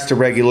much gas to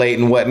regulate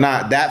and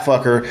whatnot, that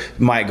fucker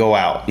might go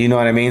out. You know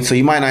what I mean? So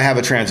you might not have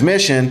a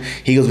transmission,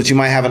 he goes, but you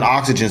might have an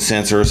oxygen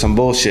sensor or some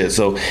bullshit.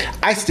 So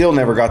I still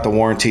never got the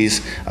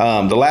warranties.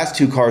 The last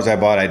 2 cars I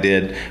bought, I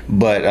did,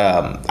 but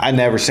I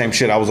never, same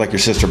shit. I was like your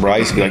sister, bro. I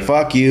used to be like,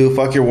 fuck you,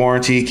 fuck your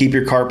warranty, keep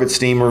your carpet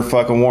steamer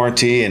fucking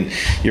warranty and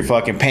your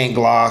fucking paint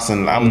gloss,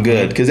 and I'm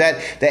good, because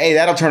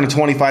that'll turn a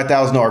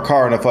 $25,000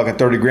 car into fucking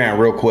 30 grand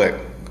real quick.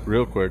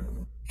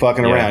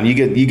 Fucking around, you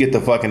get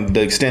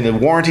the extended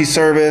warranty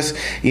service.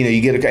 You know, you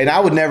get and I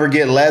would never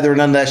get leather,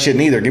 none of that shit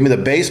neither. Give me the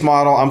base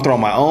model. I'm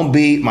throwing my own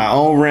beat, my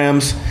own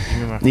rims.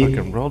 My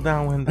fucking roll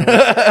down window.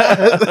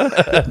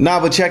 Nah,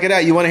 but check it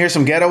out. You want to hear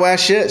some ghetto ass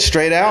shit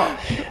straight out?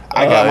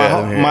 I got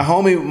my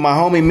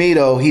homie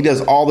Mito. He does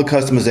all the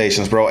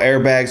customizations, bro.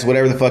 Airbags,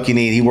 whatever the fuck you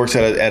need. He works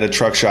at a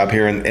truck shop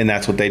here, and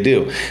that's what they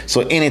do.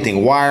 So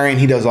anything, wiring,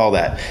 he does all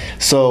that.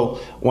 So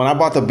when I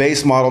bought the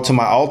base model to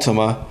my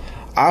Altima,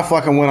 I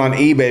fucking went on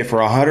eBay for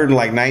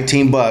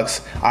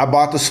 $119. I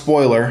bought the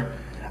spoiler.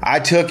 I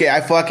took it.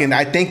 I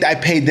think I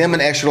paid them an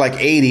extra like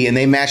 $80, and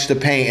they matched the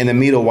paint, and the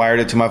Mito wired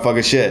it to my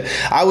fucking shit.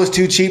 I was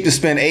too cheap to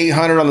spend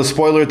 $800 on the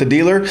spoiler at the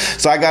dealer,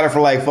 so I got it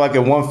for like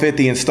fucking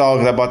 $150 installed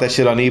because I bought that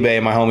shit on eBay,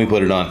 and my homie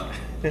put it on.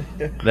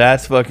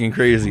 That's fucking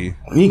crazy.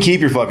 You can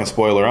keep your fucking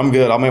spoiler. I'm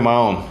good. I'll make my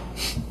own.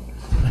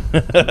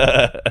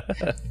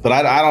 But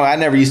I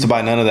never used to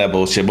buy none of that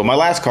bullshit. But my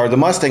last car, the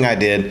Mustang, I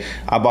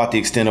bought the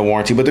extended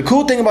warranty. But the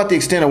cool thing about the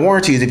extended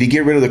warranty is if you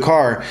get rid of the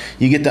car,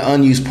 you get the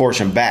unused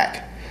portion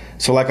back.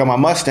 So like on my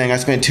Mustang, I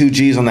spent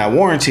 $2,000 on that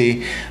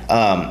warranty,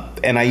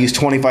 and I used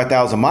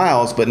 25,000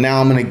 miles, but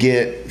now I'm going to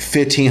get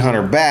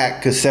 1,500 back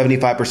because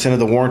 75% of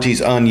the warranty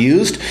is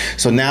unused.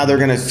 So now they're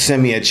going to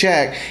send me a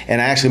check,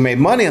 and I actually made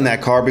money on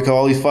that car because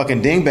all these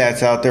fucking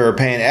dingbats out there are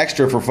paying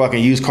extra for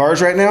fucking used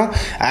cars right now.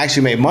 I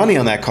actually made money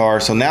on that car,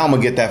 so now I'm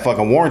going to get that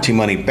fucking warranty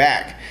money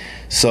back.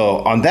 So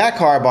on that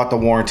car, I bought the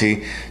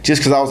warranty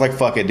just because I was like,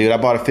 fuck it, dude. I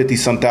bought a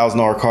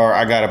 $50,000 car.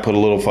 I got to put a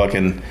little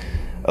fucking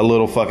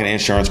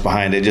insurance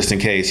behind it just in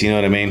case, you know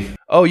what I mean?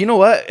 Oh, you know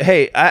what?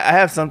 Hey, I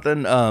have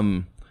something.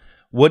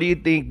 What do you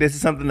think? This is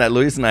something that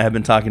Luis and I have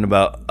been talking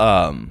about.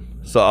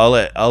 So I'll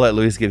let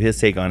Luis give his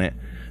take on it.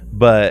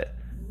 But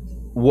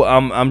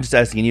I'm just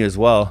asking you as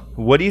well.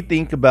 What do you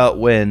think about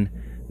when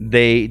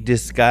they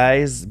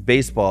disguise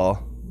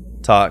baseball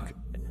talk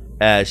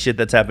as shit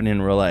that's happening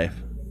in real life?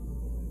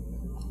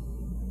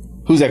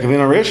 Who's that,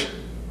 Covino Rich?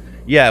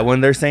 Yeah,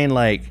 when they're saying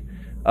like,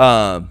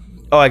 oh,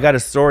 I got a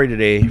story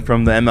today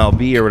from the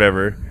MLB or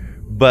whatever,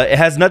 but it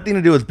has nothing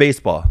to do with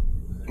baseball.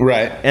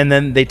 Right. And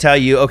then they tell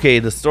you, okay,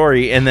 the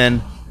story, and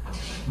then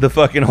the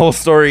fucking whole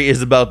story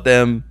is about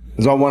them.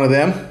 Is that one of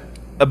them?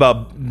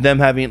 About them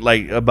having,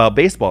 like, about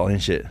baseball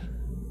and shit.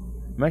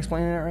 Am I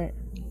explaining that right?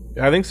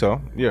 I think so,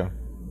 yeah.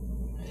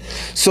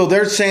 So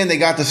they're saying they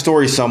got the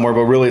story somewhere,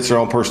 but really it's their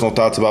own personal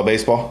thoughts about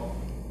baseball?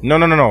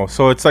 No.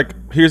 So it's like,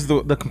 here's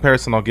the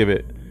comparison I'll give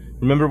it.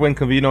 Remember when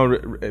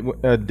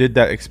Covino did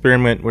that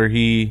experiment where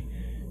he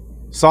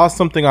saw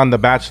something on The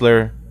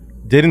Bachelor,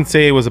 didn't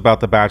say it was about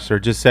The Bachelor,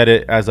 just said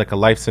it as like a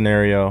life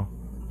scenario.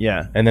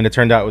 Yeah. And then it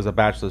turned out it was a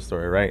Bachelor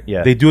story, right?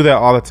 Yeah. They do that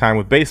all the time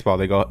with baseball.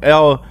 They go,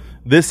 oh,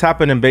 this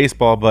happened in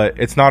baseball, but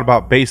it's not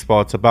about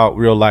baseball. It's about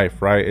real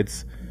life, right?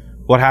 It's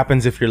what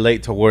happens if you're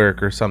late to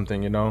work or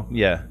something, you know?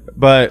 Yeah.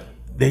 But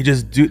they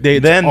just do.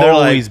 Then they're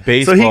always like,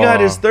 baseball. So he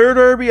got his third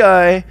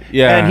RBI.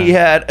 Yeah. And he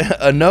had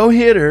a no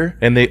hitter.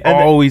 And they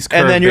always.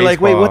 And then you're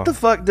baseball. like, wait, what the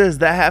fuck does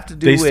that have to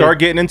do? They with? start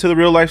getting into the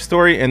real life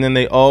story, and then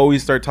they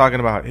always start talking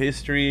about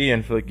history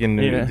and like,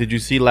 did you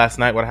see last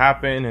night what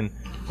happened? And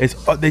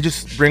they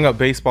just bring up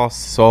baseball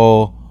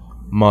so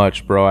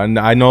much, bro. And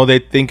I know they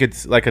think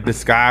it's like a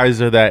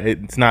disguise or that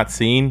it's not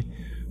seen,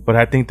 but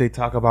I think they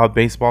talk about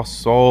baseball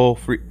so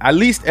free. At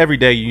least every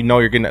day, you know,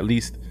 you're getting at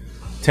least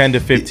 10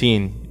 to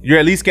 15. You're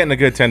at least getting a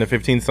good 10 to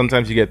 15.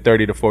 Sometimes you get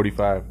 30 to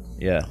 45.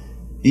 Yeah.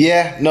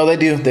 Yeah, no, they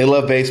do. They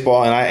love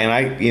baseball, and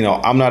I, you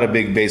know, I'm not a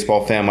big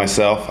baseball fan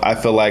myself. I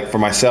feel like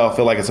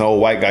it's an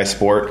old white guy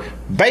sport.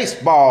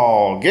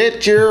 Baseball,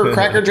 get your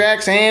Cracker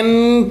Jacks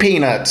and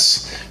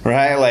peanuts,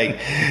 right? Like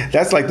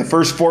that's like the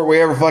first sport we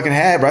ever fucking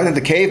had. But I think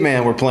the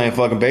caveman were playing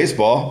fucking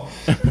baseball.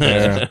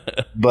 Yeah.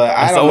 But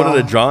I saw don't one know.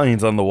 of the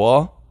drawings on the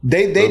wall.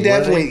 They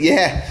definitely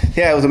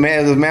it was a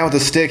man with a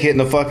stick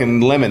hitting a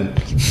fucking lemon.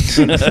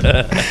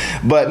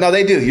 But no,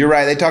 they do. You're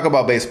right. They talk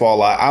about baseball a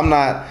lot.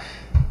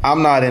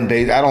 I'm not in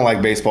base. I don't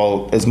like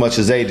baseball as much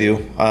as they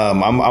do.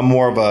 I'm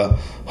more of a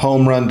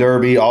home run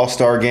derby,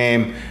 all-star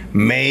game,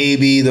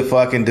 maybe the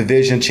fucking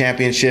division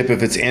championship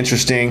if it's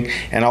interesting,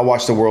 and I'll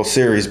watch the World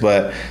Series.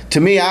 But to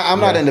me, I'm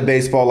not into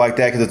baseball like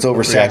that because it's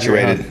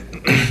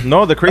oversaturated.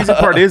 No, the crazy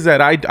part is that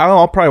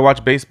I'll probably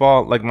watch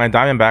baseball, like my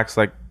Diamondbacks,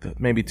 like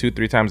maybe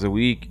 2-3 times a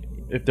week.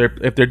 If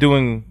they're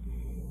doing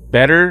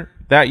better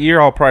that year,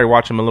 I'll probably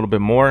watch them a little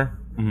bit more,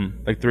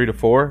 like 3 to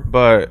 4.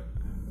 But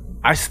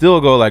I still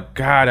go like,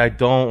 God, I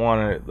don't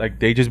want to. Like,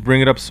 they just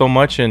bring it up so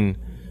much, and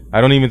I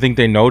don't even think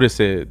they notice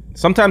it.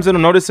 Sometimes they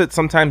don't notice it.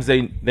 Sometimes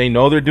they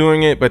know they're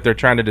doing it, but they're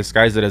trying to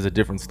disguise it as a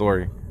different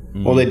story.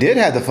 Well, they did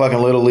have the fucking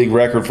Little League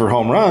record for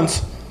home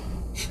runs.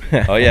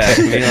 Oh yeah,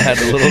 Covino had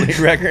the Little League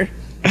record.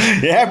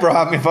 Yeah, bro.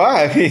 I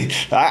mean,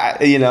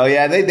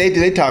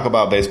 they talk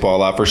about baseball a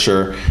lot for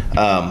sure.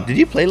 Did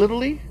you play Little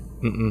League?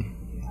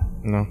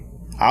 No.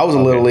 I was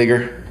a Little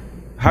Leaguer.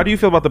 How do you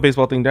feel about the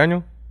baseball thing,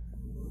 Daniel?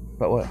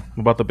 About what?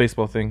 About the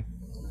baseball thing?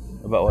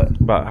 About what?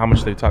 About how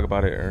much they talk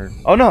about it? Or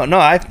Oh no,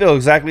 I feel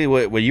exactly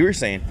what you were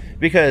saying,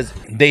 because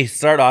they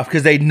start off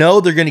because they know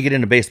they're gonna get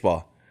into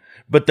baseball,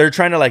 but they're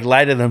trying to like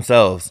lie to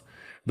themselves.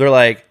 They're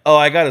like, oh,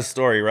 I got a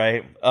story,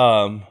 right?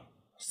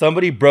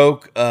 Somebody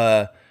broke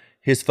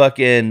his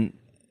fucking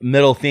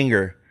middle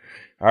finger.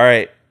 All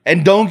right,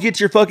 and don't get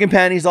your fucking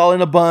panties all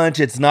in a bunch.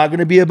 It's not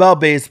gonna be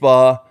about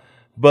baseball,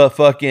 but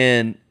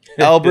fucking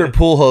Albert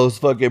Pujols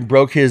fucking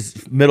broke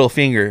his middle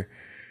finger,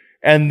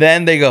 and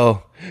then they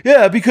go,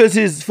 yeah, because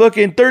his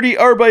fucking 30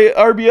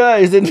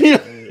 RBIs and,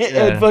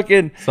 and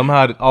fucking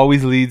somehow it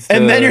always leads to...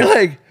 And then you're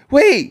like,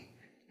 wait,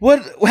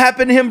 what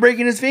happened to him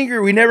breaking his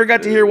finger? We never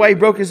got to hear why he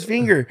broke his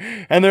finger.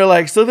 And they're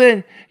like, so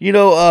then,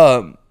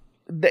 Doug,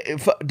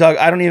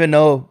 I don't even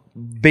know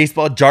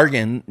baseball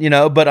jargon,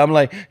 but I'm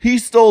like, he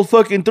stole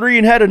fucking 3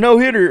 and had a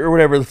no-hitter or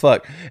whatever the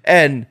fuck.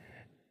 And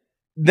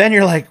then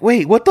you're like,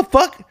 wait, what the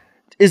fuck?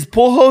 Is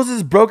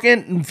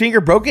Pujols' finger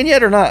broken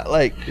yet or not?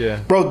 Like, yeah,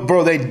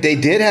 bro, they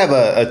did have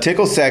a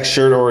Tickle Sack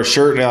shirt or a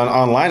shirt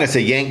online that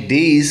said Yank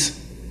D's.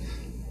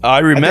 I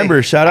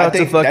remember. Shout out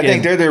to fucking. I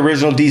think they're the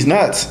original D's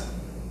nuts.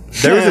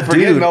 There was a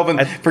forget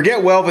dude.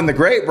 Forget Welvin the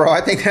Great, bro. I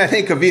think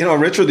Covino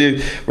and Rich were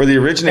the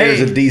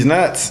originators of D's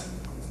nuts.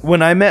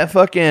 When I met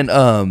fucking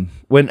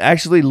when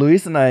actually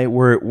Luis and I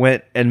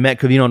went and met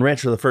Covino and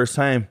Rich for the first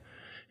time,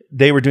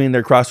 they were doing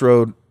their cross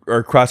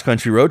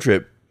country road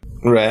trip.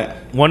 Right.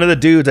 One of the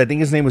dudes, I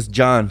think his name was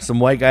John, some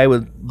white guy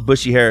with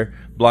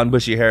blonde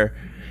bushy hair,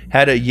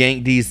 had a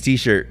Yank D's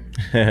t-shirt.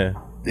 Yeah.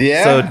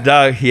 So,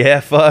 dog,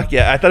 fuck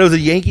yeah. I thought it was a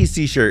Yankees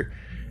t-shirt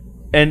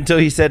until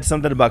he said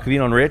something about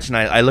Covino and Rich, and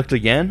I looked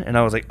again, and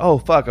I was like, oh,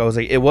 fuck. I was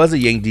like, it was a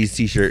Yank D's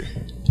t-shirt.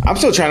 I'm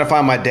still trying to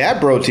find my Dad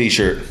Bro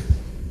t-shirt.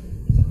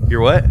 Your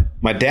what?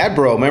 My Dad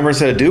Bro. Remember,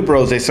 instead of Dude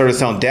Bros, they started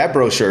selling Dad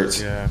Bro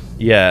shirts.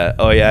 Yeah.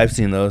 Oh, yeah, I've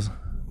seen those.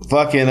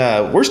 Fucking,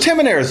 where's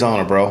Tim in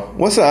Arizona, bro?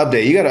 What's the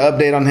update? You got an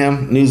update on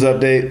him? News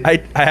update?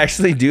 I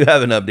actually do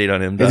have an update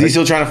on him. Is he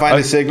still trying to find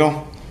his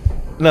signal?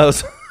 No.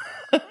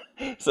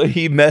 So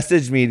he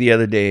messaged me the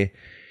other day,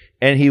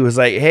 and he was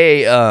like,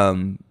 hey,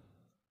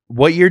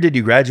 what year did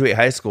you graduate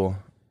high school?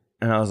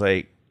 And I was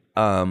like,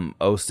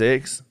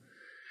 06.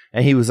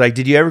 And he was like,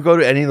 did you ever go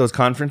to any of those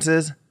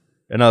conferences?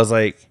 And I was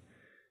like,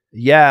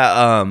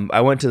 yeah,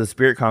 I went to the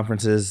Spirit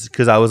conferences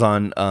because I was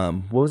on,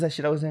 what was that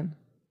shit I was in?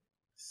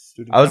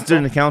 I was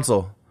student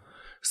council.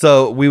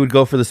 So we would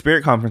go for the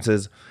Spirit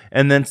conferences.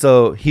 And then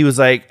so he was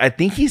like, I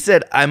think he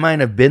said I might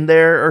have been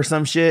there or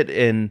some shit.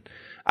 And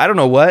I don't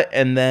know what.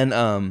 And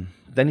then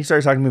he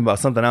started talking to me about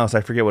something else. I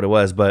forget what it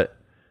was. But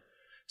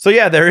so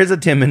yeah, there is a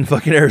Tim in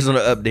fucking Arizona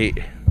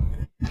update.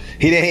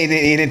 He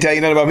didn't tell you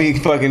nothing about me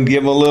fucking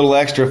give him a little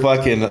extra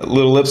fucking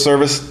little lip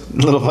service,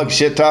 little fucking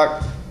shit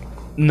talk?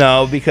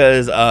 No,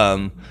 because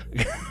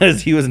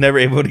he was never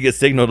able to get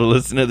signal to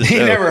listen to the show. He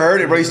never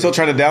heard it, bro. He's still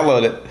trying to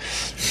download it.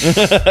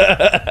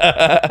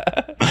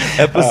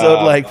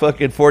 Episode like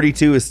fucking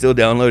 42 is still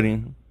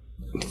downloading.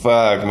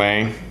 Fuck,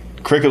 man.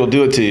 Cricket will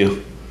do it to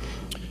you.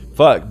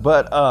 Fuck,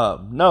 but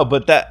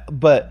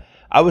but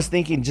I was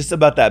thinking just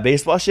about that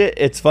baseball shit.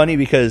 It's funny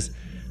because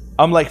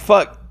I'm like,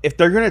 fuck, if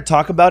they're gonna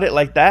talk about it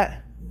like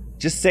that,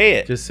 just say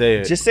it. Just say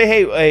it. Just say,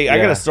 hey, I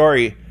got a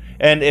story.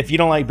 And if you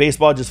don't like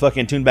baseball, just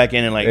fucking tune back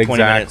in like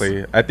 20 minutes.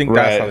 Exactly. I think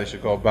that's how they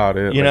should go about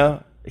it. You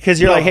know?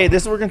 Because you're like, hey,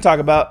 this is what we're going to talk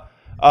about.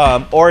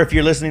 Or if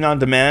you're listening on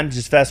demand,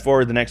 just fast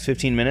forward the next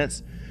 15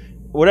 minutes.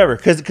 Whatever.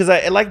 Because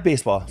I like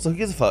baseball. So who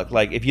gives a fuck?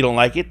 Like, if you don't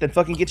like it, then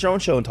fucking get your own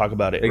show and talk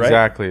about it, right?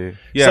 Exactly.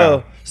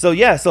 Yeah.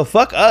 So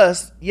fuck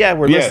us. Yeah,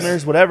 we're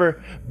listeners,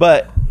 whatever.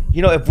 But,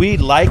 if we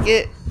like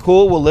it,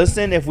 cool, we'll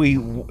listen. If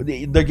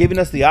they're giving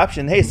us the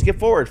option, hey, skip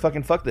forward,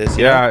 fucking fuck this.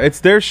 You know? It's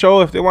their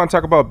show. If they want to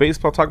talk about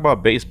baseball, talk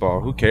about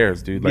baseball. Who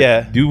cares, dude?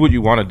 Like, do what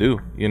you want to do,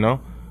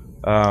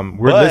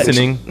 We're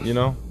listening,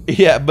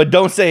 Yeah, but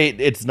don't say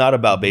it's not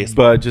about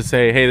baseball. But just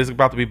say, hey, this is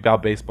about to be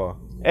about baseball.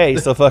 Hey,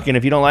 so fucking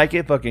if you don't like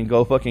it, fucking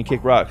go fucking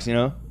kick rocks,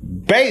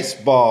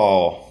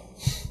 Baseball.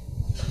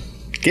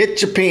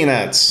 Get your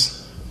peanuts.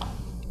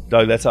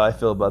 Dog, that's how I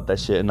feel about that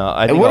shit. And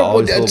I And think I'll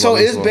always feel so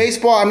about is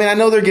baseball? I mean, I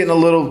know they're getting a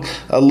little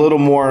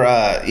more,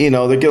 they're getting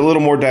a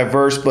little more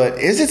diverse, but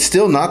is it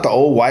still not the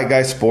old white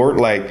guy sport?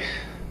 Like,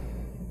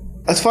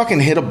 let's fucking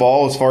hit a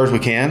ball as far as we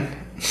can.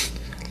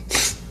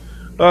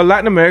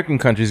 Latin American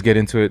countries get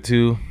into it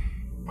too,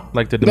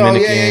 like the No,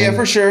 Dominican. yeah,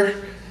 for sure.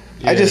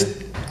 I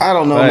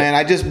don't know, But man.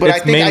 I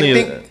it's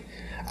mainly-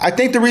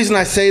 think the reason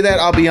I say that,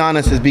 I'll be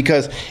honest, is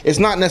because it's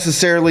not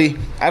necessarily.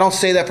 I don't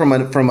say that from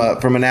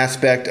an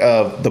aspect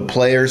of the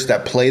players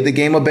that play the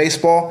game of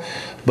baseball,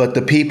 but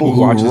the people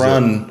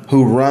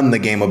who run the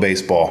game of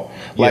baseball.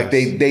 Like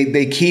Yes.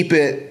 they keep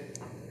it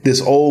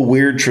this old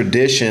weird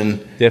tradition.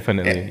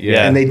 Definitely,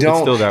 yeah. And they It's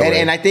don't. still that way.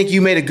 And I think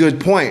you made a good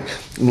point.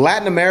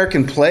 Latin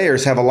American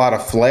players have a lot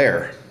of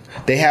flair.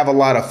 They have a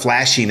lot of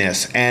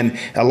flashiness and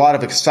a lot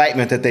of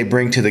excitement that they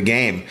bring to the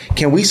game.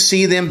 Can we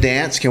see them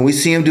dance? Can we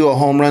see them do a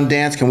home run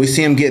dance? Can we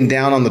see them getting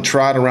down on the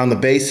trot around the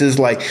bases?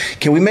 Like,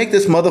 can we make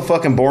this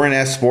motherfucking boring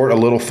ass sport a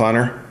little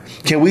funner?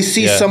 Can we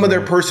see some of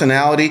their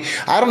personality?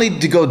 I don't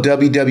need to go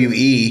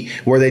WWE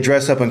where they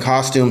dress up in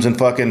costumes and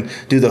fucking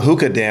do the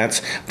hookah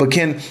dance. But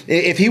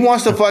if he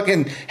wants to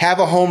fucking have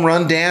a home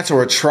run dance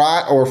or a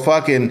trot or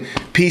fucking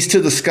piece to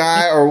the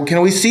sky, or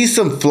can we see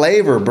some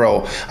flavor,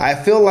 bro? I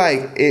feel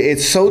like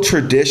it's so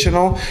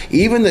traditional.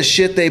 Even the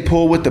shit they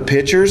pull with the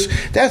pitchers,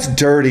 that's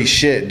dirty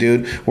shit,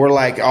 dude. Where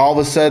like all of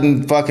a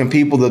sudden fucking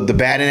people, the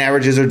batting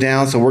averages are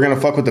down, so we're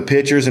gonna fuck with the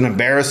pitchers and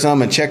embarrass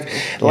them and check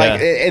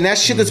and that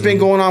shit that's been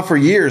going on for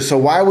years. So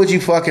why would you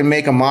fucking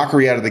make a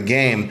mockery out of the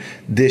game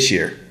this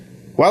year?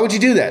 Why would you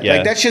do that? Yeah.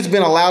 Like, that shit's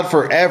been allowed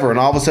forever, and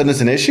all of a sudden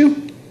it's an issue?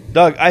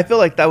 Dog, I feel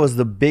like that was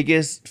the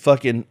biggest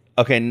fucking...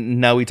 Okay,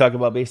 now we talk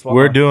about baseball.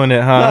 We're doing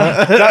it,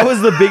 huh? That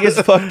was the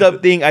biggest fucked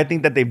up thing I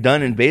think that they've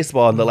done in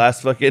baseball in the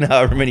last fucking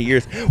however many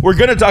years. We're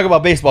going to talk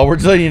about baseball. We're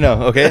just letting you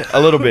know, okay?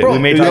 A little bit. Bro, we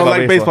may You talk don't about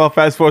like baseball.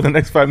 baseball? Fast forward the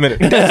next 5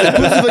 minutes. That's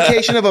the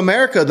pussification of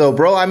America, though,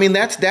 bro. I mean,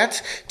 that's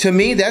to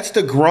me, that's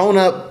the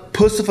grown-up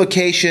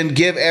pussification,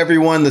 give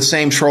everyone the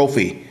same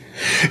trophy.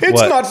 It's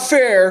What? not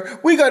fair.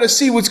 We got to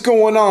see what's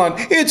going on.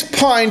 It's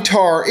pine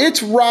tar.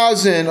 It's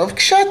rosin. Oh,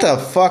 shut the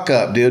fuck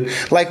up, dude.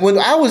 Like, when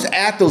I was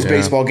at those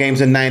baseball games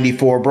in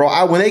 '94,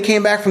 bro, when they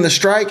came back from the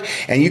strike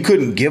and you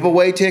couldn't give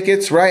away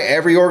tickets, right?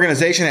 Every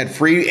organization had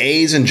free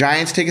A's and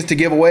Giants tickets to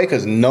give away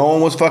because no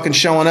one was fucking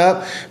showing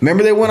up.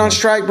 Remember they went on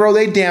strike, bro?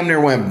 They damn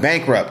near went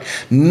bankrupt.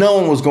 No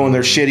one was going to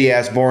their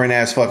shitty-ass,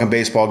 boring-ass fucking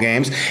baseball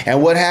games.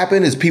 And what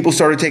happened is people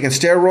started taking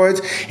steroids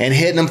and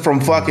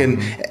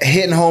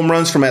hitting home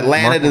runs from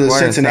Atlanta to the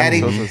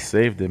Cincinnati. Sosa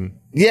saved him.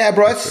 Yeah,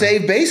 bro, that's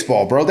saved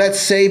baseball, bro. That's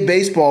saved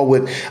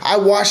baseball. I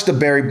watched the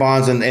Barry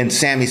Bonds and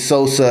Sammy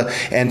Sosa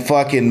and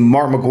fucking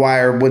Mark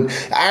McGwire. When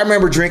I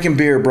remember drinking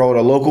beer, bro, at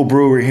a local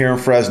brewery here in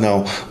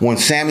Fresno, when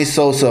Sammy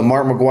Sosa and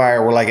Mark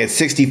McGwire were like at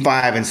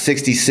 65 and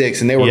 66,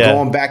 and they were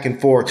going back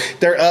and forth.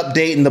 They're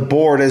updating the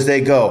board as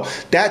they go.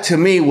 That to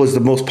me was the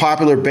most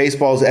popular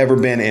baseball's ever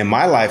been in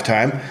my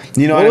lifetime.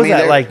 You know what I was mean?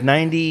 that, like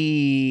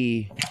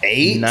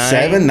 98,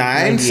 7,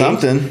 9,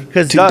 something.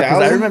 Because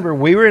I remember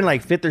we were in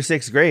like 5th or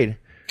 6th grade.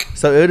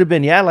 So it would have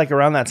been, like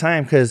around that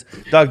time. Because,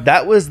 dog,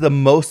 that was the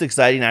most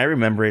exciting. I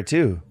remember it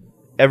too.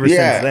 Ever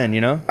since then,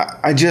 you know?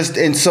 I just,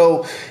 and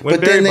so, When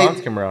but Barry then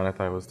Bonds came around, I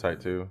thought it was tight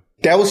too.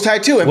 that was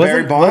tight too. And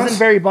Barry Bonds? Wasn't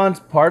Barry Bonds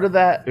part of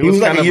that? He was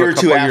like a year or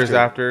two couple years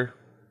after. after.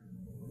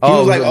 He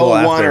was like it was a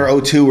little 01 after.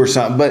 or 02 or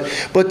something.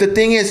 But the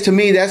thing is, to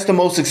me, that's the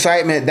most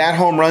excitement. That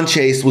home run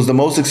chase was the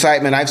most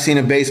excitement I've seen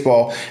in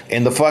baseball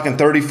in the fucking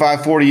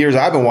 35, 40 years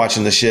I've been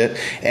watching the shit.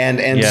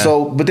 And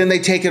so, but then they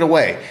take it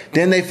away.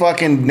 Then they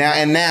fucking,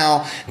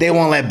 now they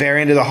won't let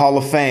Barry into the Hall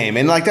of Fame.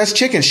 And like, that's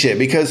chicken shit,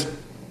 because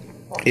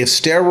if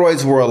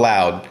steroids were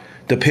allowed,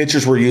 the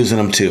pitchers were using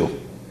them too.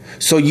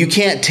 So you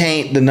can't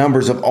taint the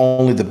numbers of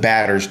only the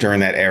batters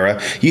during that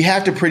era. You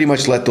have to pretty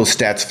much let those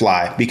stats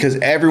fly because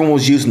everyone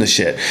was using the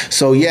shit.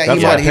 So yeah, That's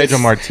he why might hit. Pedro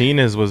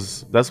Martinez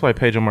was. That's why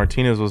Pedro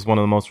Martinez was one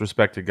of the most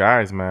respected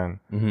guys, man.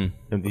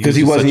 Because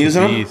he wasn't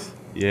using them?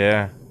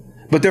 Yeah.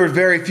 But there were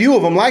very few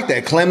of them like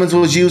that. Clemens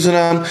was using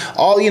them.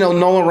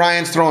 Nolan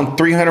Ryan's throwing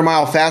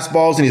 300-mile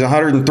fastballs and he's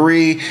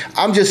 103.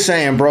 I'm just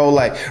saying, bro,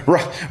 like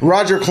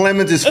Roger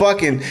Clemens is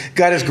fucking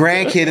got his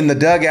grandkid in the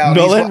dugout.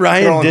 Nolan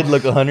Ryan did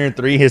look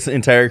 103 his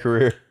entire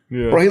career.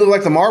 Yeah. Bro, he looked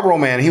like the Marlboro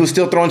Man. He was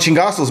still throwing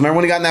chingazos. Remember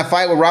when he got in that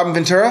fight with Robin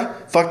Ventura?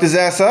 Fucked his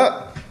ass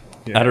up.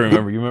 I don't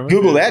remember. You remember?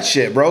 Google that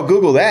shit, bro.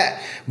 Google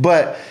that.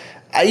 But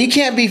you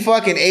can't be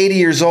fucking 80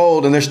 years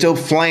old and there's still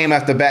flame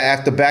at the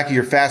back of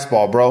your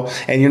fastball, bro,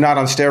 and you're not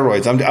on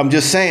steroids. I'm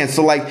just saying.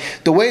 So like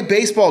the way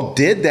baseball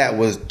did that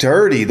was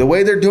dirty. The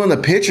way they're doing the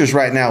pitchers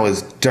right now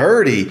is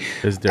dirty.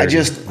 It's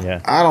dirty.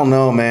 I don't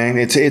know, man.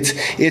 It's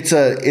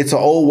a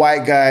old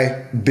white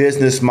guy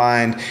business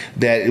mind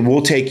that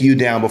will take you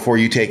down before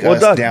you take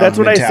us Doug, down. That's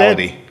what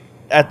mentality. I said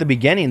at the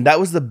beginning. That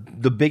was the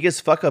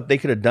biggest fuck up they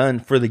could have done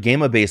for the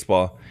game of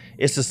baseball.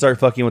 Is to start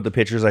fucking with the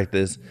pitchers like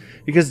this.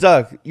 Because,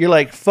 Doug, you're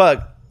like,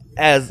 fuck,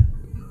 as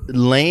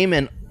lame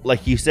and,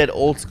 like you said,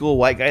 old school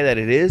white guy that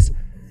it is,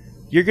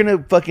 you're going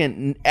to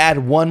fucking add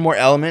one more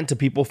element to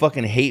people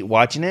fucking hate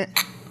watching it.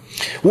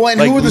 Well, and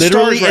Like who are the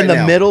literally stars right in the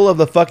now? middle of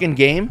the fucking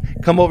game,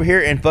 come over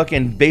here and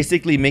fucking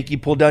basically make you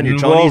pull down your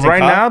chonies. Well, and right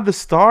cough? now the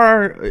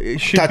star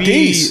should Tatis.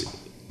 be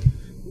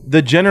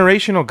the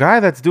generational guy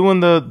that's doing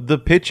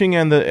the pitching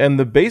and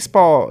the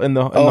baseball and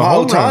the Oh,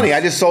 home Ohtani. runs.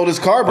 I just sold his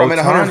card, bro. I'm at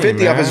Ohtani,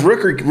 150 off his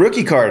man.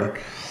 rookie card.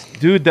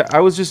 Dude, I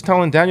was just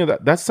telling Daniel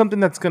that's something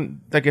that's gonna,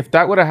 like, if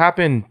that would have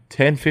happened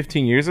 10,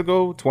 15 years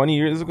ago, 20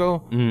 years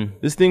ago,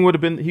 this thing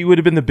he would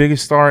have been the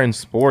biggest star in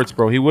sports,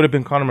 bro. He would have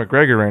been Conor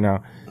McGregor right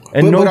now.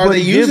 And But are they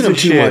nobody using gives him a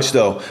too shit. much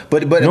though?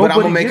 But I'm gonna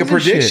Nobody make a gives a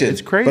shit. prediction.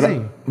 It's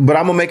crazy. But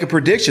I'm gonna make a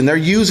prediction. They're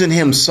using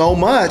him so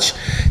much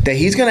that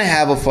he's gonna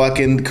have a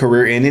fucking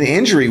career-ending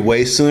injury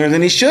way sooner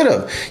than he should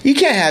have. You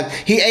can't have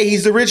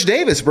he's the Rich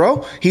Davis,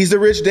 bro. He's the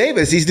Rich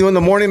Davis. He's doing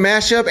the morning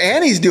mashup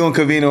and he's doing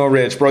Covino and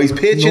Rich, bro. He's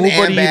pitching Nobody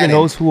and even batting.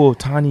 knows who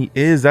Ohtani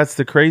is. That's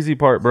the crazy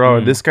part,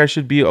 bro. This guy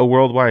should be a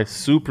worldwide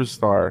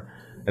superstar.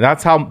 And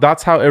that's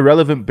how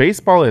irrelevant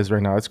baseball is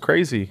right now. It's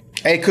crazy.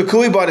 Hey,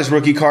 Kukui bought his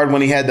rookie card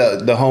when he had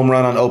the home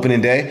run on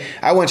opening day.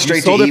 I went straight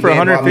You sold to it eBay for and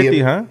bought me 150,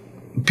 a huh?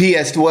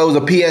 Well, it was a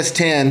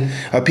PS10,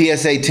 a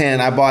PSA 10.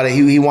 I bought it.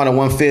 He wanted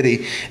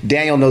 150.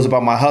 Daniel knows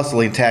about my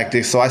hustling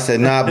tactics, so I said,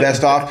 nah,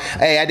 best off.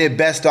 Hey, I did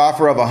best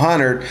offer of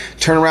 100.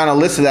 Turn around and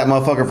listed that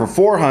motherfucker for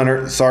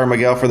 400. Sorry,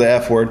 Miguel, for the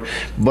F word.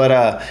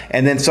 But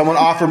and then someone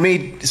offered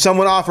me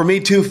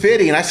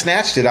 250, and I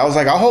snatched it. I was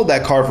like, I'll hold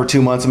that card for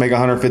 2 months and make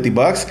 150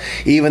 bucks,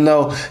 even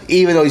though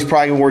he's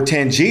probably worth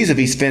 10 G's if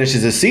he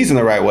finishes his season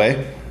the right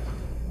way.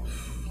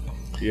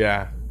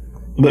 Yeah.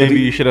 But if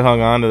Maybe he- you should have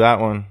hung on to that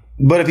one.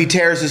 But if he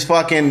tears his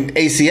fucking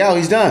ACL,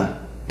 he's done.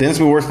 Then it's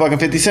gonna be worth fucking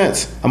 50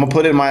 cents. I'm gonna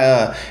put it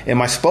in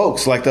my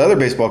spokes like the other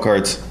baseball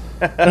cards.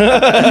 So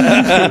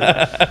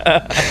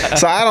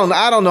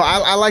I don't know.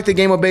 I like the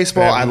game of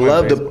baseball. Yeah, I we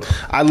love like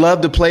I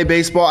love to play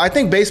baseball. I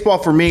think baseball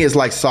for me is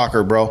like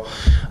soccer, bro.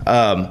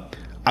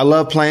 I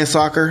love playing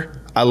soccer.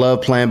 I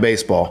love playing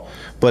baseball.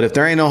 But if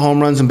there ain't no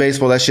home runs in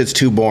baseball, that shit's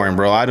too boring,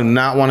 bro. I do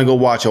not want to go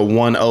watch a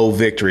 1-0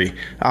 victory.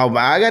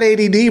 I got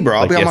ADD, bro.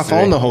 I'll Like be on my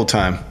yesterday. phone the whole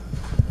time.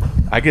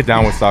 I get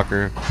down with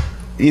soccer.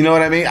 You know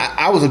what I mean?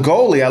 I was a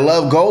goalie. I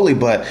love goalie,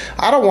 but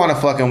I don't want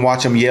to fucking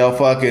watch them yell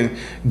fucking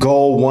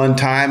goal one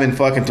time in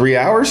fucking 3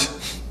 hours.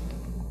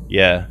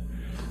 Yeah.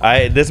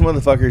 This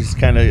motherfucker's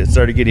kind of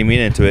started getting me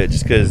into it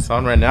just because It's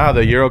on right now.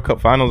 The Euro Cup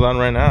finals on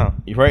right now.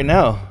 right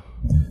now.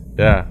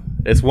 Yeah.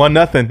 It's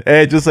 1-0.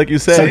 Hey, just like you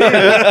said.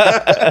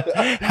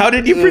 How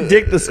did you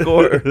predict the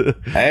score?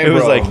 Hey, it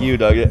was bro. like you,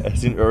 Doug. I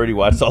already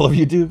watched all of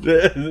you,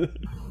 dude.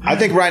 I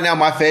think right now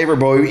my favorite,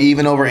 bro,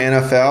 even over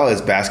NFL,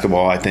 is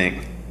basketball, I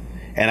think.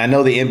 And I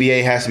know the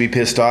NBA has to be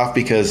pissed off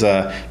because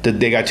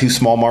they got two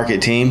small market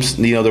teams.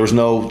 You know, there was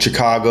no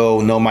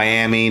Chicago, no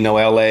Miami, no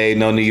LA,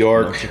 no New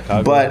York. No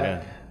Chicago, but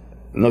yeah.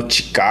 no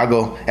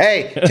Chicago.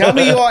 Hey, tell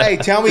me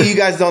tell me you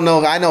guys don't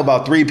know. I know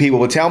about 3 people,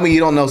 but tell me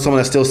you don't know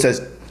someone that still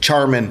says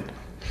Charmin.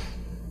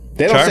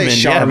 They don't say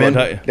Charmin, yeah,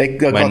 Charmin. but They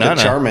call my it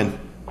nana. Charmin.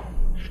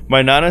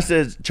 My nana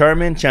says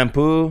Charmin,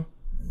 shampoo,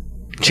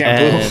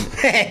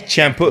 Shampoo.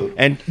 shampoo,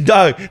 and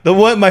dog.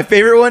 My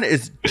favorite one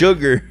is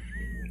Jugger.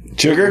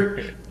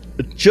 Sugar?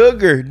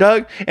 Jugger,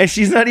 dog. And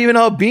she's not even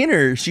all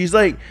beaner. She's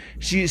like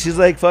she's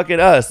like fucking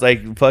us,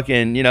 like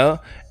fucking, you know.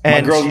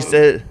 And girl- she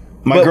said,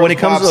 my but girl's when it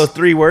comes to pops- those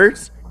 3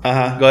 words,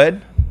 Uh-huh. go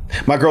ahead.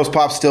 My girl's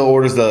pop still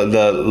orders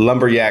the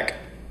lumberjack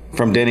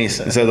from Denny's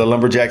instead of the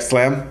lumberjack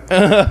slam.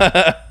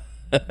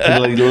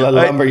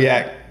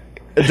 Lumberjack.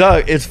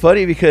 Dog, it's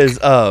funny because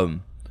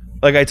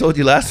like I told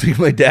you last week,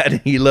 my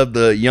dad, he loved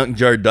the Young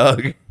Jar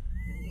Dog.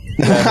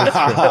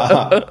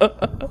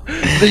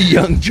 The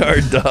Young Jar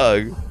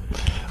Dog.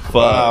 Fuck.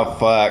 Oh,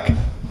 fuck.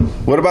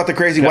 What about the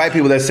crazy white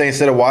people that say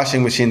instead of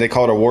washing machine, they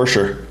call it a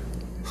washer?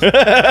 You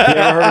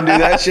ever heard them do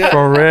that shit?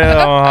 For real.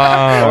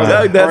 Or,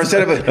 Dog, or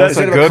instead of a that's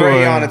a a good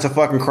crayon, one. it's a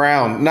fucking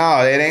crown.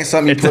 No, it ain't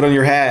something you put on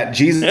your hat.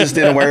 Jesus just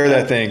didn't wear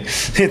that thing.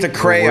 It's a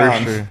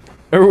crayon. Worsher.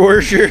 Or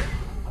Worsher.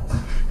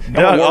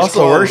 Dog, Wash also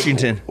clothes.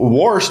 Washington.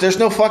 Wash. There's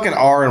no fucking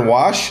R in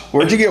wash.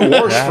 Where'd you get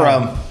wash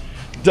from?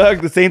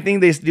 Doug, the same thing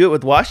they used to do it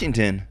with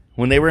Washington.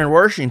 When they were in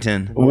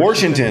Washington.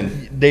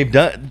 Washington. They've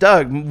done,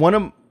 Doug, one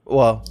of,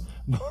 well,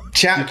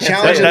 Challenge.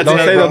 that's Don't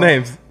it, say bro. those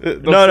names.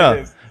 Don't no, say no.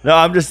 names. No,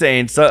 I'm just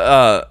saying,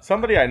 so,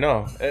 Somebody I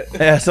know.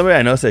 yeah, somebody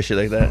I know says shit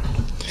like that.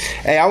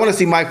 Hey, I want to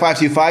see Mike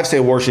 525 say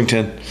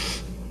Washington.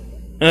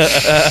 Doug,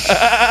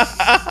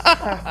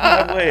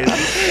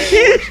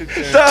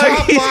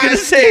 Top he's 5 gonna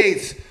say,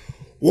 states.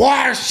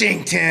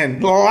 Washington.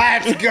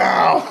 Let's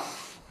go.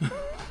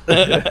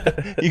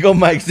 you go,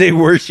 Mike, say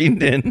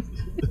Washington.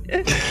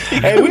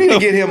 Hey, we need to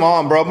get him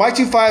on, bro. Mike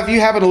 25, if you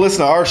happen to listen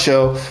to our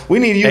show, we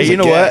need you Hey, as you a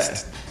know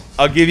guest. what?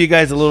 I'll give you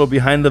guys a little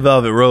behind the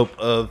velvet rope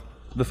of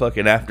the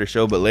fucking after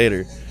show, but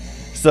later.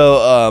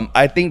 So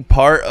I think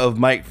part of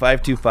Mike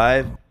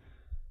 525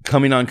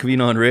 coming on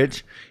Covino and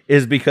Rich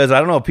is because I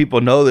don't know if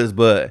people know this,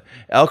 but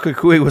Al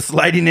Kukui was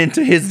sliding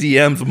into his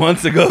DMs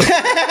months ago.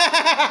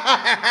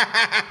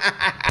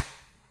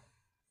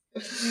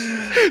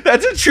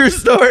 That's a true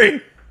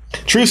story.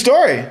 True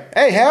story.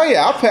 Hey, hell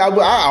yeah. I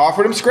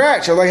offered him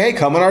scratch. I was like, hey,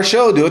 come on our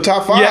show. Do a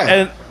top 5. Yeah,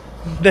 and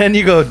then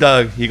you go,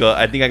 Doug. You go,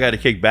 I think I got to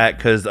kick back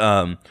because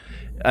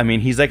I mean,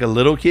 he's like a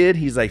little kid.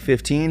 He's like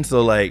 15.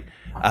 So like,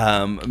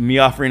 me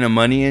offering him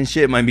money and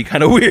shit might be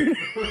kind of weird.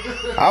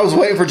 I was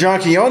waiting for John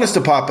Quinones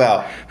to pop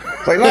out.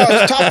 It's like, no,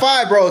 it's top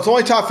 5, bro. It's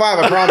only top 5,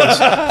 I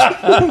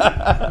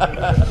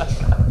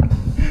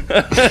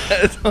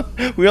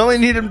promise. We only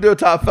need him to do a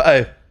top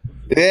 5.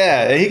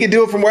 Yeah, and he can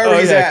do it from wherever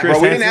he's at, Chris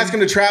bro. We Hansen. didn't ask him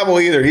to travel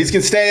either. He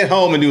can stay at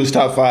home and do his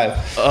top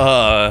 5.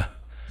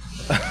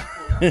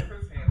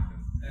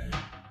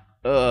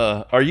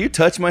 Are you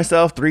Touch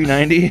Myself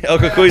 390? El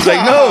Cucuy's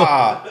like,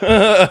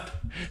 no.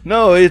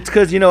 No, it's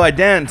because, I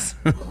dance.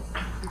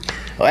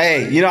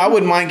 Hey, I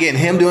wouldn't mind getting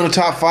him doing a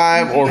top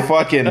 5 or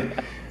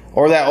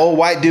or that old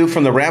white dude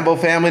from the Rambo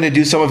family to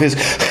do some of his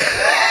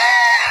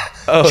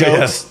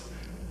jokes.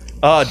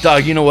 Yeah.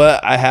 Dog, you know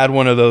what? I had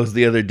one of those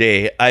the other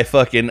day.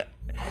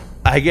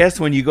 I guess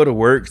when you go to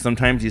work,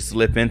 sometimes you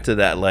slip into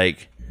that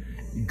like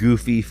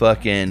goofy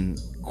fucking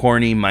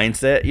corny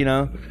mindset,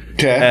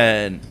 Okay.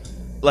 And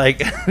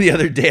like the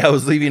other day I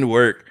was leaving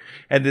work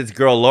and this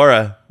girl,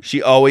 Laura,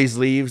 she always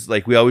leaves.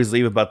 Like we always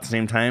leave about the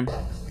same time.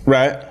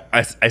 Right.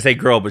 I say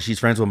girl, but she's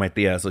friends with my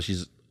tia, so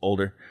she's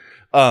older.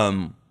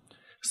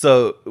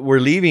 So we're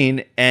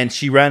leaving and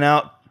she ran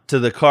out to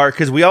the car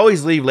because we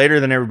always leave later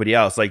than everybody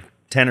else, like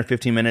 10 or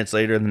 15 minutes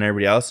later than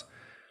everybody else.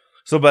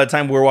 So by the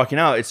time we're walking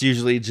out, it's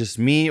usually just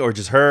me or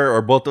just her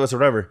or both of us or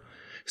whatever.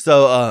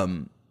 So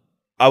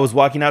I was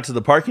walking out to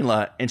the parking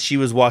lot and she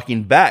was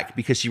walking back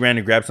because she ran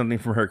to grab something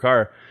from her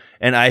car.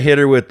 And I hit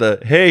her with the,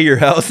 hey, your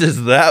house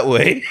is that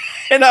way.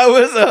 And I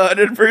was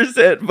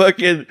 100%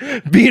 fucking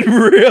being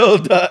real,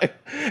 dog.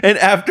 And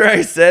after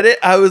I said it,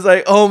 I was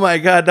like, oh my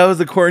God, that was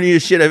the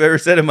corniest shit I've ever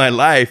said in my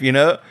life, And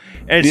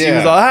she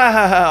was all, ha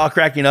ha ha, all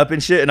cracking up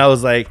and shit. And I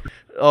was like,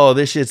 oh,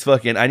 this shit's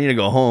fucking, I need to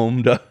go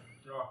home, dog.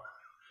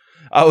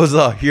 I was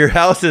like, your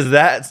house is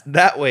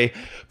that way.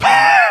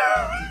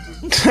 I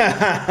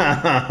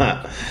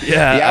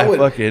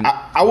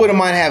wouldn't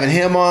mind having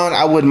him on.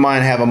 I wouldn't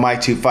mind having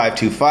Mike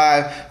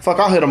 2525. Fuck,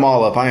 I'll hit them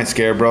all up. I ain't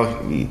scared, bro.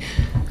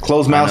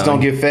 Closed mouths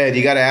don't get fed.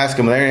 You got to ask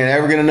them. They ain't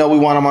ever gonna know we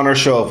want them on our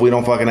show if we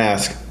don't fucking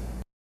ask.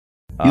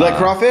 You like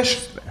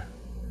crawfish?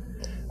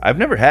 I've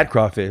never had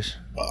crawfish.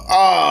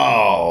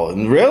 Oh,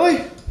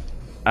 really?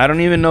 I don't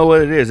even know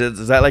what it is.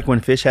 Is that like when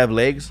fish have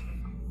legs?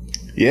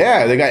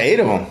 Yeah, they got 8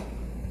 of them.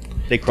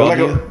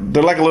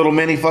 They're like a little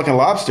mini fucking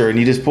lobster, and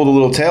you just pull the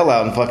little tail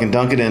out and fucking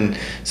dunk it in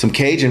some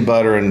Cajun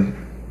butter and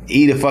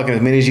eat it fucking as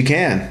many as you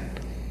can.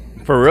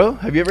 For real?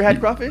 Have you ever had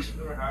crawfish?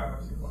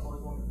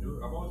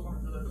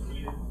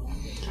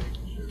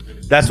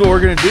 That's what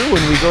we're gonna do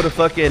when we go to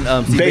fucking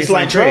see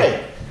Baseline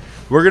Trey.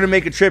 We're gonna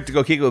make a trip to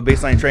go kick it with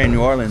Baseline Trey in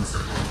New Orleans.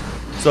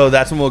 So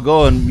that's when we'll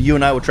go, and you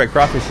and I will try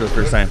crawfish for the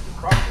first time.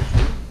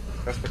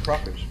 That's the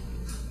crawfish.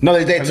 No,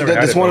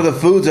 that's one of the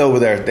foods over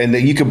there, and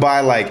you could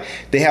buy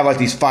they have like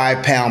these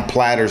 5-pound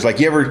platters. Like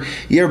you ever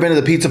been to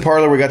the pizza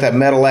parlor where we got that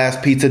metal ass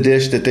pizza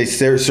dish that they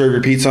serve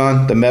your pizza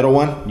on, the metal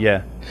one?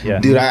 Yeah.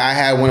 Dude, I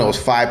had one that was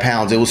 5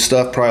 pounds. It was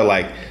stuffed probably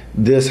like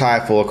this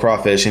high full of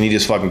crawfish, and you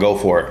just fucking go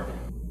for it.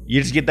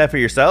 You just get that for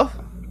yourself?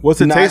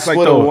 What's it taste like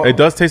though? It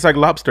does taste like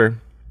lobster.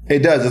 It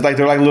does. It's like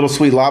they're like little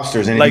sweet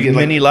lobsters, and like you get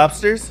mini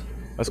lobsters.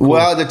 That's cool.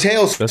 Well, the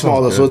tail's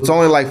small though, so it's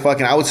only like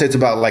fucking. I would say it's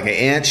about like an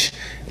inch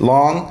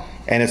long.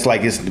 And it's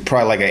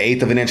probably like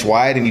 1/8 of an inch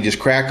wide, and you just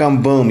crack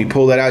them, boom, you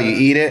pull that out, you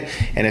eat it,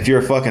 and if you're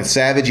a fucking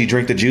savage, you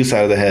drink the juice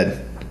out of the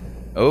head.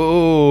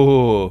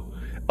 Oh,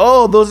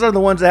 those are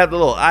the ones that have the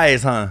little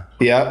eyes, huh?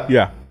 Yeah.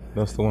 Yeah,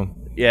 that's the one.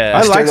 Yeah.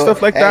 I like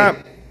stuff like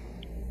that.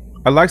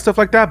 I like stuff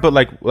like that, but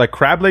like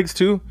crab legs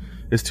too,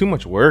 it's too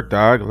much work,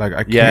 dog. Like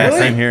I can't. Yeah,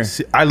 same here.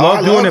 I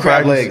love doing it,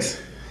 crab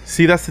legs.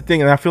 See, that's the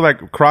thing, and I feel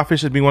like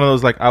crawfish would be one of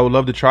those, like, I would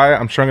love to try it.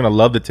 I'm sure I'm gonna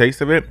love the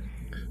taste of it.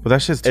 But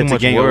that's just too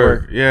much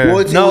work. Yeah.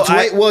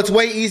 Well, it's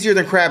way easier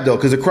than crab though,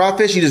 because the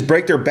crawfish you just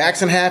break their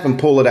backs in half and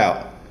pull it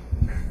out.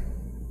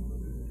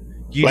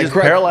 You like just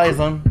paralyze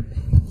them.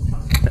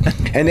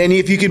 And then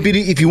if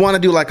you want to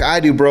do like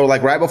I do, bro,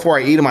 like right before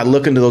I eat them, I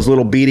look into those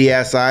little beady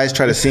ass eyes,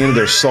 try to see into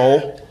their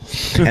soul,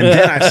 and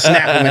then I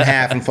snap them in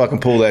half and fucking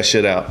pull that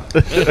shit out.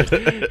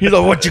 He's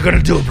like, "What you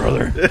gonna do,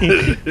 brother?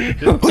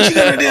 What you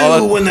gonna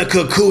do when the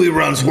cucuy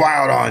runs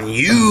wild on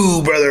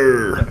you,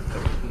 brother?"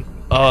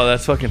 Oh,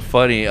 that's fucking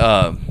funny.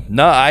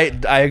 No, I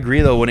agree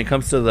though. When it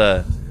comes to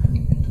the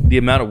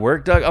amount of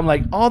work, Doug, I'm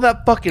like, all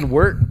that fucking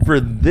work for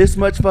this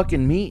much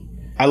fucking meat.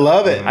 I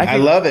love it. I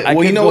love it.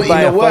 Well, you know what?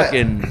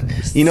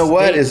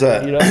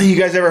 You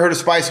guys ever heard of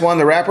Spice One,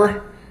 the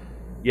rapper?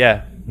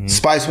 Yeah.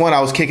 Spice One,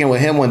 I was kicking with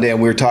him one day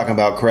and we were talking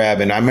about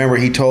crab, and I remember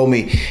he told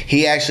me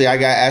that's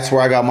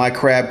where I got my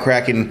crab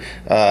cracking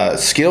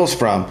skills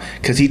from,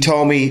 because he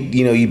told me,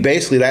 you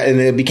basically that, and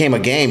it became a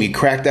game. You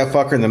crack that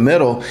fucker in the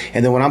middle,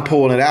 and then when I'm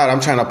pulling it out, I'm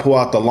trying to pull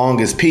out the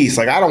longest piece.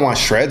 Like I don't want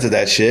shreds of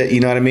that shit.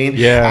 You know what I mean?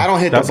 Yeah. I don't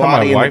hit that's the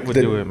body. How my wife would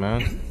do it,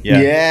 man.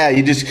 Yeah.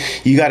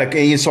 You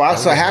gotta. So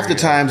half the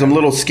times I'm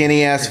little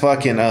skinny ass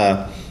fucking.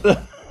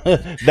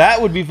 That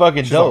would be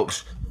fucking dope.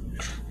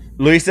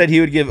 Luis said he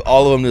would give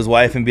all of them to his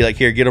wife and be like,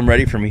 "Here, get them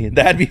ready for me."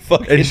 That'd be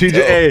fucking. And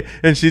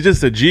she's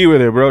just a G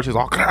with it, bro. She's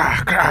all.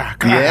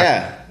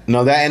 Yeah.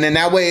 No, that, and then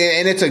that way,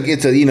 and it's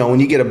a you know, when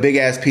you get a big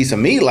ass piece of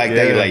meat like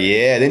that, you're like,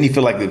 yeah, then you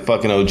feel like the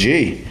fucking OG.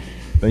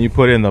 Then you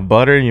put it in the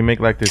butter and you make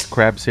like this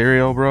crab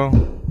cereal, bro.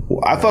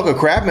 I fuck with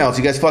crab melts.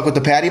 You guys fuck with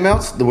the patty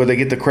melts where they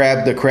get the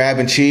crab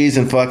and cheese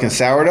and fucking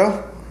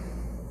sourdough?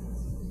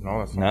 No,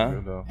 that's No. not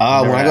good though.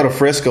 When I go to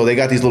Frisco, they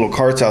got these little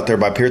carts out there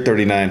by Pier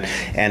 39,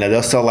 and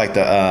they'll sell like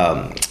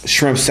the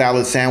shrimp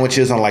salad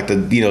sandwiches on like the,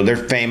 you know, they're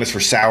famous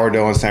for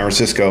sourdough in San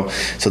Francisco.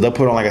 So they'll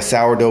put on like a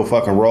sourdough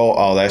fucking roll.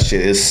 Oh, that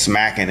shit is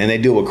smacking. And they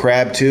do it with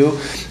crab too.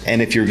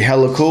 And if you're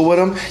hella cool with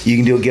them, you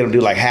can get them to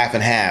do like half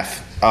and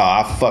half. Oh,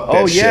 I fuck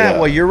that shit up.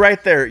 Well, you're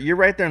right there. You're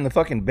right there in the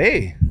fucking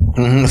bay.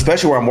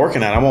 Especially where I'm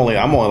working at. I'm only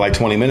like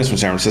 20 minutes from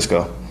San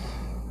Francisco.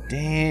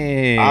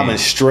 Damn. I'm in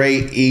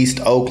straight East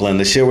Oakland.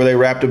 The shit where they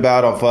rapped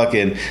about on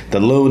fucking the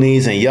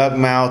Loonies and Yuck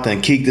Mouth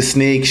and Keek the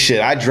Sneak.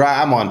 Shit,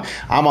 I'm on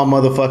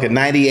motherfucking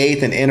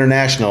 98th and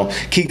International.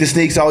 Keek the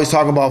Sneak's always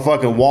talking about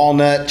fucking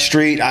Walnut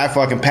Street. I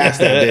fucking passed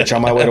that bitch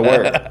on my way to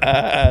work.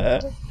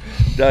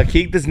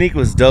 Keek the Sneak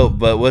was dope,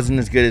 but wasn't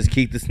as good as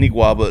Keek the Sneak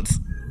Wobbuts.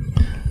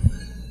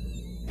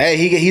 Hey,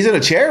 he's in a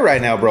chair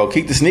right now, bro.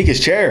 Keek the Sneak is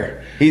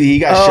chair. He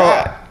got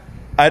shot.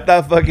 I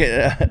thought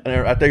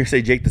you were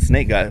saying Jake the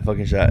Snake got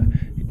fucking shot.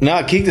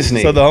 No, Keek the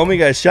Snake. So the homie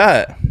got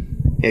shot.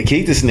 Yeah,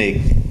 Keek the Snake.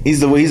 He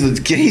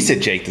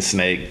said Jake the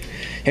Snake.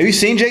 Have you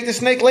seen Jake the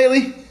Snake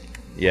lately?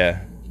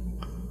 Yeah.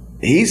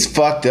 He's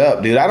fucked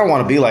up, dude. I don't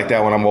want to be like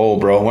that when I'm old,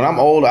 bro. When I'm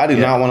old, I do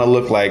not want to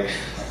look like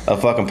a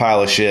fucking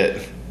pile of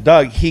shit.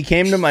 Dog, he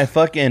came to my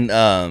fucking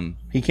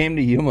he came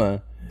to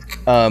Yuma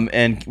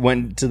and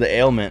went to the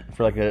ailment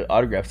for like an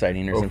autograph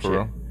signing or some shit.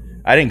 Real?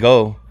 I didn't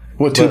go.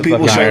 What, two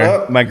people showed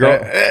up? My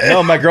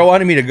girl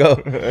wanted me to go.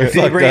 Did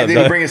he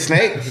bring a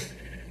snake?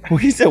 Well,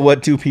 he said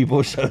what, two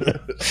people showed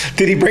up?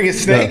 Did he bring a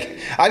snake?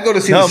 No. I'd go to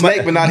see the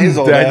snake, but not his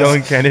old Daniel ass.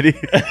 and Kennedy.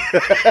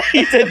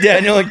 He said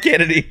Daniel and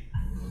Kennedy.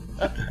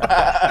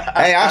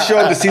 Hey, I'll show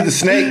up to see the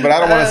snake, but I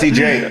don't want to see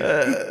Jake.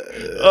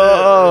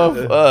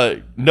 Oh,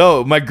 fuck.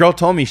 No, my girl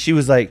told me, she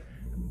was like,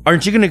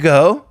 aren't you going to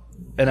go?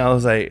 And I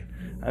was like,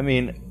 I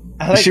mean,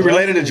 I like Is she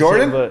related to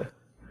Jordan?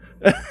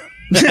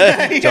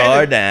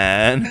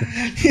 Jordan.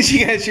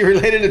 She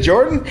related to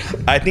Jordan?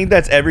 I think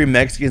that's every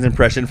Mexican's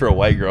impression for a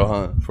white girl,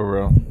 huh? For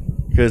real.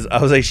 Because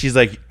I was like, she's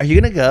like, are you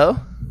going to go?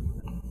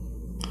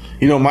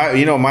 You know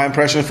my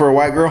impression for a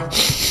white girl?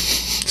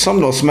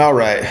 Something don't smell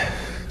right.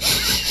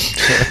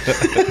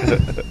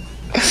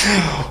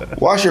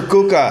 Wash your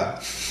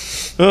kuka.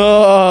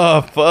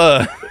 Oh,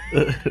 fuck.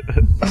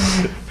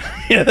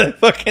 Yeah, that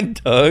fucking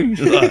tongue.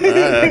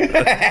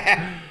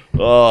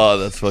 Oh,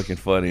 that's fucking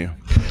funny.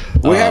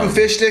 We're having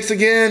fish sticks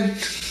again.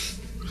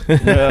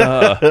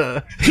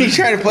 Yeah. You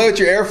trying to play with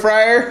your air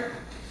fryer?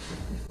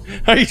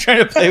 Are you trying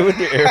to play with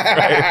your air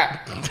fryer?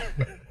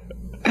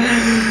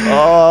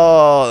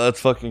 Oh,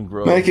 that's fucking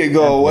gross. Make it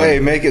go away.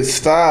 Make it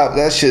stop.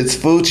 That shit's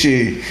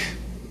Fucci.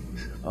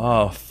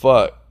 Oh,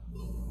 fuck.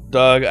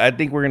 Doug, I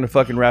think we're going to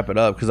fucking wrap it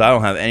up because I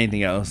don't have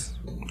anything else.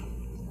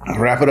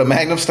 Wrap it up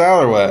Magnum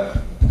style or what?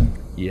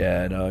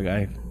 Yeah, dog.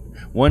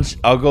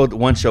 I'll go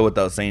one show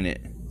without saying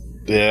it.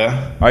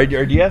 Yeah. All right,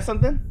 or do you have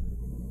something?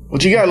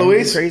 What you got,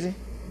 Luis? Crazy?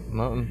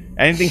 Nothing.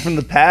 Anything from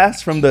the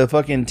past, from the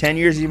fucking 10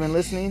 years you've been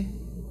listening?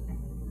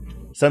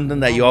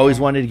 Something that you always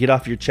wanted to get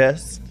off your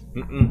chest?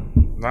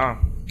 No.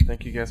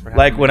 Thank you guys for having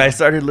Like me. when I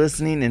started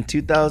listening in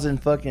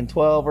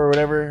 2012 or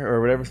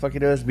whatever the fuck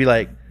it is, be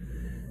like,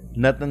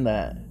 nothing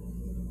that,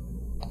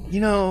 you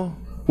know.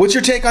 What's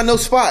your take on No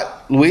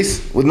Spot,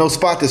 Luis? With No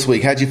Spot this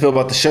week, how'd you feel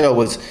about the show?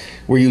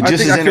 Were you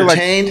just as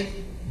entertained?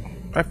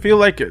 I feel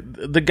like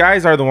the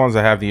guys are the ones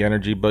that have the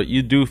energy, but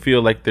you do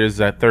feel like there's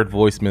that third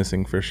voice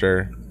missing for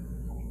sure.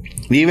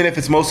 Even if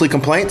it's mostly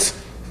complaints?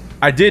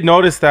 I did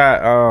notice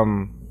that.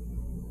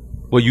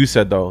 Well, you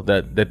said though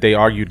that they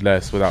argued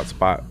less without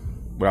Spot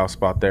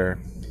there.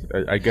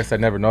 I guess I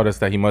never noticed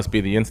that he must be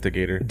the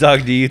instigator.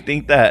 Doug, do you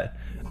think that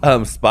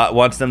Spot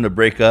wants them to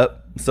break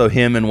up so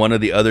him and one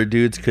of the other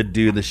dudes could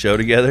do the show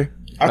together?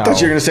 I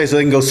thought you were gonna say so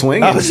they can go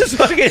swing. I was just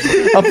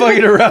I'm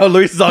fucking around.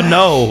 Luis is all,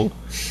 no,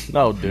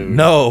 dude,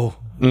 No.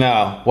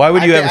 Why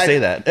would you ever say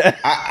that?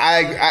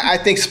 I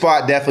think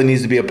Spot definitely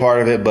needs to be a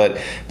part of it,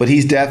 but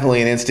he's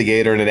definitely an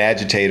instigator and an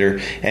agitator.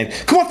 And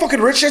come on,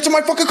 fucking Rich, that's on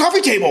my fucking coffee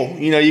table.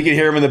 You know, you can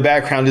hear him in the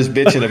background just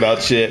bitching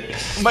about shit.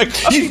 My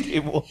coffee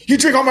table. You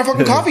drink all my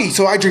fucking coffee,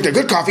 so I drink the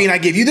good coffee and I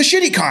give you the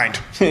shitty kind.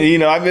 You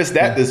know, I missed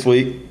that this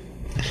week.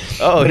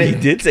 Oh, he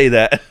did say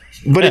that.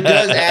 But it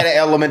does add an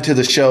element to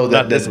the show.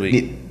 Not this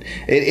week.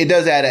 It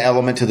does add an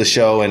element to the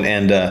show,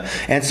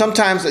 and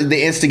sometimes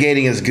the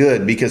instigating is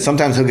good because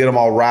sometimes he'll get them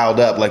all riled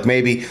up. Like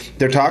maybe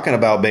they're talking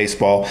about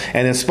baseball,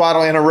 and then Spot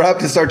will interrupt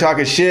and start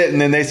talking shit,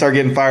 and then they start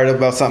getting fired up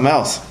about something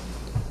else.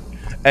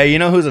 Hey, you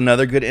know who's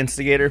another good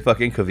instigator?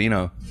 Fucking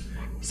Covino.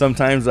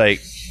 Sometimes like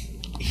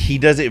he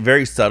does it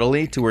very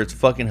subtly to where it's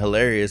fucking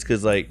hilarious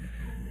because like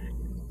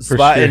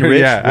Spot and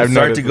Rich will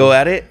start to go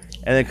at it,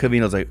 and then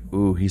Covino's like,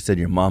 "Ooh, he said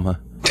your mama."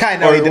 I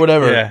know, or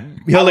whatever. Yeah.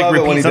 He'll like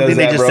when repeat he something does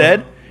they that, just bro.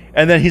 said,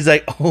 and then he's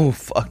like, "Oh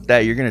fuck that!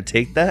 You're gonna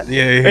take that?"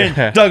 Yeah.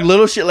 And Doug,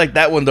 little shit like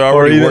that when they're Or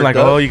already even worked like,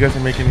 up. oh, you guys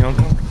are making me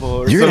uncomfortable. people.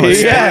 Or You're something. gonna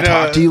let Yeah. Scott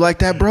talk to you like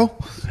that, bro?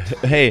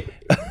 Hey,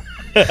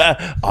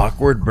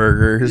 awkward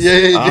burgers.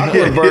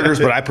 Awkward burgers,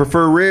 but I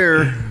prefer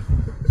rare.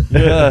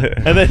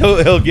 And then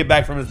he'll get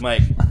back from his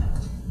mic.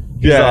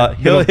 Yeah,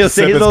 He'll say sip his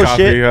his little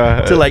coffee,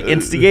 shit to like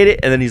instigate it,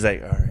 and then he's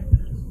like, all right.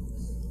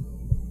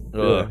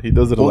 Yeah, he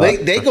does it a Well,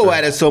 lot. they go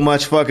at it so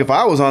much. Fuck, if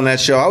I was on that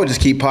show, I would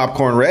just keep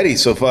popcorn ready,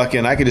 so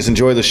fucking I could just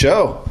enjoy the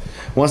show.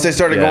 Once they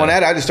started Yeah. going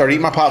at it, I just started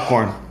eating my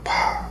popcorn.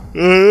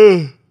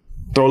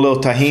 Throw a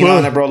little tahini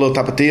on it, bro. A little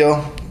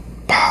tapatio.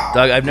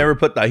 Dog, I've never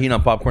put tahini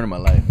on popcorn in my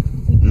life.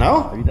 Have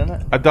No, you done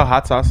that? I do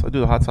hot sauce. I do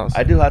the hot sauce.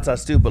 I do hot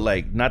sauce too, but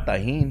like not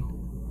tahini.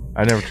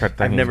 I never tried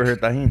that. I've never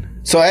heard tahini.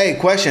 so hey,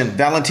 question: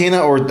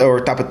 Valentina or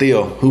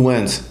tapatio? Who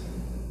wins?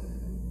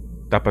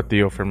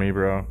 Tapatio for me,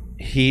 bro.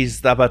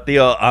 He's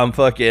tapatio. I'm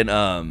fucking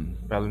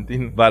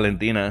Valentin.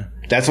 Valentina.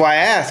 That's why I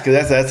asked,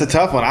 because that's a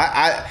tough one.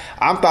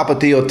 I'm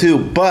tapatio too,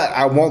 but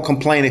I won't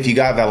complain if you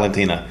got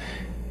Valentina.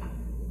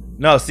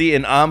 No, see,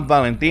 and I'm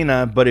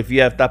Valentina, but if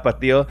you have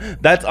tapatio,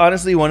 that's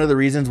honestly one of the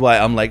reasons why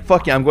I'm like,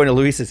 fuck yeah, I'm going to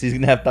Luis's. He's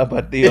gonna have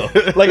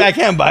tapatio. Like I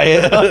can't buy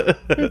it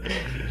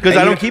because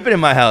I don't keep it in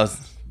my house.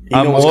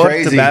 I'm know what's more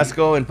crazy?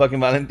 Tabasco and fucking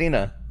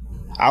Valentina.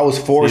 I was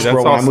forced, See,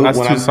 bro. that's When I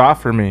moved, too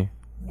soft for me.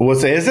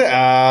 What's it? Is it?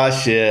 Ah,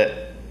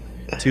 shit.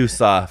 Too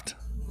soft.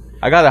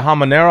 I got a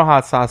habanero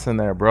hot sauce in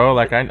there, bro.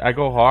 Like I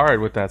go hard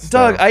with that Dog,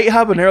 stuff. I eat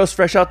habaneros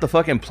fresh out the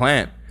fucking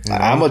plant.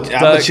 I'm a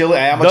Dog, chili.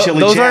 I'm a th- chili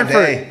those champ. aren't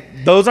for Hey,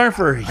 those aren't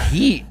for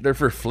heat. They're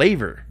for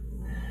flavor.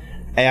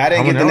 hey, I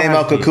didn't get the Habanero name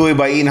El has heat. Cucuy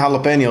by eating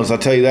jalapenos. I'll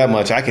tell you that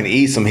much. I can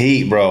eat some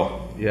heat,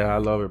 bro. Yeah, I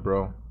love it,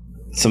 bro.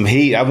 Some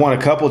heat. I won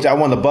a couple. I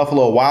won the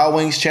Buffalo Wild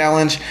Wings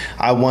challenge.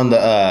 I won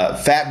the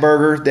Fat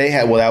Burger. They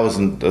had. Well, that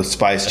wasn't the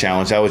spice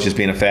challenge. That was just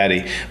being a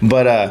fatty.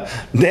 But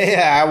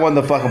I won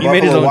the fucking He Buffalo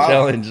made his own Wild.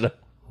 challenge.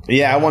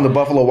 Yeah, I won the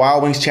Buffalo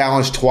Wild Wings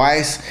challenge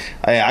twice.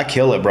 I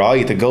kill it, bro. I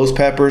eat the ghost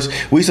peppers.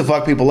 We used to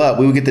fuck people up.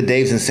 We would get the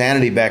Dave's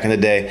Insanity back in the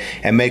day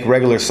and make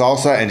regular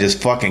salsa and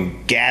just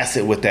fucking gas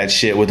it with that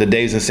shit with the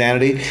Dave's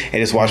Insanity and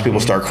just watch people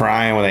start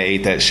crying when they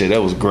ate that shit.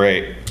 That was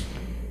great.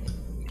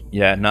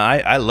 Yeah, no,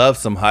 I love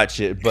some hot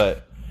shit,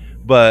 but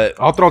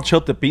I'll throw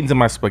chiltepines beans in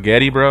my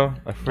spaghetti, bro.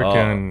 I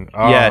freaking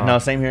yeah, no,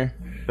 same here.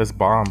 that's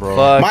bomb, bro.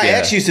 Fuck My yeah.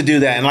 ex used to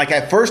do that, and like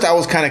at first I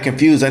was kind of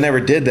confused. I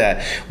never did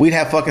that. We'd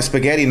have fucking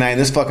spaghetti night,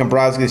 and this fucking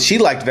broad, she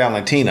liked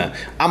Valentina.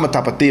 I'm a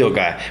Tapatio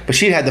guy, but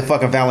she had the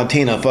fucking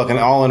Valentina fucking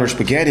all in her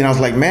spaghetti, and I was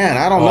like, man,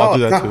 I don't know. I'll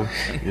do It's that not-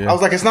 too. Yeah. I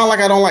was like, it's not like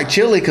I don't like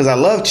chili because I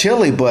love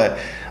chili, but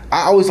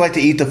I always like to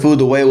eat the food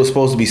the way it was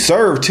supposed to be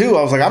served too.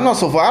 I was like, I'm not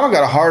so far. I don't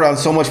got a hard on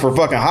so much for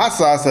fucking hot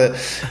sauce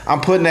that I'm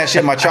putting that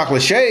shit in my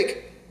chocolate shake.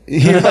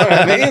 You know what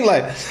I mean?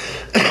 Like,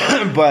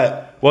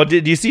 but. Well,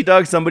 did you see,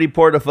 dog? Somebody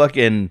poured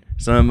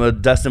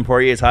some Dustin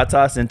Poirier's hot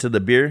sauce into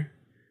the beer.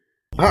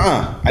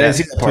 I didn't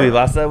see that part.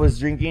 Tuivasa was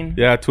drinking.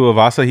 Yeah,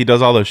 Tuivasa, he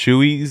does all the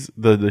shoeys,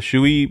 the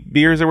shoey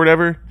beers or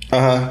whatever.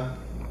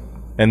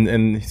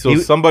 And so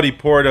somebody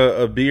poured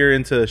a beer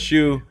into a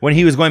shoe When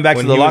he was going back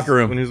to the locker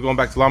when room. he was going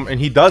back to the locker room, and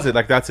he does it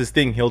like that's his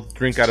thing. He'll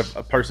drink out of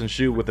a person's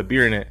shoe with a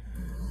beer in it.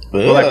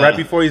 But like right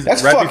before he's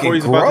That's right fucking before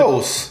he's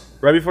gross.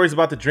 right before he's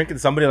about to drink it,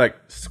 somebody like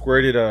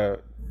squirted a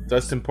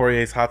Dustin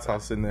Poirier's hot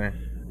sauce in there.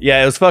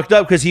 Yeah, it was fucked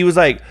up because he was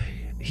like,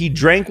 he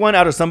drank one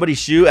out of somebody's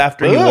shoe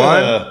after he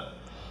won.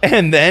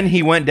 And then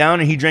he went down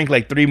and he drank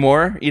like 3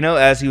 more,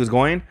 as he was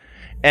going.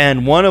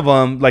 And one of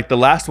them, like the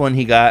last one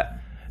he got,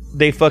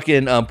 they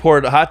fucking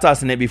poured hot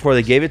sauce in it before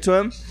they gave it to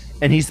him.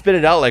 And he spit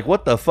it out like,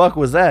 what the fuck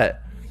was that?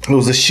 It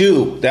was a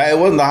shoe. It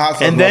wasn't the hot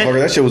sauce, And then- motherfucker.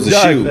 That shit was a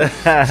Dog. shoe.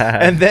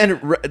 And then,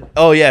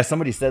 oh yeah,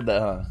 somebody said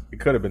that, huh? It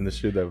could have been the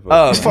shoe that.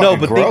 It's fucking No,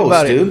 but think gross,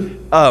 about dude.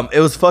 it. It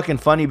was fucking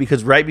funny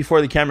because right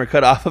before the camera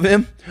cut off of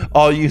him,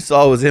 all you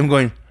saw was him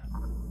going,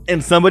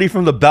 and somebody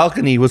from the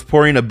balcony was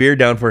pouring a beer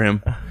down for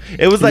him.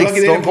 It was like Lucky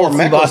they didn't pour Stone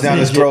Cold Steve Meckles Austin down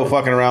his shit. throat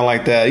fucking around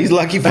like that. He's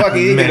lucky fucking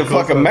he didn't get a Meckles.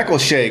 fucking Meckle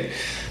shake.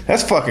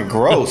 That's fucking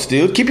gross,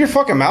 dude. Keep your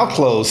fucking mouth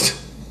closed.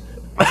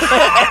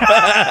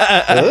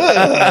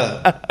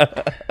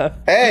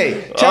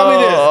 Hey,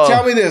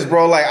 tell me this,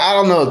 bro. Like, I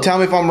don't know. Tell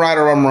me if I'm right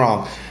or I'm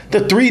wrong.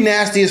 The 3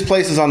 nastiest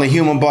places on the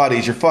human body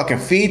is your fucking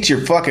feet,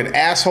 your fucking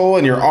asshole,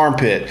 and your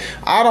armpit.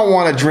 I don't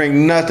want to drink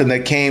nothing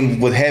that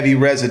came with heavy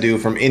residue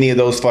from any of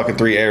those fucking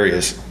 3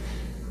 areas.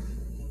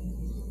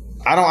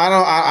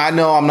 I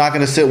know I'm not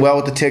going to sit well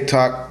with the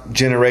TikTok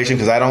generation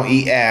because I don't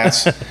eat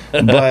ass.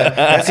 But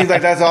that seems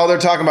like that's all they're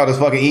talking about is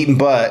fucking eating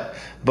butt.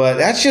 But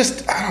that's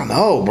just, I don't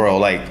know, bro.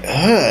 Like,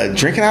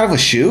 drinking out of a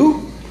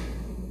shoe?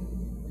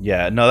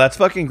 Yeah, no, that's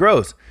fucking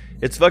gross.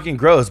 It's fucking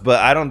gross, but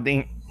I don't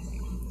think,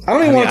 I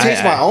don't even want to I-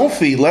 taste my own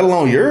feet, let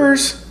alone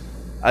yours.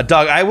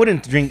 dog, I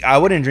wouldn't drink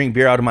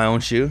beer out of my own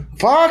shoe.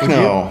 Fuck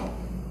no.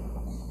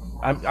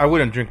 I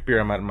wouldn't drink beer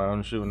out of my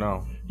own shoe.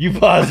 No. You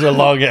paused a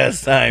long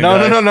ass time. No.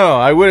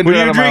 I wouldn't. When do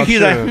it you out of my drink, own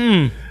he's like,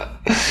 shoe.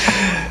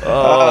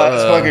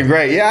 That's fucking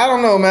great. Yeah, I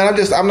don't know, man.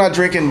 I'm not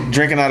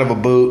drinking out of a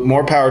boot.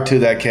 More power to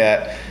that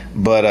cat.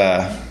 But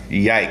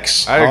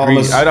yikes. I agree.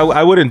 Almost-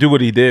 I wouldn't do what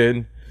he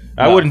did.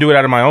 I wouldn't do it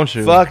out of my own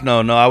shoe. fuck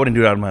no, I wouldn't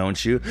do it out of my own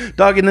shoe,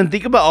 dog. And then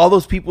think about all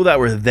those people that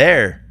were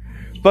there,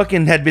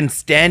 fucking had been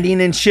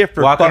standing and shit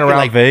for Walking fucking around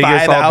like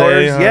Vegas 5 all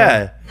day, hours. huh?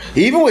 Yeah,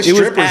 Even with It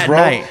was strippers, at bro.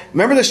 night.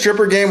 Remember the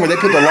stripper game where they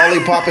put the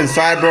lollipop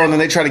inside, bro, and then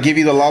they try to give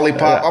you the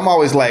lollipop? I'm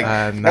always like,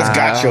 that's nah.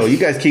 gotcha. You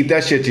guys keep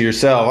that shit to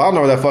yourself. I don't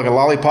know where that fucking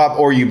lollipop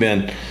or you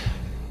been.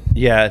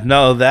 Yeah,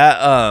 no,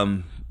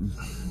 that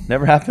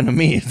never happened to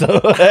me.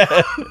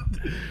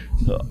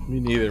 So, Me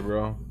neither,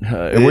 bro.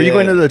 were you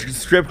going to the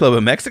strip club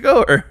in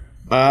Mexico or?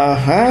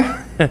 Huh?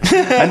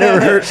 I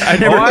never heard.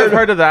 I've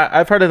heard of that.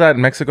 I've heard of that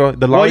in Mexico.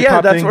 The Well, lollipop yeah,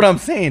 that's thing. what I'm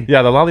saying.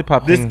 Yeah, the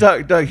lollipop This thing.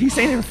 Doug, he's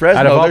saying in Out of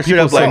Fresno, all they're straight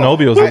people, up like,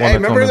 Zenobia was the one Hey, that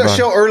remember told the me about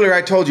show earlier?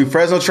 I told you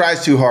Fresno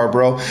tries too hard,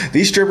 bro.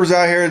 These strippers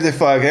out here, they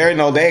fuck. They ain't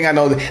got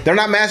no. They're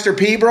not Master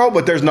P, bro,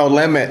 but there's no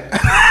limit.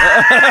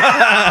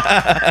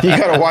 You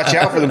gotta watch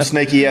out for them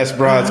snaky ass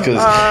broads, because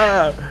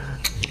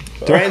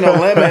there ain't no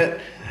limit.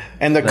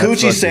 And the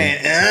coochie saying,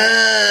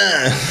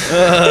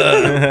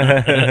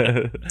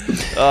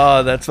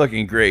 oh, that's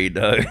fucking great,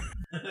 Doug.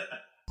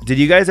 Did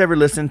you guys ever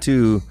listen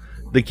to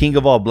The King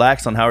of All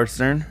Blacks on Howard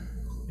Stern?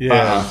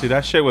 Yeah, see,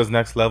 that shit was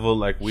next level,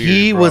 like weird.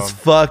 He bro. was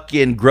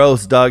fucking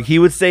gross, dog. He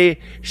would say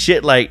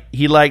shit like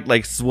he liked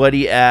like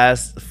sweaty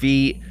ass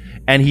feet,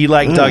 and he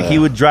liked dog. He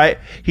would drive.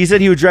 He said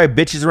he would drive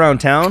bitches around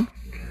town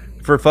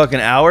for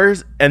fucking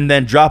hours, and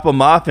then drop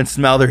them off and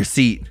smell their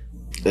seat.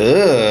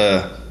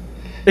 ugh.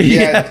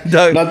 Yeah,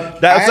 Doug. Now,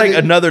 That's I like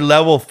had- another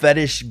level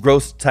fetish,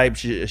 gross type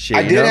shit.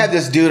 I you did know? have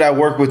this dude I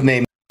work with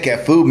named Nick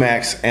at Food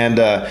Max, and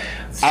I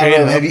don't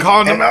know, have you,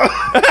 calling him out.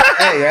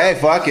 hey,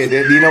 fuck it.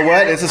 You know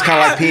what? This is kind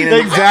of like peeing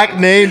in Exact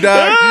name,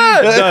 dog.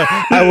 Doug,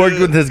 I worked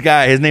with this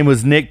guy. His name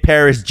was Nick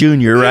Paris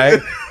Jr., right?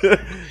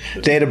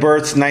 Date of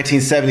birth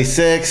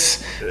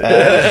 1976.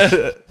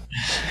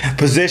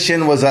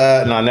 Position was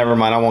no, never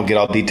mind. I won't get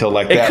all detailed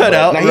like It that. cut but-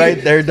 out now right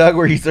there, Doug,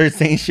 where he started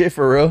saying shit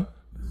for real.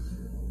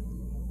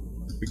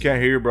 We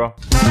can't hear you, bro.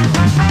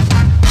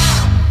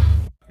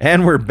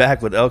 And we're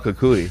back with El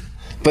Cucuy.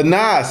 But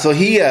nah, so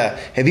he have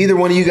either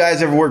one of you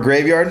guys ever worked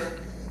graveyard?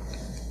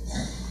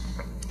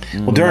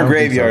 Well, during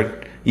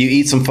graveyard, you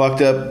eat some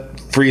fucked up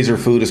freezer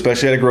food,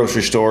 especially at a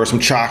grocery store, some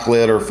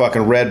chocolate or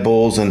fucking Red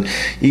Bulls, and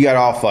you got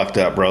all fucked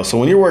up, bro. So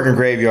when you're working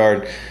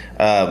graveyard,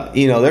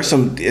 you know, there's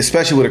some,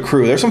 especially with a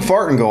crew, there's some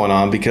farting going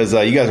on because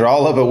you guys are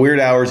all up at weird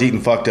hours eating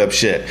fucked up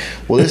shit.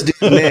 Well, this dude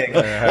Nick,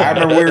 I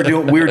remember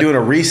we were doing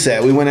a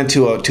reset. We went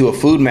into a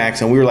Food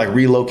Max and we were like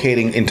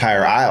relocating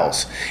entire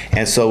aisles,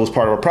 and so it was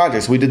part of our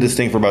project. So we did this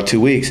thing for about 2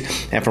 weeks,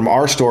 and from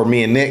our store,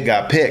 me and Nick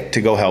got picked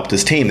to go help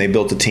this team. They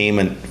built a team,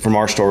 and from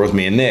our store was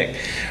me and Nick.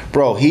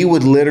 Bro, he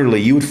would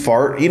literally, you would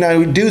fart. You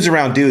know, dudes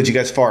around dudes, you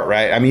guys fart,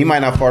 right? I mean, you might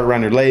not fart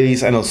around your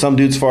ladies. I know some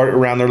dudes fart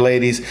around their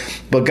ladies,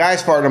 but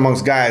guys farting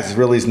amongst guys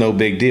really is no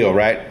big deal,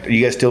 right?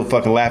 You guys still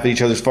fucking laugh at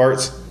each other's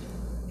farts?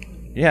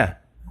 Yeah.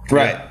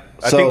 Right.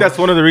 I think that's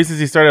one of the reasons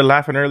he started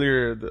laughing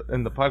earlier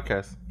in the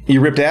podcast.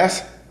 You ripped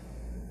ass?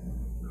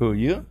 Who,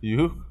 you?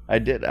 You? I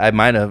did. I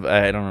might have.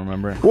 I don't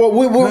remember.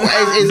 Well,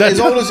 as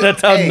old as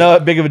That's how hey,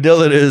 not big of a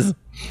deal it is.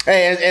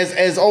 hey,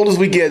 as old as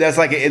we get, that's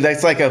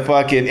like a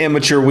fucking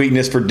immature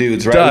weakness for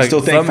dudes, right? Doug, we still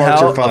think somehow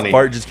farts are funny. a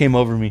fart just came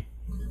over me.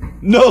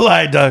 No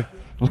lie, Doug.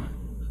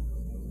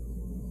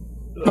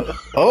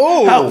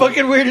 Oh, How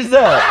fucking weird is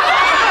that?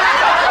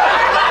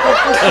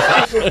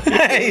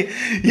 hey,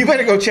 you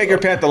better go check your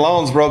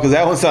pantalones, bro, because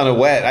that one sounded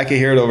wet. I can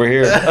hear it over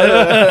here.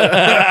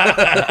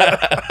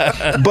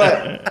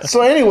 But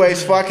so,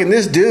 anyways, fucking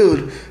this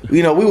dude,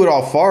 you know, we would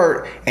all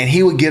fart, and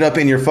he would get up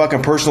in your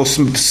fucking personal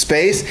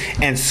space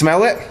and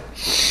smell it,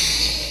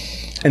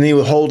 and then he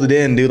would hold it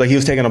in, dude, like he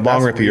was taking a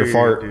bong rip of your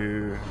fart.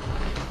 Dude.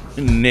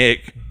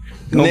 Nick.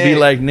 Don't be Nick.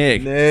 like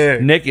Nick.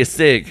 Nick is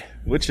sick.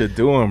 What you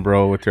doing,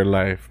 bro, with your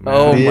life, man?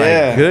 Oh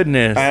Yeah. my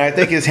goodness. And I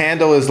think his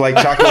handle is like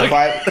chocolate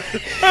five.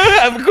 I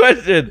have a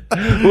question.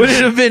 Would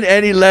it have been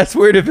any less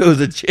weird if it was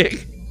a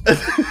chick? It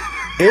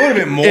would have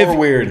been more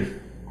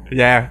weird.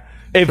 Yeah.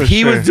 If for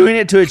he sure. was doing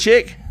it to a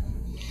chick?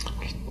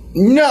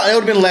 No, it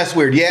would have been less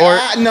weird. Yeah, Or-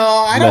 I don't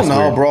Less know,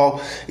 weird.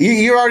 bro.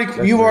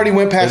 You've already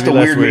went past the Maybe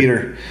less weird weird.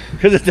 meter.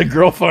 Because it's a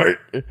girl fart.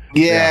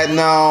 Yeah,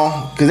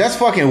 no, because that's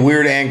fucking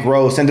weird and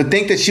gross. And to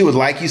think that she would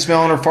like you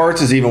smelling her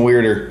farts is even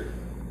weirder.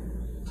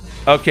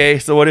 Okay,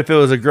 so what if it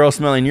was a girl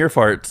smelling your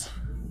farts?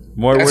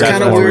 More That's weird.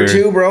 kind of more weird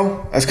weird. too,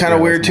 bro. That's kind of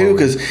Yeah, weird that's too, more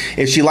because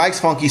if she likes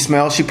funky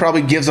smells, she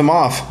probably gives them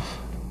off,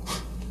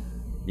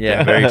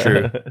 Yeah, very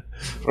true.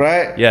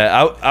 right?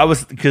 Yeah, I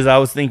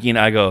was thinking,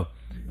 I go,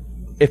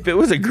 if it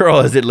was a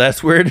girl, is it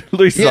less weird?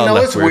 Luis Yeah, saw no,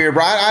 less it's weird,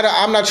 bro.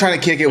 I'm not trying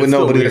to kick it with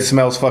still nobody that weird.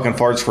 smells fucking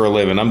farts for a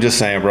living. I'm just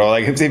saying, bro.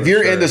 Like, if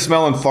you're into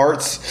smelling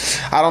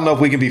farts, I don't know if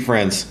we can be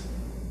friends.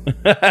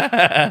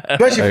 I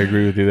Especially,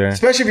 agree with you there.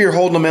 especially if you're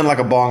holding them in like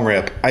a bong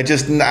rip. I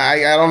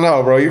don't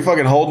know, bro. You're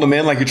fucking holding them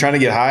in like you're trying to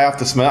get high off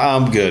the smell.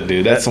 I'm good,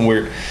 dude. That's some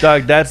weird.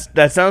 Dog,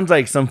 that sounds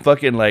like some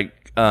fucking like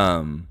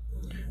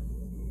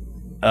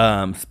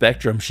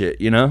Spectrum shit,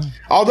 you know?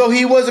 Although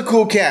he was a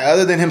cool cat,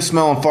 other than him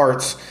smelling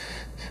farts.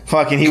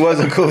 Fucking, he was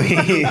a cool. He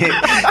was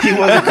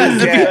a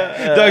cool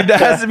cat. Dog, that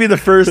has to be the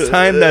first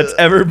time that's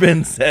ever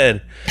been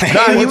said. Nah,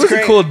 he What's was a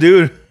great- cool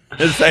dude.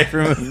 Aside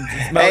from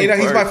Hey, you know,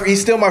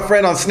 he's still my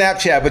friend on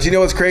Snapchat, but you know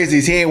what's crazy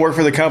is he ain't worked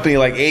for the company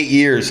like 8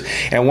 years,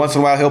 and once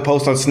in a while he'll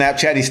post on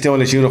Snapchat he's still in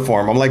his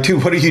uniform. I'm like,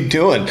 dude, what are you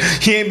doing?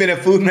 He ain't been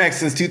at Food Max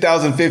since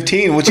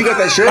 2015. What you got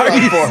that shirt Are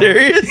on you for?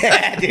 serious?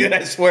 Yeah, dude,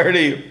 I swear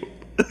to you.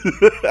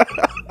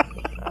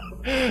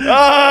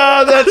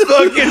 Oh, that's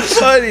fucking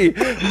funny.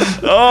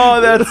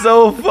 Oh, that's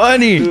so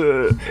funny.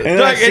 And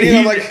then Like, I see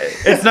him, like,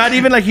 it's not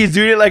even like he's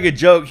doing it like a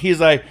joke. He's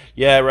like,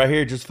 yeah, right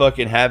here, just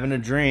fucking having a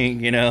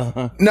drink, you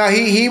know? no,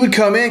 he would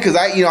come in because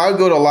I would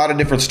go to a lot of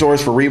different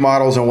stores for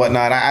remodels and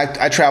whatnot.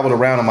 I traveled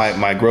around in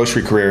my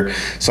grocery career,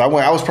 so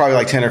I was probably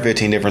like 10 or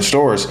 15 different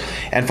stores,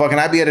 and fucking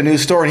I'd be at a new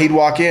store and he'd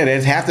walk in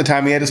and half the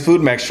time he had his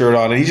Food Max shirt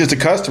on and he's just a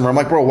customer. I'm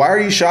like, bro, why are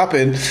you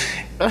shopping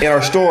in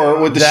our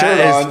store with the shirt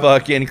That on? is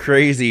fucking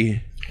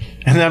crazy.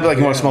 And then I'd be like,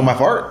 you want to smell my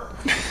fart?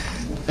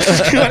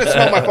 You want to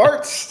smell my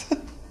farts?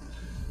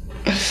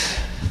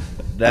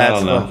 That's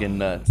don't know. fucking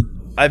nuts.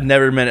 I've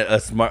never met a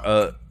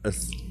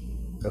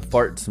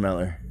fart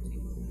smeller.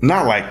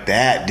 Not like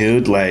that,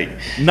 dude. Like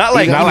Not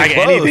like close.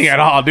 anything at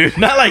all, dude.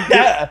 Not like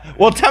that.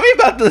 Well, tell me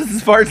about the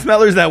fart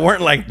smellers that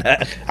weren't like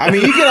that. I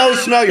mean, you can always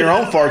smell your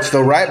own farts,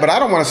 though, right? But I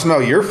don't want to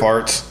smell your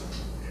farts.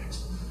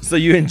 So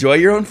you enjoy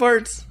your own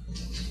farts?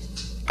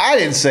 I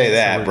didn't say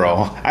that,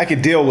 bro. I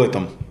could deal with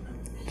them.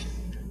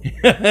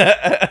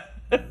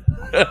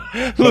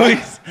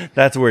 Luis,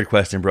 that's a weird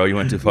question, bro. You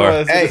went too far.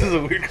 Hey. This is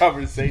a weird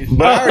conversation.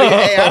 But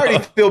I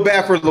already feel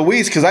bad for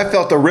Luis because I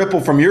felt the ripple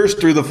from yours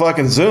through the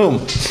fucking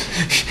Zoom.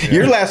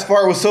 Your last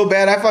fart was so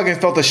bad, I fucking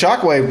felt the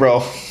shockwave,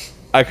 bro.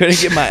 I couldn't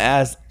get my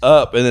ass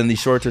up, and then these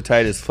shorts are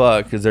tight as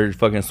fuck because they're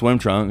fucking swim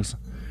trunks.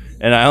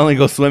 And I only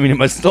go swimming in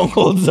my Stone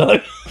Cold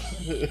Zug.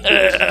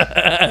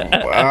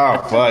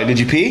 Wow, fuck. Did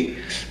you pee?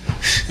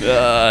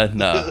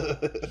 No.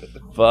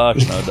 Fuck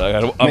no,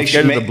 dog. I'm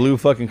scared of the blue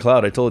fucking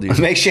cloud. I told you.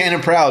 Make Shannon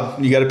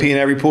proud. You got to pee in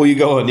every pool you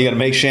go in. You got to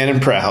make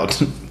Shannon proud.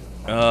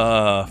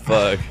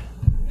 Fuck.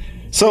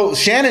 So,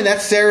 Shannon,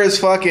 that's Sarah's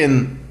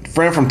fucking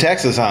friend from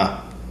Texas,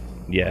 huh?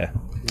 Yeah.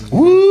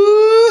 Woo!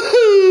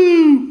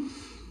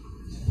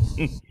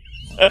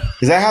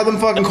 Is that how them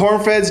fucking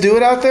corn-feds do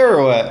it out there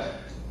or what?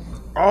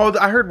 Oh,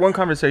 I heard one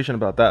conversation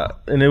about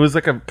that, and it was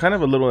like a kind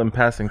of a little in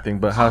passing thing.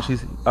 But how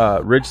she's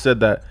Rich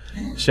said that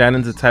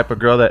Shannon's the type of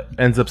girl that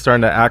ends up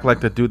starting to act like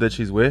the dude that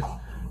she's with,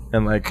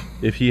 and like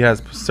if he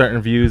has certain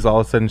views,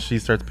 all of a sudden she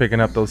starts picking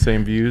up those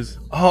same views.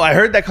 Oh, I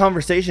heard that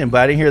conversation,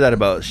 but I didn't hear that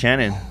about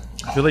Shannon.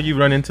 I feel like you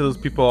run into those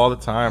people all the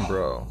time,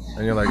 bro,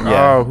 and you're like,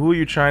 Yeah. oh, who are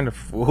you trying to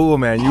fool,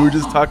 man? You were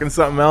just talking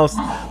something else,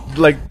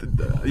 like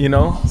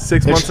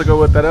 6 months ago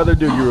with that other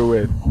dude you were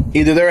with.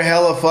 Either they're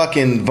hella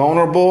fucking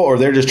vulnerable or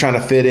they're just trying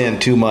to fit in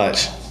too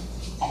much.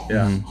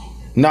 Yeah.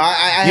 No,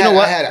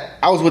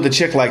 I was with a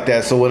chick like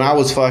that. So when I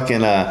was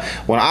fucking,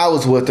 when I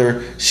was with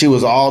her, she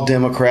was all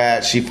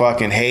Democrat. She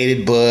fucking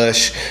hated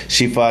Bush.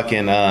 She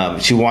fucking,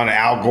 she wanted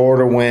Al Gore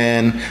to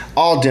win.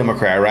 All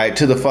Democrat, right?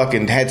 To the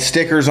fucking had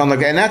stickers on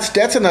the, and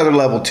that's another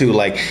level too.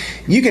 Like,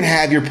 you can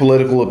have your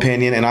political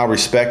opinion, and I'll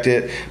respect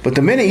it. But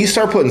the minute you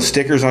start putting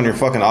stickers on your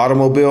fucking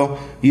automobile,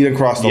 you didn't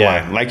cross the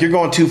line. Like, you're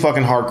going too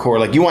fucking hardcore.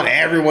 Like, you want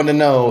everyone to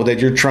know that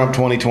you're Trump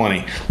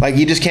 2020. Like,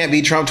 you just can't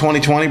be Trump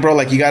 2020, bro.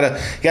 Like, you gotta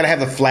have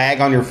the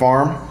flag on your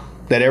farm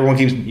that everyone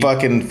keeps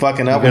fucking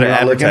up. You're gonna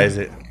advertise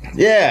it.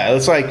 Yeah,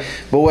 it's like,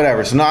 but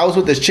whatever. So no, I was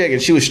with this chick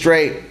and she was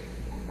straight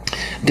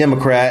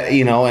Democrat,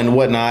 and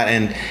whatnot,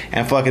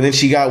 and fucking then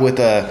she got with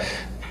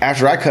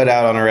after I cut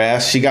out on her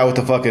ass, she got with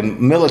the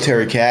fucking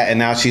military cat, and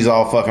now she's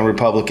all fucking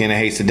Republican and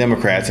hates the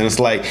Democrats. And it's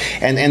like,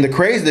 and the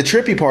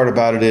trippy part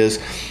about it is,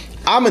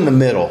 I'm in the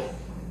middle.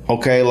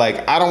 Okay,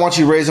 like, I don't want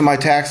you raising my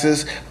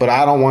taxes, but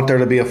I don't want there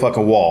to be a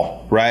fucking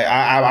wall, right?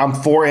 I'm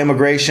for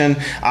immigration.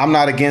 I'm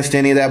not against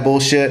any of that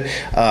bullshit.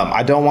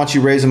 I don't want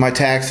you raising my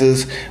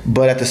taxes,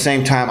 but at the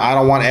same time, I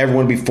don't want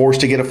everyone to be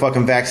forced to get a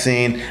fucking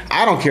vaccine.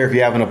 I don't care if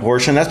you have an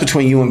abortion. That's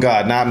between you and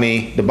God, not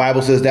me. The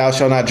Bible says, thou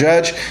shalt not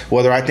judge.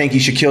 Whether I think you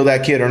should kill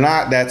that kid or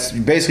not, that's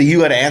basically you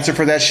got to answer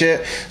for that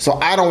shit. So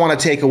I don't want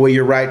to take away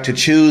your right to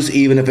choose,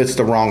 even if it's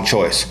the wrong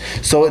choice.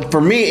 So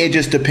for me, it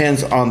just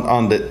depends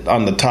on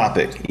the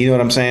topic. You know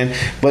what I'm saying?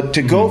 But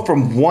to go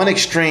from one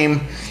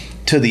extreme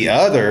to the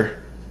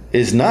other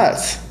is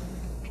nuts.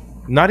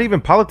 Not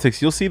even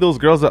politics. You'll see those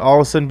girls that all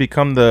of a sudden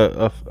become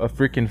a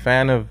freaking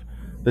fan of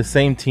the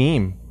same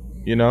team.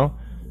 Well,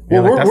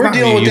 You're like, we're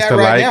dealing with that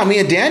right now. Me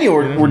and Daniel,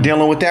 we're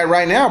dealing with that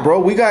right now, bro.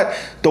 We got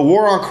the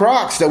war on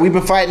Crocs that we've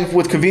been fighting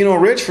with Covino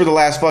and Rich for the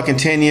last fucking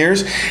 10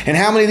 years. And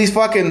how many of these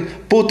fucking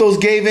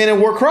putos gave in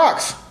and wore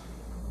Crocs?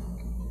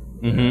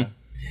 Mm-hmm.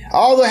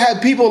 All the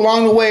had people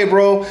along the way,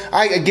 bro.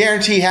 I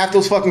guarantee half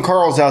those fucking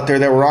Carls out there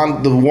that were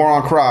on the war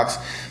on Crocs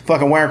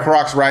fucking wearing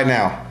Crocs right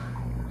now.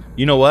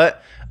 You know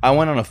what? I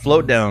went on a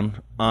float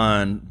down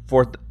on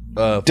 4th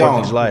of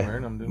July.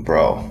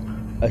 Bro.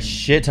 A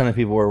shit ton of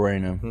people were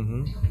wearing them.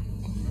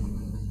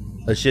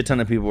 Mm-hmm. A shit ton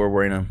of people were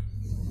wearing them.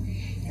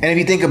 And if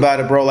you think about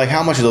it, bro, like,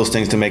 how much are those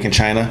things to make in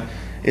China?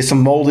 It's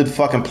some molded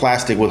fucking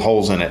plastic with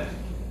holes in it.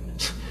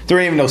 There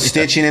ain't even no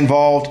stitching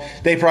involved.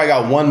 They probably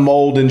got one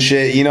mold and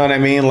shit. You know what I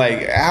mean?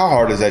 Like, how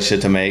hard is that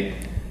shit to make?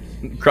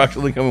 Crocs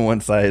only come in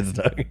one size,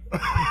 Doug.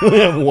 We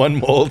have one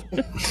mold.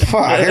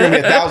 Fuck, they're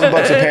gonna be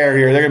 $1,000 a pair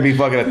here. They're gonna be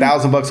fucking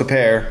 $1,000 a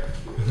pair.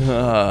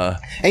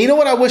 And you know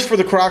what I wish for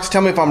the Crocs?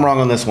 Tell me if I'm wrong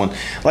on this one.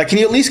 Like, can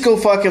you at least go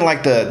fucking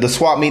like the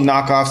swap meet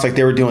knockoffs like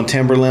they were doing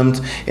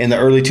Timberlands in the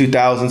early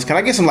 2000s? Can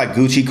I get some like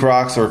Gucci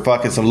Crocs or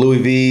fucking some Louis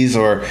V's,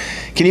 or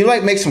can you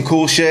like make some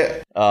cool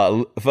shit?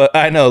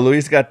 I know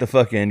Louis got the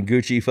fucking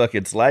Gucci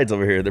fucking slides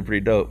over here. They're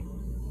pretty dope.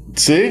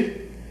 See?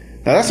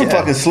 Now that's some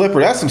fucking slipper.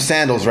 That's some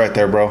sandals right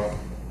there, bro.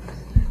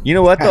 You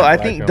know what though? I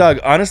like think them. Doug,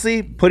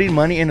 honestly, putting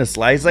money into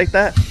slides like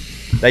that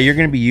you're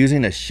gonna be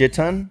using a shit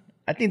ton,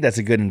 I think that's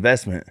a good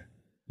investment.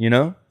 You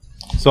know?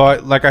 So,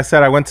 like I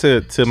said, I went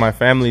to my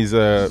family's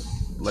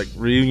like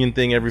reunion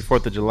thing every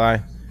 4th of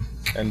July,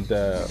 and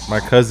my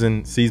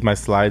cousin sees my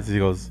slides. He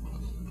goes,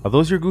 "Are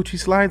those your Gucci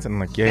slides?" And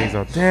I'm like, "Yeah." He's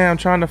like, "Damn,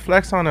 trying to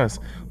flex on us."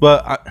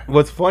 But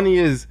what's funny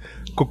is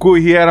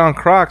Kukui, he had on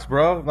Crocs,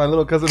 bro. My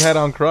little cousin had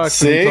on Crocs.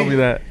 See? And he told me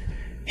that.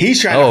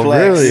 He's trying to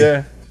flex. Really?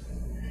 Yeah.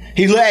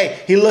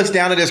 He looks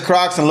down at his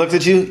Crocs and looks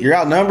at you. You're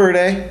outnumbered,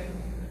 eh? Right?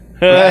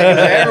 'Cause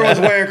everyone's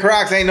wearing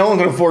Crocs. Ain't no one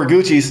gonna afford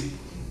Gucci's.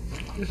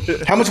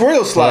 How much were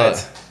those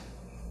slides?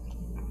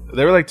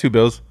 They were like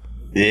 $2.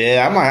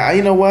 Yeah, I might.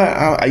 You know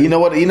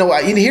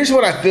what? Here's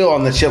what I feel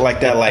on the shit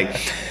like that. Like,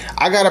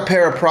 I got a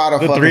pair of Prada.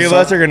 The three of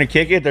us are gonna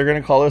kick it. They're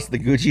gonna call us the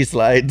Gucci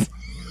slides.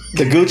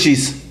 the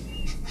Gucci's.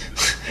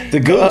 The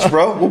Gooch,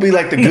 bro. We'll be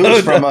like the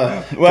Gooch from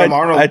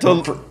Arnold. I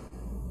told. Go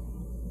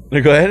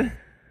ahead.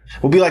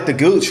 We'll be like the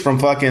Gooch from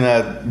fucking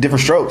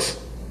Different Strokes.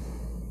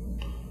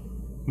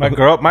 My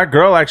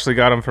girl actually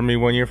got them for me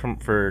one year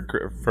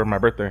for my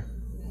birthday.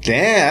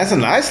 Damn, that's a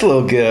nice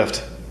little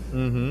gift. I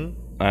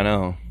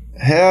know.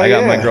 Hell I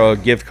got yeah. my girl a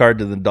gift card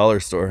to the dollar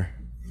store.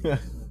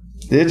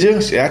 Did you?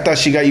 I thought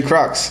she got you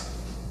Crocs.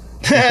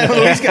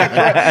 Luis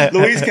got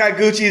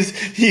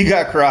Gucci's. You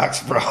got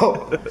Crocs,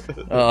 bro.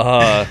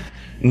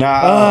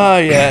 Nah.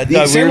 Yeah. the Dog, we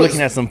were example-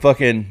 looking at some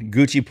fucking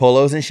Gucci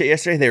polos and shit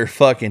yesterday. They were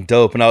fucking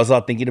dope. And I was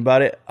all thinking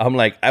about it. I'm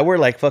like, I wear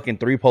like fucking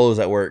 3 polos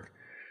at work.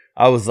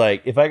 I was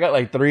like, if I got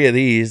like 3 of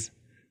these,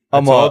 I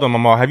told him,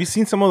 I'm all, have you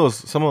seen some of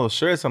those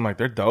shirts? I'm like,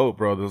 they're dope,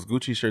 bro. Those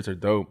Gucci shirts are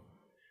dope.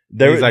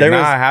 He's like,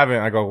 nah, I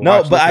haven't. I go, no,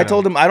 watch, but look I at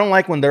told them. him I don't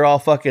like when they're all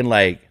fucking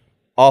like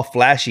all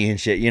flashy and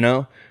shit, you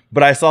know?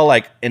 But I saw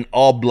like an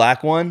all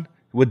black one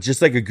with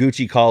just like a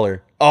Gucci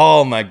collar.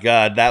 Oh my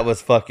God. That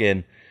was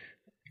fucking,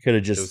 could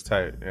have It was just,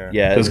 tight. Yeah.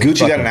 yeah. Does it was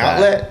Gucci got fucking an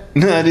flat.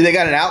 outlet? Do they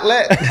got an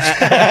outlet?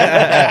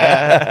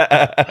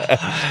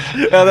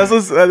 Yeah,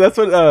 that's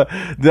what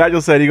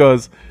Daniel said. He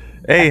goes,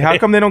 hey, how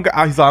come they don't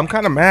got, he's like, I'm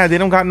kind of mad. They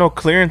don't got no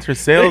clearance or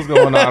sales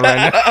going on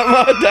right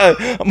now.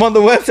 I'm on the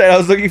website. I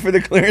was looking for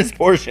the clearance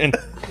portion.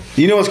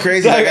 You know what's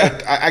crazy? I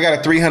got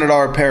a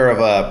 $300 pair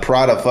of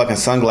Prada fucking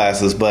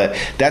sunglasses, but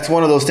that's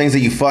one of those things that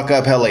you fuck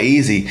up hella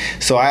easy.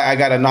 So I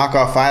got a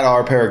knockoff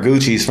 $5 pair of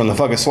Gucci's from the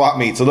fucking swap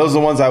meet. So those are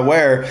the ones I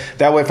wear.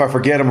 That way, if I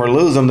forget them or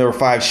lose them, they were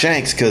 5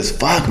 shanks. Cause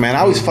fuck, man,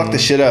 I always fuck the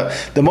shit up.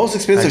 The most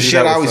expensive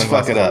shit, I always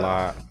fuck it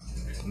up.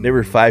 They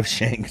were 5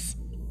 shanks.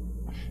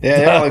 Yeah,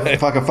 they're only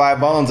fucking 5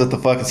 bones at the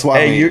fucking swap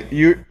meet. Hey,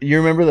 you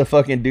remember the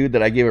fucking dude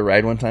that I gave a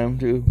ride one time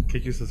to?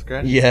 Kick you some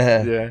scratch?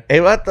 Yeah. Yeah.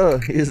 Hey, what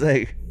the? He's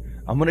like,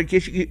 I'm gonna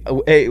kick you.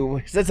 Hey,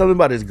 he said something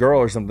about his girl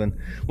or something.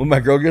 When my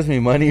girl gives me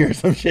money or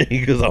some shit,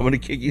 he goes, I'm gonna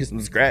kick you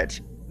some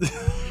scratch.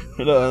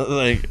 And I was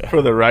like,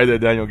 For the ride that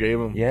Daniel gave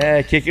him.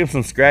 yeah, kick him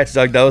some scratch,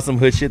 dog. That was some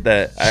hood shit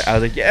that I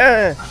was like,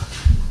 yeah.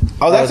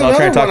 Oh, that's I was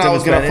trying another to talk one to I him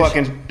was in gonna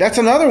Spanish. fucking. That's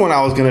another one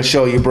I was gonna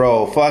show you,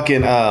 bro.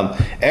 Fucking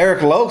Eric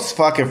Lokes,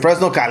 fucking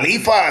Fresno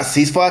Califas.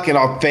 He's fucking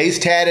all face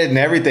tatted and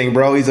everything,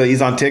 bro.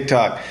 He's on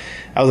TikTok.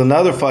 That was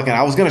another fucking.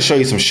 I was gonna show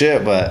you some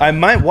shit, but I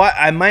might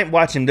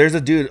watch him. There's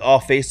a dude all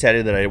face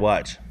tatted that I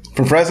watch.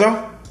 from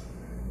Fresno,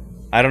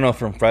 I don't know,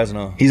 from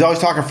Fresno. he's always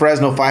talking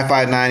Fresno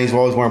 559. He's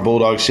always wearing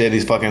Bulldog shit.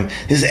 He's fucking.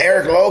 This is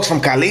Eric Lokes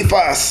from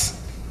Califas.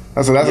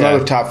 That's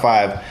another top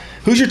 5.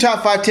 Who's your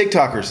top 5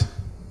 TikTokers?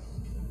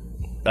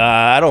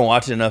 I don't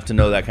watch it enough to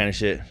know that kind of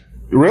shit.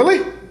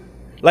 Really?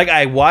 Like,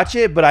 I watch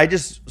it, but I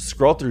just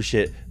scroll through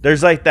shit.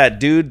 There's like that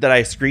dude that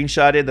I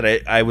screenshotted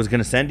that I was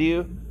gonna send to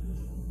you.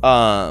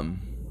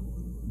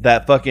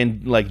 That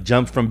fucking like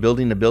jumped from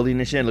building to building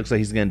and shit. It looks like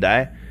he's gonna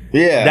die.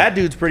 Yeah. That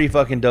dude's pretty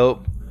fucking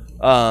dope.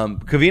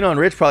 Cavino and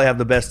Rich probably have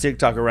the best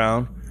TikTok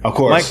around. Of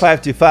course. Mike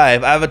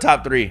 525. I have a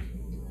top 3.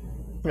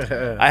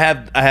 I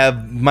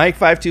have Mike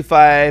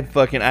 525.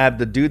 Fucking, I have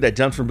the dude that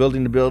jumps from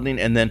building to building,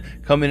 and then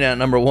coming in at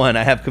number 1,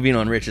 I have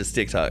Cavino and Rich's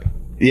TikTok.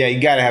 Yeah,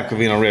 you gotta have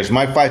Cavino Rich.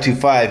 Mike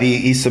 525.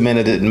 He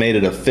cemented it and made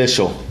it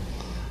official.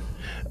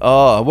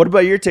 Oh, what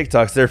about your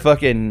TikToks? They're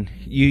fucking.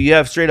 You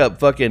have straight up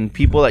fucking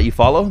people that you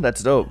follow.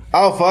 That's dope.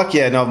 Oh fuck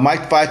yeah! No,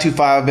 Mike 525.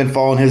 I've been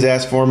following his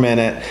ass for a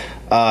minute.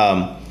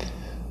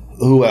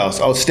 Who else?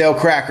 Oh, Stale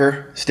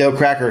Cracker.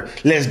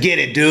 Let's get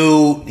it,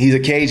 dude. He's a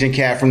Cajun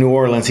cat from New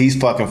Orleans. He's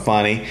fucking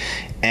funny,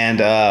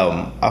 and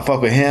I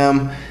fuck with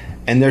him.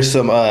 and there's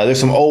some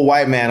old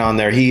white man on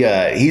there.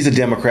 He's a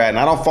Democrat, and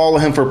I don't follow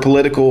him for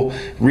political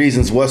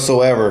reasons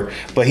whatsoever.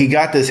 But he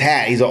got this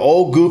hat. He's an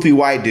old goofy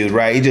white dude,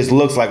 right? He just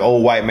looks like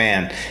old white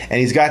man, and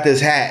he's got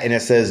this hat, and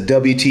it says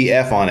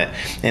WTF on it.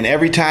 And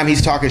every time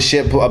he's talking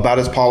shit about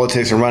his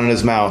politics and running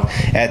his mouth,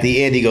 at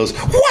the end he goes,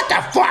 "What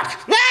the fuck?"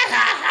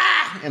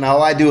 And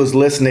all I do is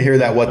listen to hear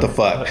that "what the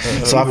fuck."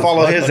 So I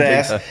follow his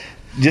ass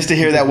just to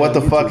hear that "what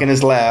the fuck" and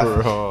his laugh.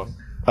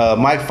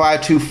 Mike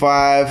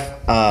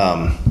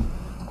 525.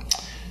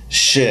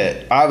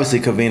 Shit,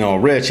 obviously Covino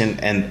and Rich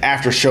and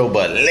after show,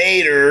 but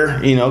later,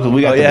 you know, because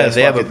we got the best.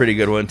 They have a pretty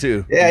good one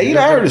too. Yeah, you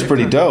know, I heard it's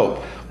pretty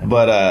dope.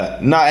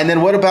 But no, and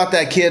then what about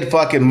that kid,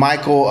 fucking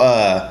Michael?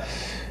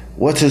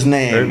 What's his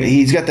name? Irving?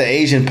 He's got the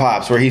Asian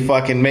pops where he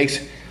fucking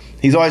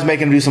he's always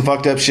making him do some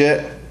fucked up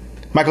shit.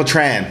 Michael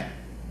Tran.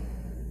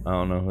 I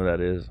don't know who that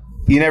is.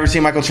 You never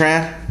seen Michael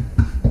Tran?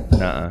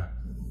 Nuh-uh.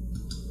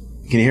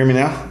 Can you hear me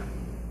now?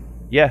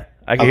 Yeah,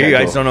 I can Okay, hear you. I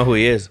cool. just don't know who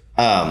he is.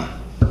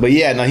 But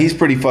yeah, no, he's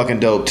pretty fucking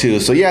dope too.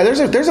 So yeah,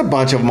 there's a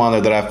bunch of them on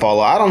there that I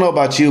follow. I don't know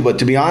about you, but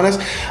to be honest,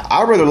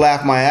 I'd rather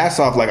laugh my ass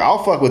off. Like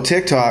I'll fuck with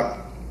TikTok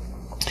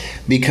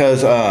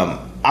because I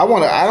don't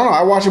know,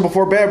 I watch it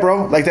before bed,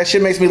 bro. Like that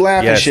shit makes me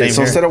laugh Yeah, and shit. same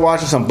So here. instead of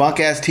watching some bunk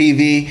ass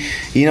TV,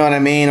 you know what I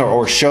mean,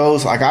 or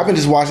shows, like I've been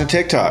just watching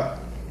TikTok.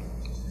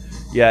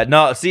 Yeah,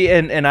 no, see,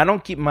 and I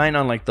don't keep mine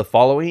on like the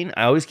following.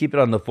 I always keep it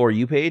on the For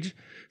You page.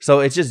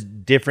 So it's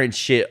just different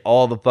shit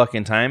all the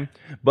fucking time.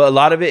 But a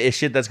lot of it is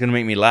shit that's gonna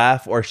make me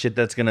laugh or shit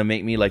that's gonna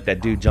make me like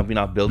that dude jumping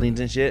off buildings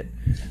and shit.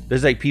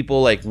 There's like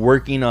people like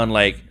working on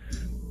like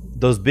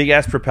those big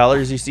ass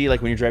propellers you see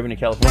like when you're driving to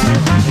California.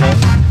 You know?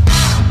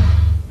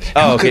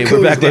 Oh, okay,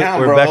 we're back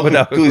with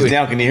that. Cool's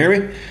down. Can you hear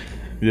me?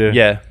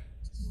 Yeah.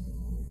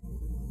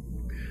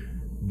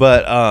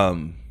 But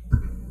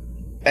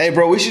Hey,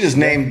 bro, we should just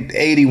name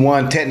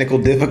 81 technical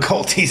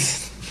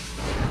difficulties.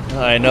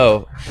 I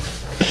know.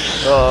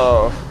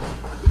 Oh.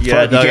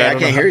 Yeah, Fuck, Doug, I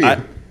can't hear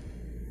you.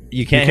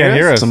 You can't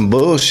hear us? Some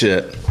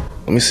bullshit.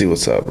 Let me see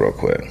what's up real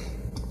quick.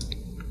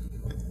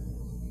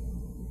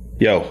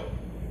 Yo.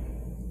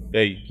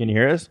 Hey, can you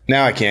hear us?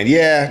 Now I can.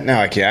 Yeah,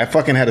 now I can. I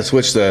fucking had to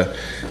switch the...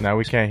 Now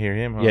we can't hear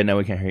him, huh? Yeah, no,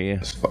 we can't hear you.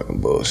 It's fucking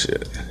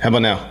bullshit. How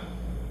about now?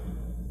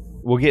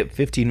 We'll get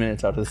 15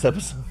 minutes out of this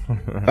episode.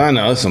 I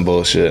know, it's some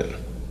bullshit.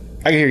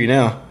 I can hear you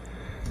now.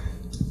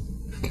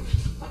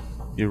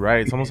 You're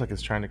right. It's almost like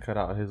it's trying to cut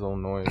out his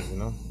own noise, you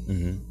know?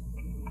 Mm-hmm.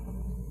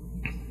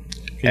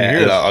 Can you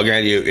hear us? I'll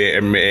grant you.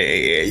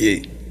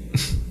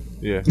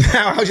 Yeah.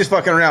 I was just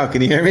fucking around.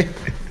 Can you hear me?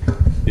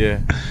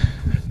 Yeah.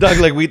 Doug,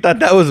 like we thought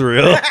that was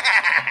real.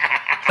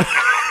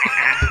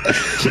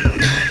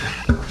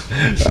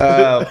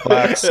 Oh,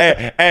 fuck.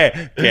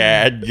 hey,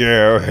 can you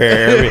hear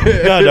me?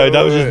 No,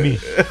 that was just me.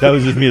 That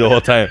was just me the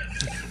whole time.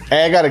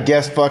 Hey, I got a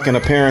guest fucking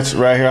appearance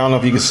right here. I don't know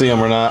if you can see him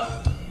or not.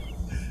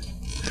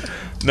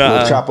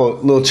 Nah,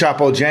 Little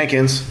Chapo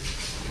Jenkins.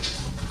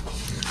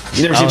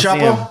 You never I seen don't see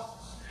Chapo? him.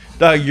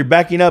 Doug, you're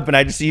backing up, and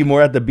I just see you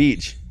more at the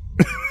beach.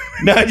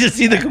 Now I just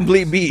see the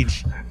complete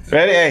beach.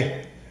 Ready?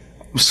 Hey,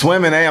 I'm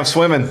swimming. Hey, I'm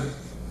swimming.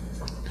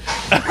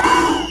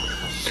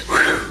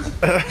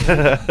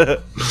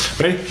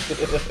 Ready?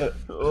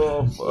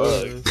 Oh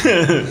fuck!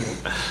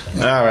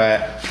 All right.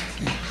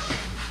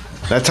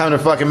 That time to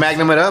fucking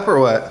magnum it up or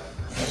what?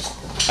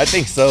 I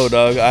think so,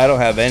 Doug. I don't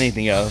have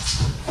anything else.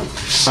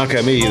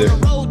 Okay, me either.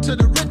 On the road to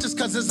the riches,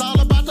 cause it's all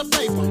about the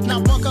paper. Now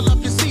buckle up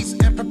your seats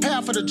and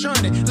prepare for the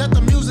journey. Let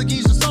the music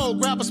ease your soul,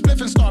 grab a spliff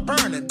and start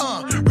burning.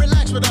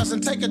 Relax with us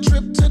and take a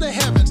trip to the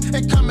heavens.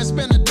 And come and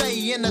spend a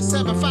day in the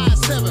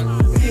 757.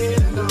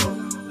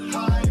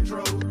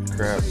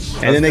 Crap.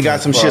 And then they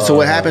got some shit. So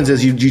what happens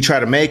is you try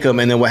to make them,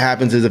 and then what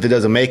happens is if it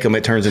doesn't make them,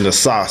 it turns into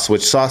sauce,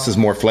 which sauce is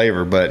more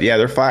flavor. But yeah,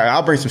 they're fire.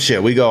 I'll bring some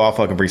shit. I'll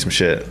fucking bring some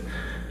shit.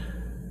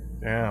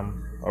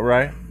 Damn. All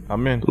right.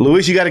 I'm in.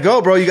 Luis, you got to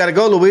go, bro. You got to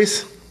go,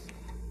 Luis.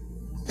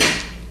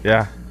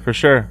 Yeah, for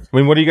sure. I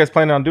mean, what are you guys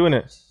planning on doing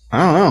it? I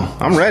don't know.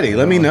 I'm ready.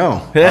 Let me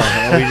know. We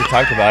just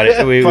talked about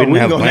it. We Fuck, didn't we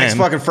can have go plans. next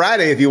fucking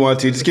Friday if you want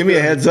to. Just give me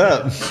a heads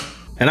up.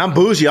 And I'm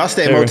bougie. I'll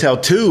stay at Motel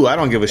 2. I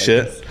don't give a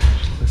shit.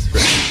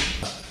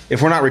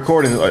 If we're not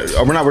recording,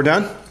 we're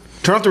done?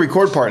 Turn off the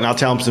record part and I'll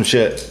tell them some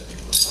shit.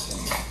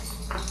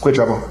 Quit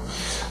trouble.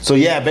 So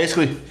yeah,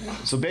 basically,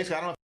 I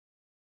don't know.